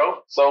on that,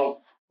 bro.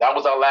 So that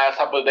was our last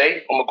top of the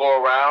day. I'm gonna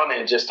go around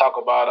and just talk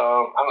about.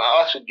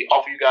 I'll actually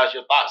offer you guys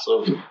your thoughts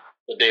of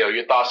the day or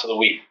your thoughts of the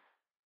week,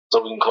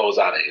 so we can close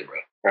out of here, bro.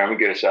 I'm gonna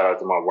get a shout out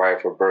to my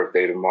wife. Her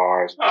birthday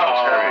tomorrow.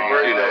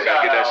 Gotta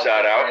get that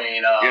shout out.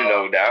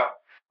 No doubt.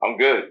 I'm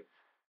good.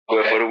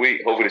 Good for the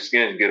week. Hopefully the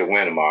Skins get a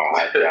win tomorrow.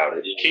 I doubt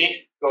it.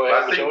 Keith, go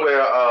ahead. I see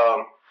where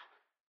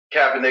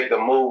Kaepernick to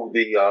move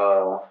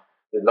the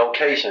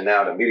location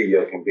now. The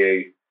media can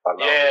be.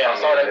 I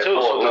saw that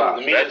too. So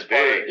that's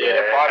big.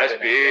 That's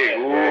big.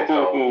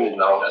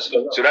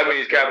 So that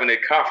means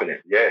Kaepernick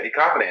confident. Yeah, he's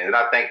confident, and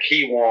I think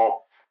he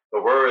wants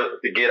the word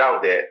to get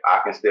out that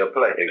I can still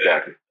play.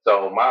 Exactly.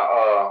 So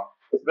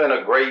it's been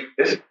a great.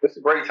 It's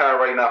a great time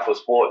right now for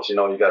sports. You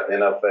got the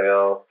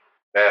NFL.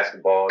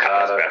 Basketball,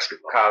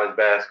 college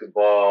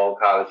basketball,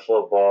 college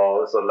football.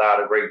 There's a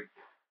lot of great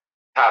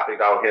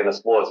topic out here in the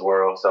sports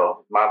world.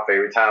 So my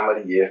favorite time of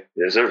the year.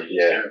 Yes, sir.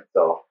 Yeah.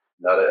 So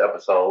another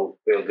episode.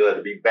 Feel good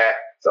to be back.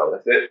 So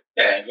that's it.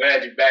 Yeah,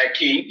 glad you're back,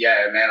 Keith.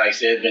 Yeah, man. Like I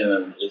said,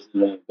 it's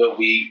been a good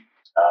week.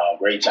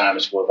 Great time in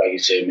sports, like you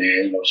said,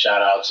 man.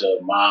 Shout out to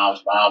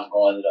moms. Moms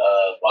going to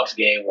the Bucks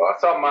game. Well, I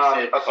saw mom.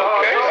 Okay. On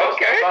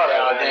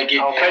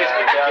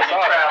Facebook. I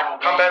saw that.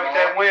 Come back with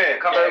that win.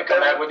 Come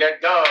back with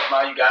that dub,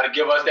 man. You got to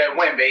give us that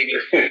win, baby.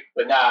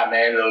 But nah,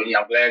 man.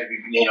 I'm glad to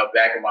be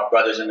back with my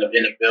brothers in the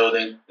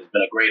building. It's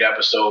been a great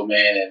episode,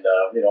 man. And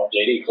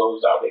JD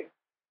closed out, baby.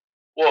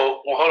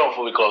 Well, hold on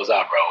before we close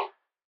out, bro.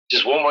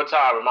 Just one more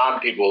time,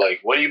 remind people,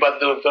 what are you about to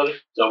do in Philly?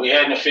 So we're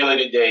heading to Philly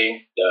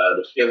today.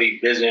 The Philly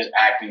Business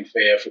Acting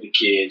Fair for the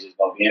kids is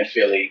going to be in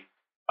Philly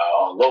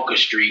on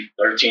Locust Street,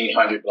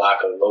 1300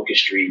 block of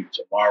Locust Street,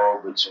 tomorrow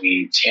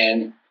between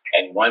 10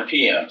 and 1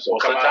 p.m. So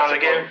what's the time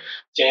again?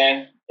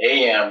 10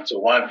 a.m. to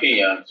 1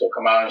 p.m. So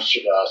come out and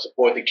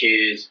support the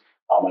kids.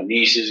 My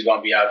nieces are going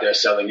to be out there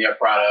selling their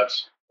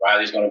products.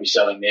 Riley's going to be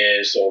selling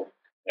theirs.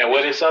 And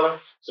what are they selling?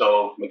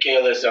 So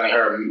Michaela is selling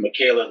her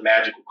Michaela's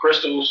Magical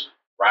Crystals.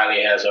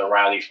 Riley has her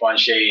Riley Fun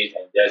Shades,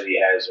 and Desi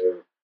has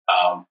her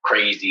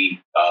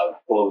crazy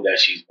food that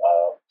she's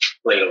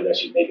Play-Doh that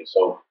she's making.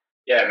 So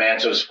yeah, man.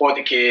 So support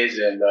the kids,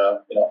 and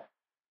all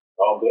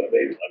good,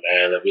 baby.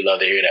 Man, we love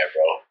to hear that,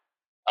 bro.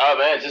 Oh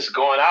man, just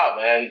going out,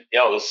 man.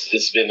 Yo,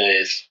 it's been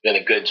a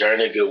good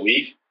journey, a good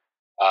week.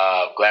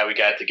 Glad we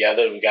got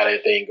together. We got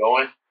everything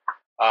going.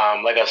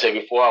 Like I said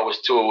before, I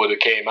wish Tua would have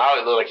came out.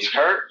 It looked like he's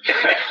hurt.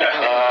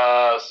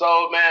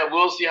 So man,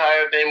 we'll see how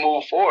everything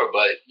move forward.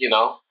 But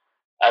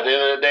at the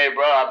end of the day,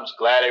 bro, I'm just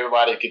glad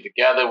everybody get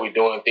together. We're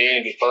doing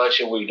things, we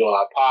fellowship, we're doing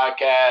our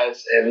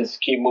podcast, and let's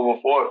keep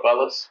moving forward,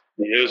 fellas.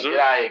 Yes, sir. Get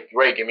out of here.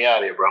 Great, get me out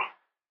of here, bro.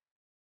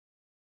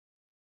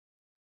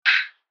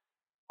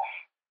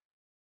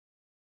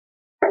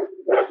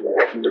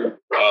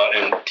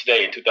 And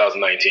today, in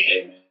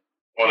 2019,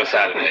 on a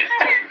Saturday.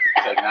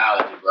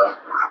 Technology, bro.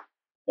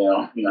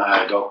 You know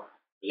how it go.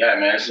 But yeah,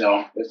 man, it's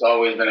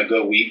always been a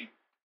good week.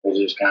 It's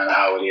just kind of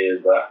how it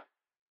is, bro.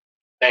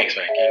 Thanks,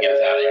 man. Can you get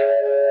us out of here?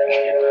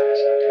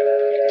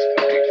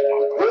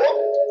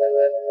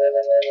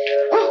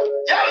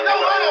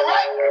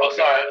 Oh,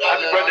 sorry.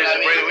 Happy birthday,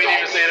 Sabrina. We didn't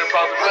even say it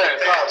across the plan.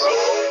 Sorry, bro.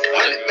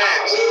 100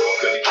 bands.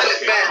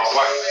 100 bands.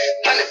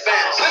 100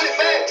 bands. 100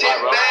 bands. 10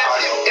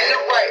 bands in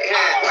the right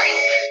hand.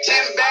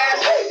 10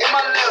 bands in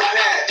my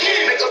left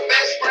hand. Make a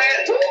best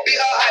friend. Be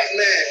a hype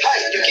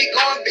man. You keep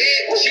going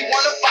big. She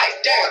wanna fight.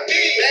 Damn.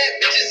 Bad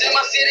bitches in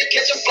my city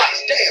catching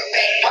flights. Damn.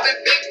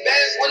 Popping big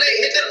bands when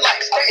they hit the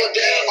lights. I put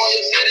down on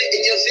your city.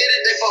 In your city,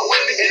 they fuck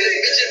with me. And the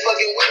bitches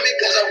fucking with me.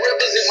 Cause I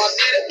represent my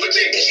city.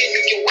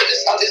 You can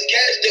witness all this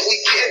cash that we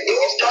get. If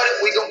we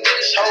started, we gon'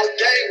 finish whole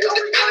game with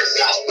the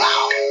business.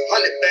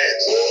 100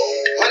 bands.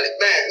 100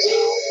 bands.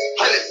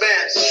 100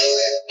 bands.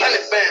 100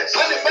 bands.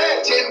 100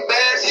 bands. 10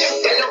 bands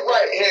in the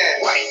right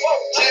hand.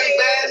 10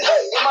 bands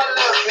in my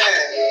left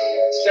hand.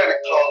 Santa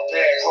Claus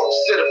bag, hold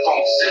sit up on.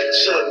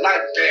 Should a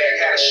night bag,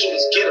 had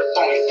shooters get up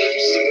on you.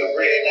 You see the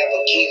red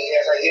Lamborghini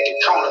as I hit in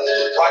the corner.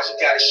 Watch you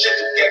got a shit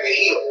together,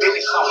 he a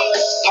business owner.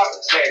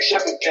 Pocket tags,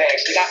 shopping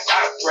bags, nigga, I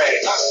gotta brag.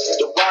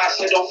 The wine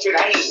said don't fit,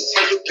 I ain't even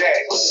take it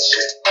back.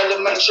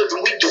 Element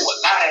tripping, we do a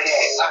lot of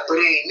that. But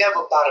it ain't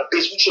never about a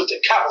bitch, we trip to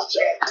Cabo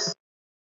Jack.